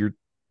keep your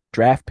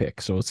draft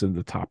pick so it's in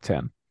the top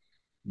 10.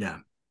 Yeah. Yeah.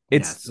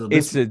 It's So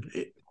it's a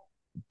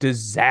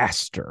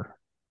disaster.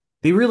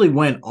 they really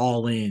went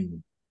all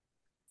in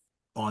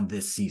on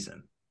this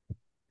season,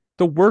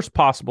 The worst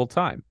possible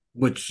time.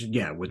 which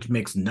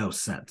makes no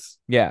sense.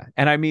 Yeah,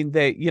 and I mean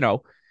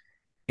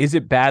is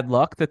it bad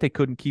luck that they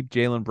couldn't keep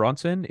Jalen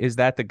Brunson? Is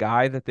that the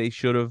guy that they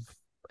should have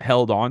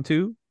held on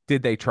to?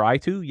 Did they try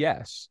to?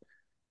 Yes.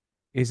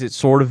 Is it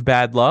sort of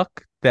bad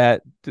luck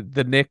that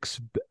the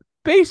Knicks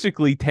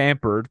basically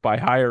tampered by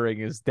hiring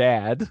his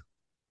dad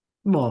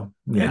Well,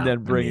 and yeah. then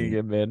I bringing mean,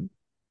 him in?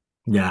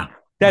 yeah.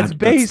 That's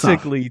That's tough.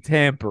 basically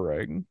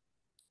tampering.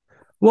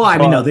 Well, I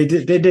mean, no, But they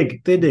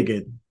did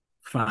get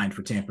fined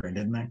for tampering,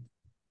 didn't they?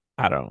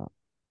 I don't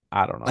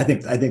I don't know. I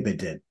think they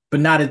did, but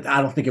not.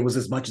 I don't think it was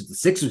as much as the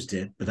Sixers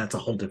did. But that's a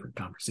whole different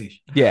conversation.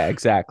 Yeah,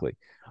 exactly.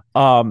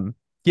 Um,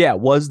 yeah,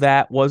 was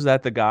that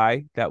the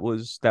guy that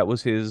was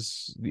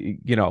his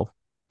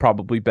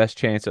probably best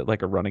chance at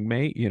like a running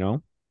mate?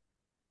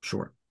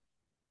 Sure,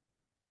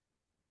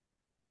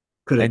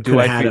 And could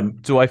have had him.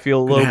 do I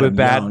feel a Could have little had bit him bad?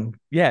 young.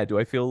 Yeah, do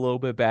I feel a little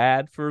bit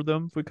bad for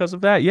them because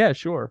of that? Yeah,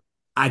 sure.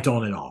 I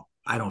don't at all.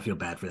 I don't feel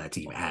bad for that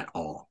team at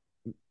all.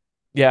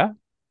 Yeah.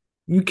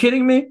 You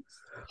kidding me?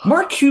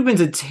 Mark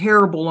Cuban's a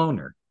terrible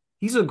owner.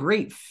 He's a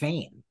great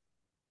fan.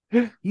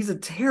 He's a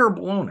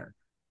terrible owner.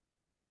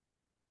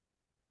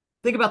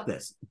 Think about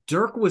this.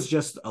 Dirk was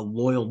just a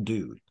loyal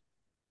dude.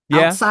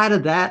 Yeah. Outside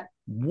of that,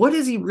 what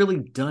has he really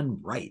done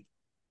right?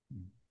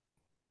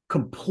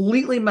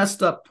 Completely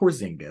messed up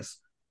Porzingis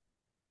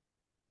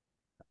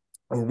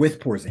or with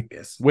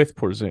Porzingis. With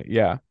Porzingis,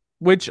 yeah.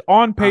 Which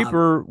on Um,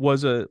 paper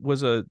was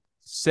a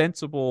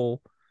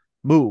sensible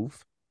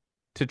move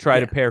to try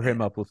to yeah, pair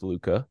him up with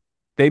Luca.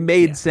 They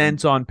made yeah,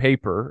 sense on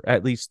paper,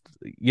 at least,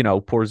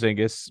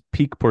 Porzingis,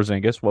 peak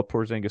Porzingis, what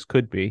Porzingis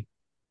could be.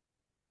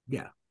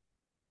 yeah.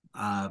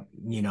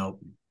 You know,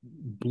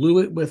 blew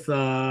it with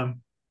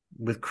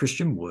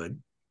Christian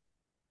Wood,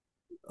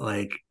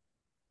 like,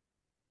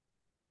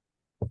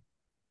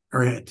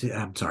 or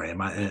I'm sorry,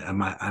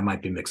 I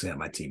might be mixing up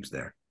my teams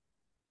there.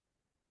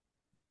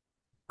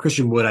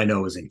 Christian Wood, I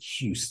know, was in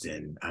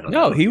Houston. I don't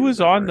know No, if he he was was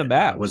there on the right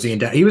now. Was he in?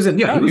 Mavs. He was in.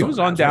 Yeah, he No, was he on was the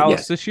on Mavs, right? Yeah,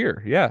 Dallas this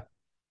year. Yeah.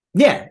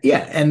 yeah,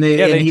 Yeah, and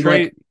they he trade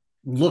like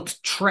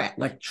looked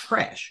like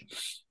trash.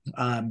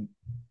 Um,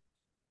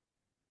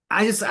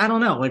 I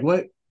don't know, like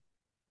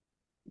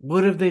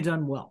what have they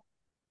done well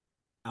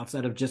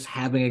outside of just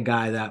having a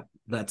guy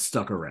that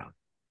stuck around?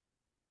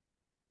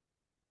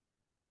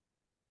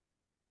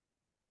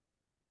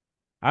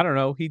 I don't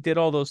know. He did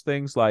all those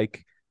things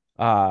like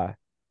uh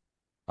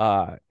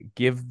uh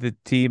give the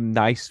team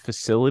nice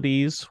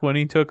facilities when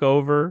he took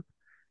over,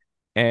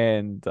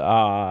 and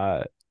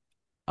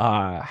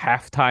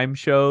halftime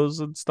shows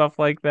and stuff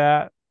like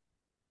that.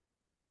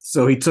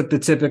 So he took the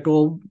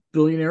typical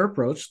billionaire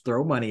approach,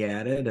 throw money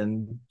at it,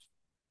 and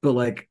but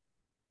like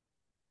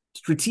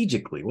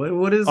strategically,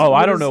 Oh,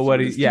 I don't know what what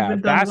he has yeah,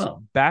 Cuban done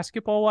well?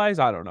 basketball wise,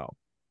 I don't know.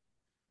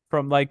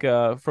 From like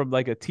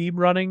a team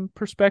running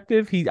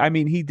perspective,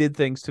 he did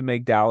things to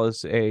make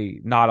Dallas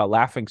a not a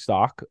laughing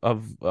stock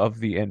of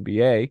the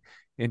NBA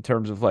in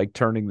terms of like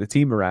turning the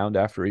team around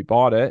after he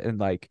bought it, and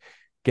like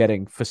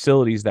getting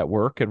facilities that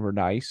work and were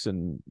nice,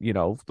 and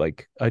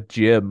like a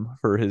gym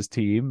for his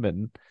team,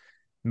 and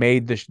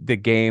made the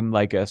game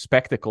like a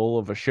spectacle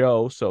of a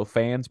show so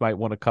fans might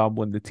want to come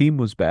when the team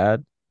was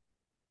bad.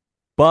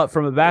 But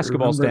from a I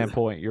basketball remember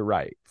standpoint, you're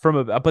right.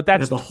 But the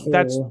that's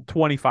whole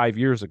 25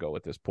 years ago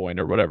at this point,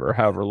 or whatever,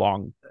 however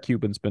long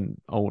Cuban's been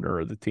owner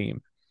of the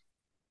team.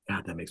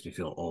 God, that makes me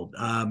feel old.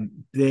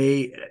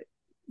 They,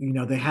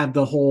 they had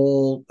the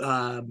whole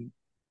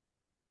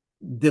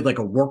did like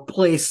a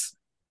workplace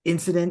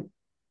incident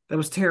that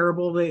was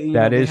terrible.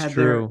 That They is had their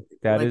true.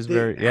 That is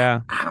very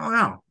yeah. I don't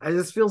know. It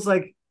just feels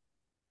like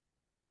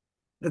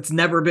it's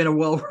never been a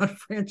well-run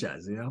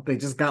franchise. They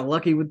just got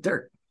lucky with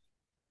Dirk.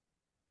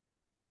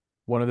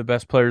 One of the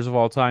best players of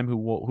all time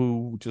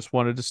who just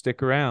wanted to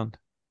stick around.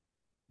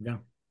 Yeah.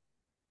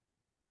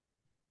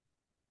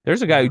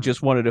 There's a guy who Yeah.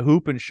 just wanted to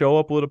hoop and show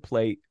up with a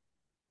plate.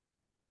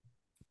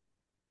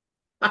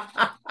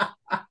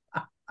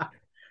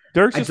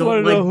 Dirk I just don't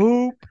wanted to like.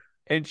 hoop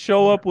and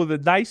show up with a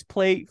nice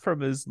plate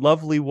from his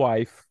lovely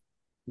wife.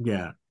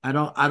 Yeah, I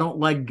don't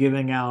like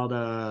giving out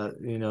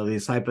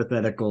these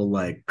hypothetical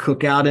like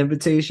cookout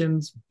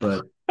invitations,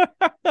 but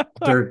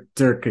Dirk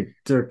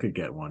could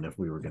get one if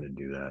we were going to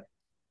do that.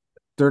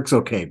 Dirk's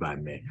okay by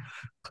me.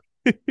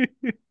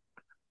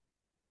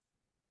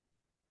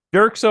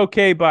 Dirk's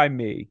okay by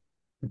me.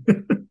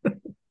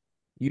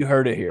 You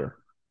heard it here.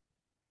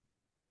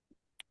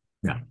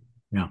 Yeah.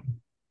 Yeah.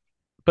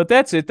 But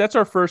that's it. That's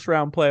our first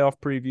round playoff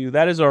preview.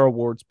 That is our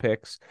awards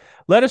picks.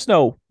 Let us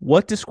know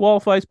what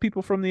disqualifies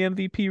people from the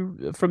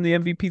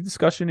MVP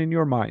discussion in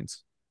your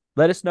minds.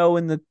 Let us know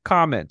in the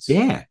comments.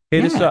 Yeah.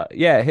 Hit us Yeah. up.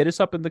 Yeah, hit us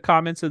up in the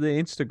comments of the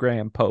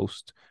Instagram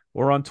post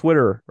or on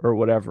Twitter or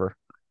whatever.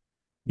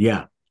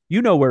 Yeah.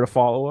 You know where to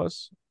follow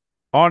us.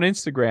 On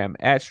Instagram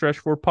at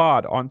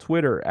Stretch4Pod, on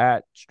Twitter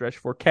at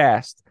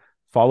Stretch4Cast.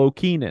 Follow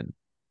Keenan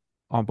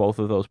on both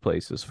of those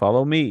places.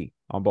 Follow me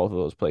on both of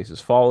those places.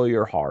 Follow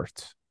your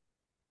heart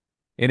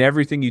in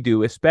everything you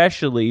do,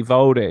 especially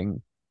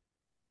voting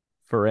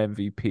for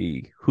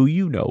MVP, who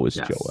you know is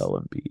Yes.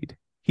 Joel Embiid.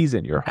 He's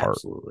in your heart.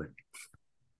 Absolutely.